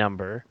high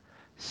number.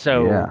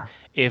 So yeah.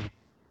 if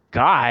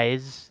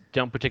guys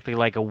don't particularly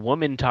like a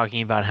woman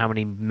talking about how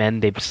many men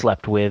they've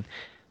slept with,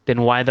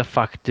 then why the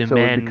fuck do So it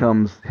men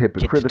becomes get to talk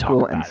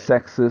hypocritical and about it?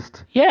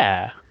 sexist.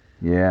 Yeah.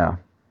 Yeah.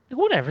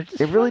 Whatever.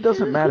 Just It really fuck.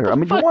 doesn't Who matter. the I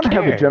mean, you fuck want to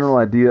have a general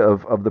cares? idea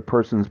of the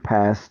person's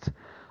past.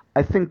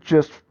 I think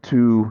just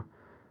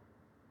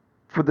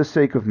for the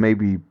sake of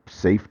maybe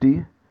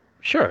safety.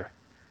 Sure.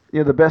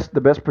 The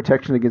best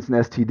protection against an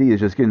STD is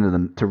just getting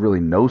them to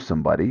really know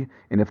somebody,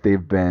 and if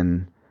they've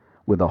been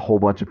with a whole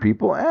bunch of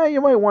people,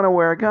 you might want to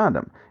wear a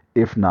condom.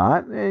 If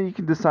not, you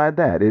can decide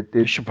that.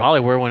 You should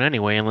probably wear one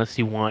anyway, unless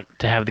you want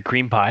to have the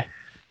cream pie.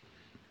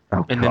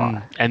 Oh And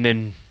God.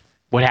 then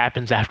what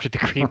happens after the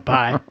cream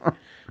pie?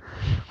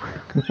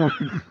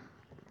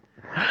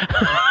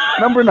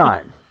 Number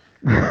 9.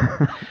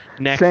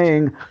 Next.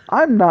 Saying,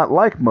 "I'm not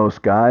like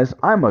most guys,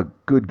 I'm a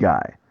good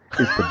guy,"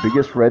 is the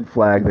biggest red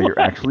flag that you're What?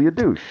 actually a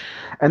douche.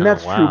 And Oh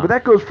that's true, but wow.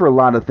 that goes for a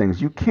lot of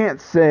things. You can't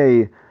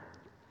say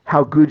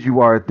how good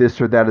you are at this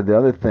or that or the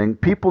other thing.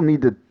 People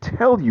need to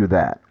tell you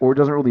that, or it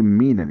doesn't really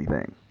mean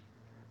anything.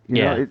 You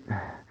know, Yeah. it,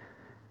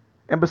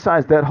 and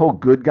besides that whole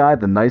good guy,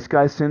 the nice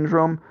guy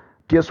syndrome,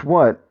 guess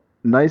what?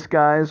 Nice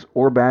guys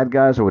or bad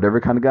guys or whatever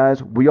kind of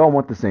guys, we all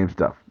want the same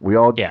stuff.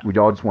 Yeah. We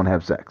all just want to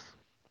have sex.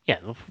 Yeah.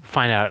 They'll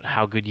find out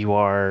how good you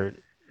are,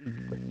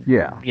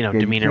 Yeah. Yeah,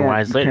 demeanor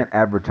wise you later. can't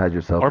advertise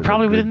yourself Or as a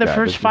probably within good the guy.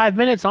 first That's just 5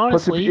 minutes, plus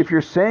honestly. if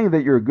you're saying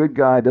that you're a good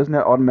guy, doesn't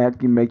that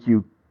automatically make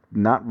you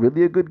not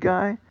really a good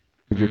guy?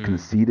 Because you're Mm.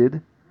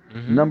 conceited.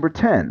 Hmm. Number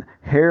 10,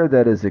 hair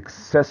that is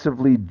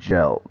excessively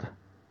gelled.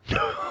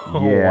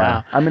 Oh Yeah.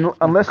 wow. I mean,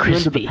 unless you're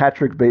into the Crispy.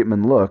 Patrick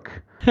Bateman look,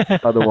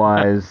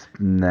 otherwise,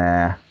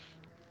 nah.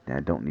 I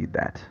don't need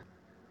that.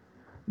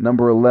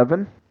 Number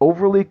 11,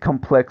 overly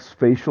complex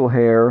facial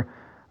hair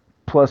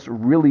plus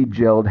really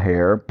gelled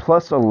hair,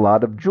 plus a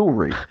lot of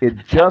jewelry. It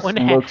That just one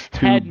looks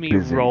too had me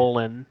busy.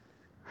 rolling.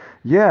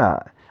 Yeah.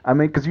 I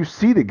mean, because you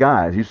see the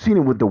guys. You've seen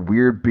them with the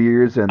weird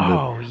beards and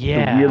Oh the weird,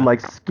 yeah, like,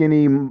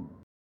 skinny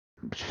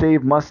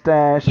shaved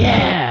mustache and the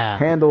yeah.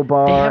 They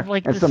handlebar have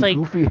like and this some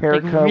goofy like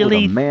haircut with a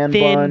really man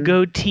thin bun.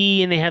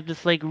 goatee, and they have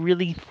this like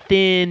really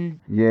thin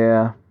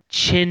Yeah.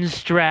 chin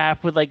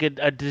strap with like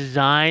a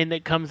design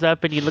that comes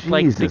up, and you look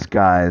like Jesus,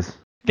 guys.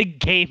 the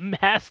game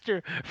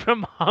master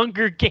from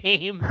Hunger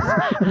Games,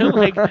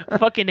 like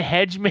fucking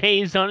hedge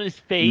maze on his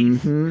face.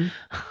 Mm-hmm.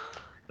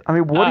 I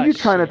mean, what are Oh you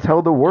trying to shit.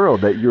 tell the world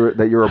that you're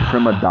a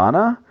prima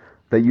donna?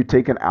 That you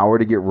take an hour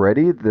to get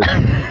ready?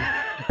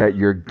 That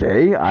you're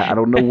gay? I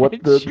don't know what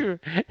the.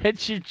 It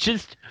should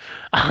just.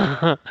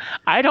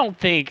 I don't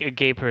think a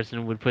gay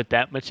person would put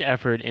that much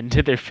effort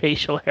into their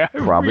facial hair. I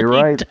Probably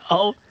really right.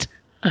 don't.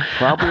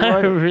 Probably I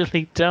right.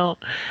 really don't.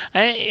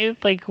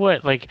 It's like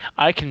what? Like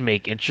I can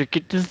make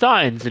intricate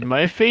designs in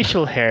my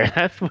facial hair.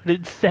 That's what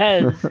it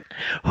says.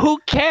 Who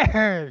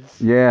cares?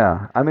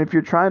 Yeah, I mean, if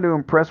you're trying to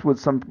impress with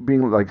some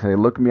being like, say,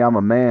 look at me, I'm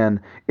a man,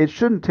 it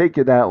shouldn't take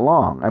you that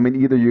long. I mean,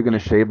 either you're going to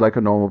shave like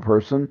a normal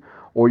person,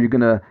 or you're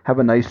going to have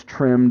a nice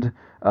trimmed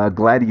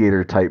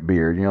gladiator type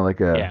beard. You know, like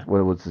Yeah.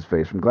 what's his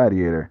face from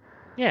Gladiator.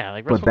 Yeah,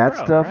 like But Russell that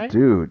Crowe, stuff, right?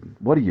 dude,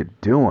 what are you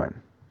doing?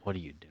 What do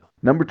you do?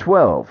 Number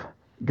 12,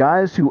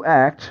 guys who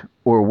act,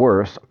 or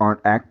worse,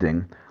 aren't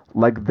acting,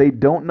 like they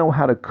don't know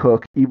how to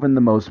cook even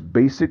the most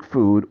basic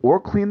food or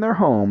clean their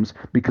homes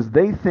because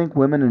they think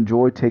women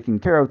enjoy taking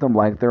care of them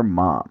like their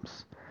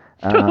moms.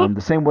 The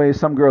same way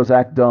some girls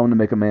act dumb to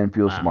make a man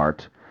feel Wow.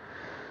 smart.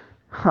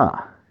 Huh.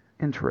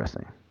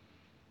 Interesting.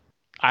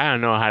 I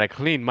don't know how to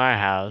clean my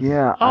house.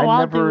 Yeah, Oh, I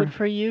I'll do never. it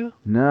for you.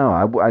 No,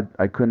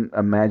 I couldn't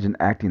imagine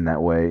acting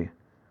that way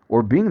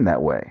or being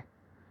that way.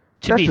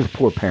 To That's be just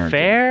poor parenting.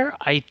 fair,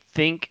 I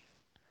think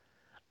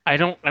I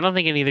don't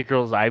think any of the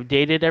girls I've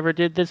dated ever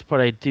did this,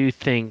 but I do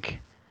think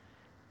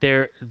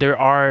there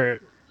are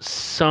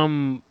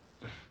some.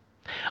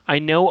 I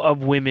know of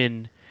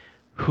women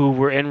who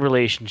were in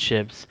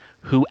relationships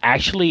who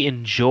actually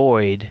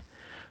enjoyed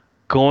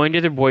going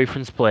to their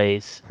boyfriend's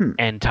place Hmm.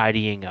 and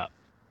tidying up.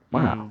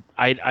 Wow.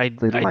 They I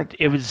like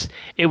it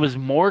was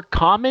more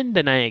common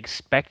than I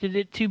expected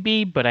it to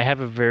be, but I have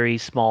a very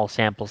small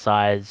sample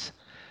size.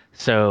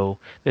 So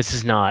this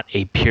is not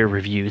a peer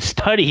review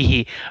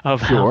study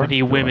of how Sure, many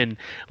sure. women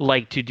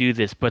like to do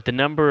this, but the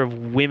number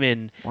of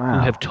women who Wow.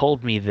 have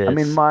told me this I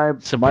mean, my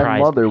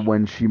surprised mother, me.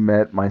 when she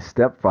met my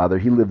stepfather,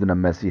 he lived in a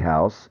messy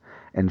house,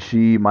 and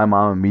my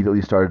mom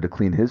immediately started to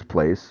clean his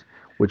place,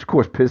 which of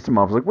course pissed him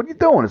off. I was like, "What are you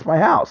doing? It's my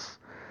house."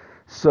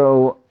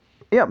 So,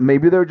 yeah,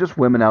 maybe there are just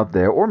women out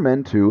there, or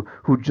men too,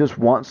 who just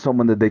want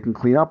someone that they can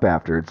clean up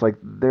after. It's like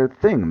their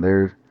thing,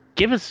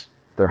 Give us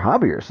their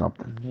hobby or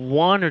something.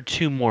 one or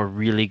two more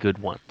really good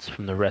ones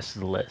from the rest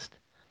of the list.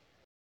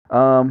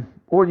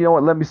 Or you know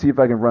what? Let me see if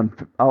I can run.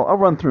 I'll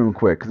run through them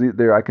quick because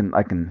there I can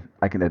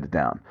edit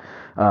down.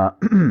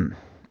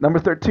 Number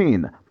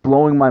 13,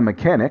 blowing my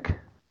mechanic.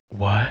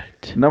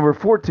 What? Number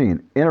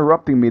 14,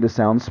 interrupting me to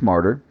sound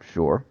smarter.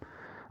 Sure.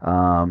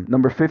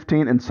 Number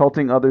 15,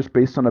 insulting others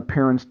based on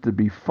appearance to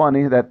be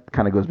funny. That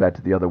kind of goes back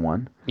to the other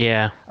one.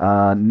 Yeah.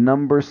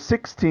 Number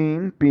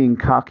 16, being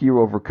cocky or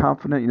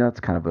overconfident. You know, that's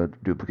kind of a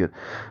duplicate.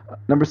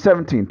 Number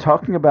 17,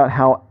 talking about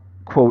how,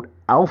 quote,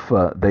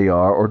 alpha they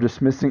are or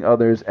dismissing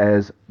others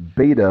as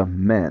beta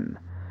men.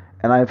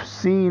 And I've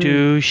seen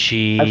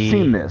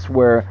Douchey. this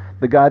where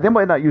the guy, they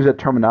might not use that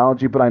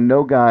terminology, but I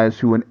know guys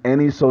who in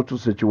any social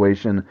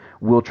situation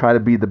will try to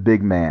be the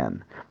big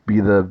man,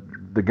 be the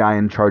guy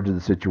in charge of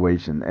the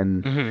situation.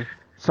 And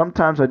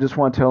sometimes I just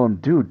want to tell them,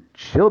 dude,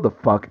 chill the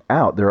fuck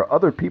out. There are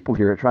other people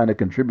here trying to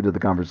contribute to the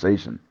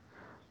conversation.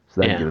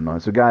 So that can get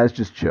annoying. So guys,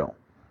 just chill.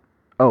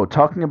 Oh,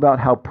 talking about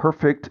how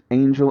perfect,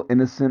 angel,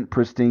 innocent,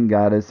 pristine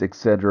goddess,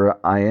 etc.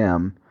 I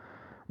am,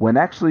 when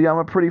actually I'm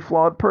a pretty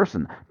flawed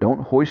person. Don't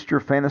hoist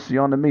your fantasy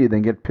onto me,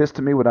 then get pissed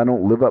at me when I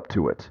don't live up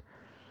to it.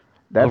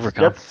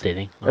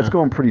 Overcompensating. That's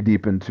going pretty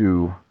deep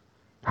into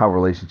how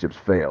relationships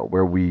fail,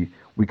 where we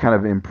kind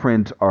of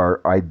imprint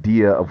our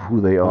idea of who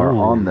they are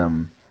on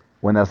them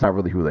when that's not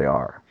really who they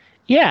are.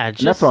 Yeah,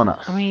 just, and that's on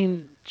us. I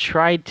mean,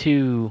 try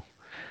to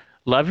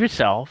love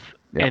yourself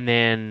and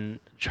then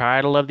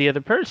try to love the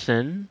other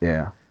person.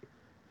 Yeah.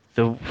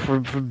 For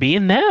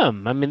being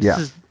them. I mean, this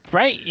is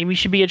right. We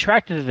should be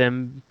attracted to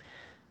them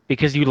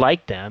because you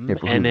like them,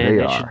 and then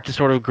it should just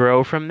sort of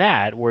grow from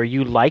that. Where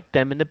you like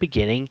them in the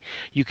beginning,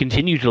 you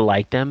continue to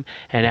like them,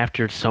 and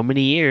after so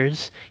many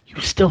years, you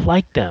still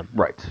like them.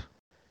 Right.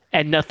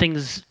 And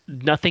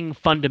nothing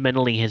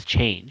fundamentally has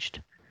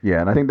changed. Yeah,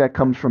 and I think that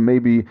comes from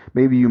maybe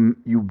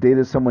you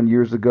dated someone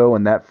years ago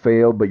and that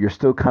failed, but you're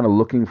still kind of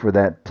looking for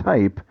that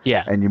type.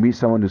 Yeah. And you meet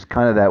someone who's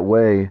kind of that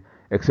way,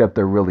 except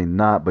they're really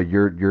not, but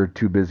you're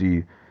too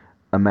busy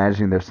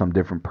imagining there's some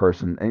different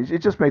person, and it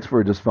just makes for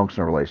a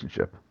dysfunctional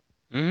relationship.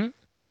 Mm-hmm.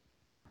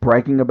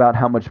 Bragging about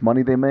how much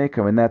money they make,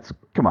 I mean,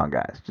 come on,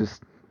 guys,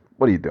 just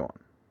what are you doing?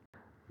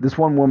 This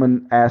one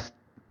woman asked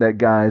that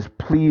guys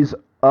please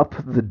up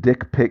the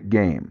dick pic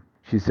game.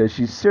 She says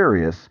she's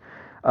serious.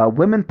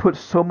 Women put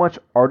so much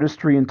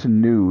artistry into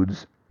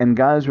nudes, and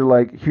guys are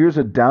like, here's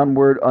a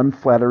downward,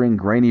 unflattering,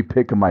 grainy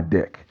pic of my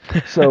dick.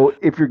 So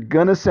if you're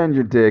gonna send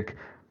your dick,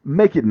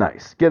 make it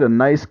nice. Get a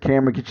nice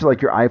camera. Get you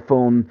like your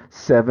iPhone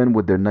 7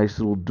 with their nice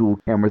little dual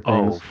camera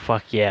things. Oh,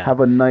 fuck yeah.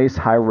 Have a nice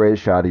high-res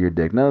shot of your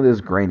dick. None of this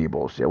grainy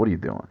bullshit. What are you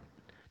doing?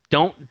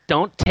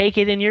 Don't take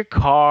it in your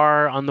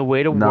car on the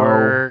way to No.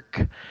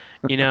 work.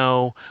 You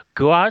know,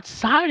 go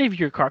outside of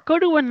your car. Go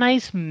to a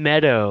nice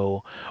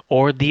meadow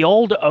or the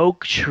old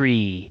oak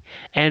tree,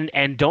 and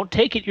don't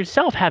take it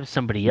yourself. Have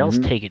somebody else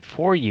take it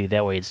for you.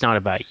 That way, it's not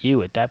about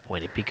you. At that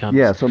point, it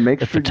becomes So make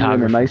the sure you're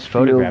in a nice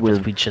field photograph, as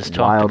with we just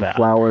talked wild about.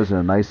 flowers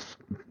and a nice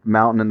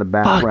mountain in the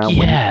background.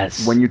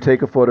 yes. When you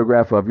take a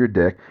photograph of your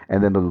dick,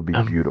 and then it'll be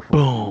beautiful.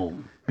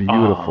 Boom.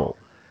 Beautiful.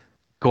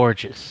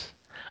 Gorgeous.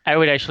 I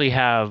would actually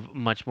have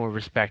much more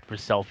respect for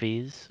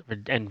selfies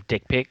and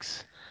dick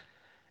pics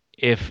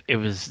if it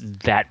was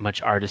that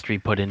much artistry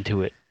put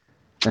into it.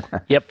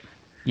 Yep.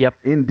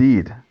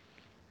 Indeed.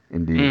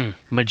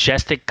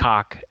 Majestic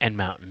cock and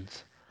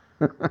mountains.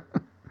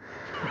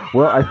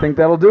 Well, I think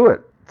that'll do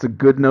it. It's a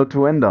good note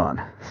to end on.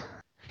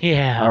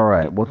 Yeah. All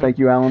right. Well, thank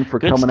you, Alan, for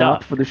Good coming out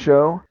stuff. for the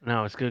show.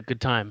 No, it's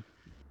good time.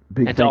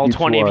 Big And to thank all you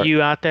 20 to of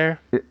you out there.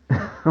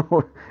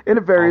 And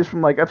it varies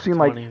from I've seen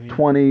 20 of you.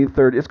 20,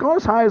 30. It's going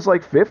as high as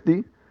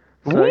 50.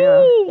 So,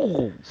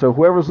 Woo! So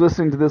whoever's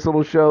listening to this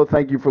little show,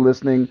 thank you for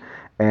listening.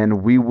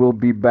 And we will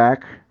be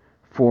back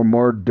for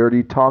more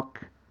dirty talk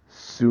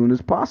soon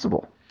as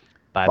possible.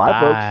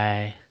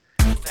 Bye-bye.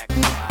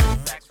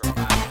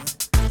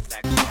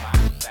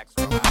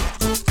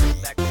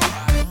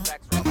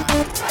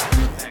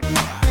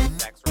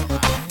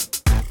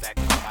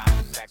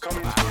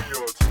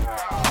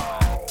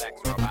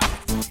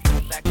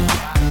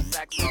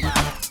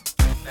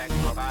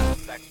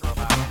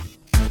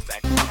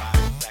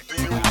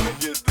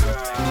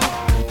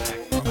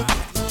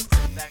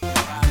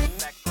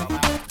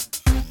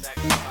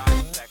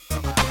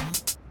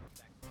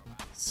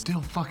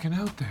 Still fucking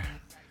out there.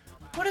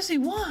 What does he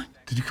want?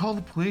 Did you call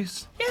the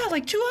police? Yeah,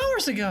 like 2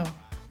 hours ago.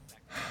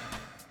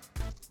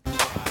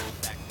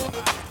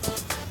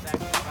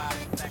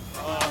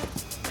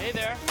 Hey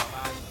there.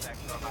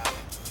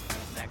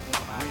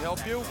 Can we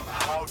help you?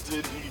 How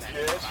did he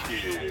get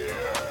here?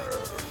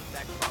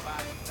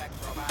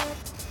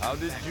 How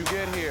did you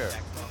get here?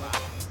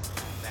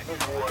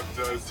 What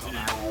does he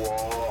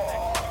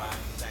want?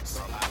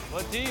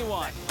 What do you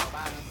want?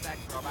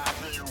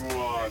 He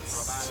wants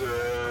sex.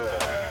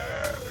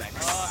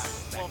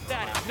 Well,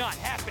 that is not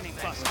happening,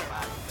 Buster.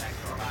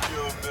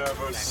 You'll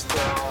never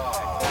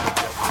stop.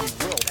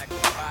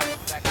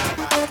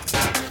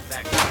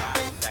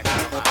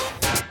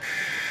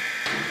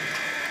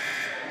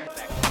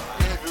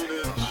 Even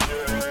in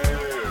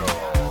jail.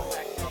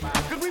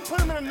 Could we put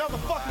him in another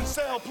fucking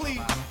cell,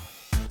 please?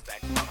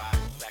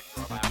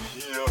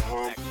 He'll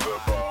hump the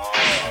bar.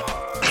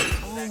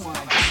 Oh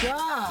my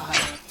God.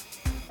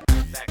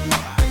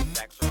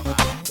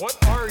 What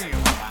are you? You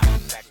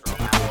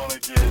wanna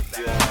get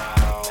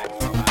down?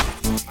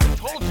 I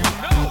told you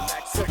no!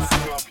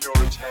 Sexing up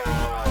your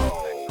town.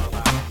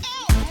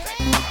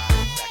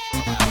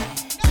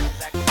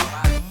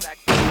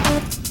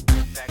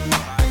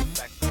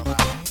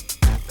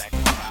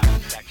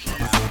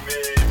 He's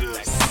made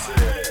of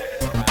sex.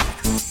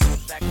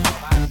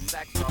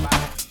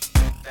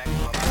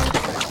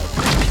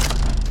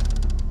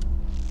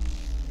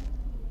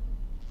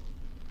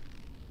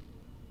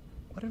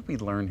 What did we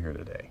learn here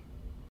today?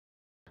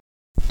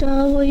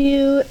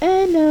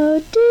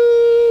 WNOD,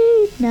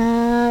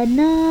 na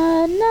na.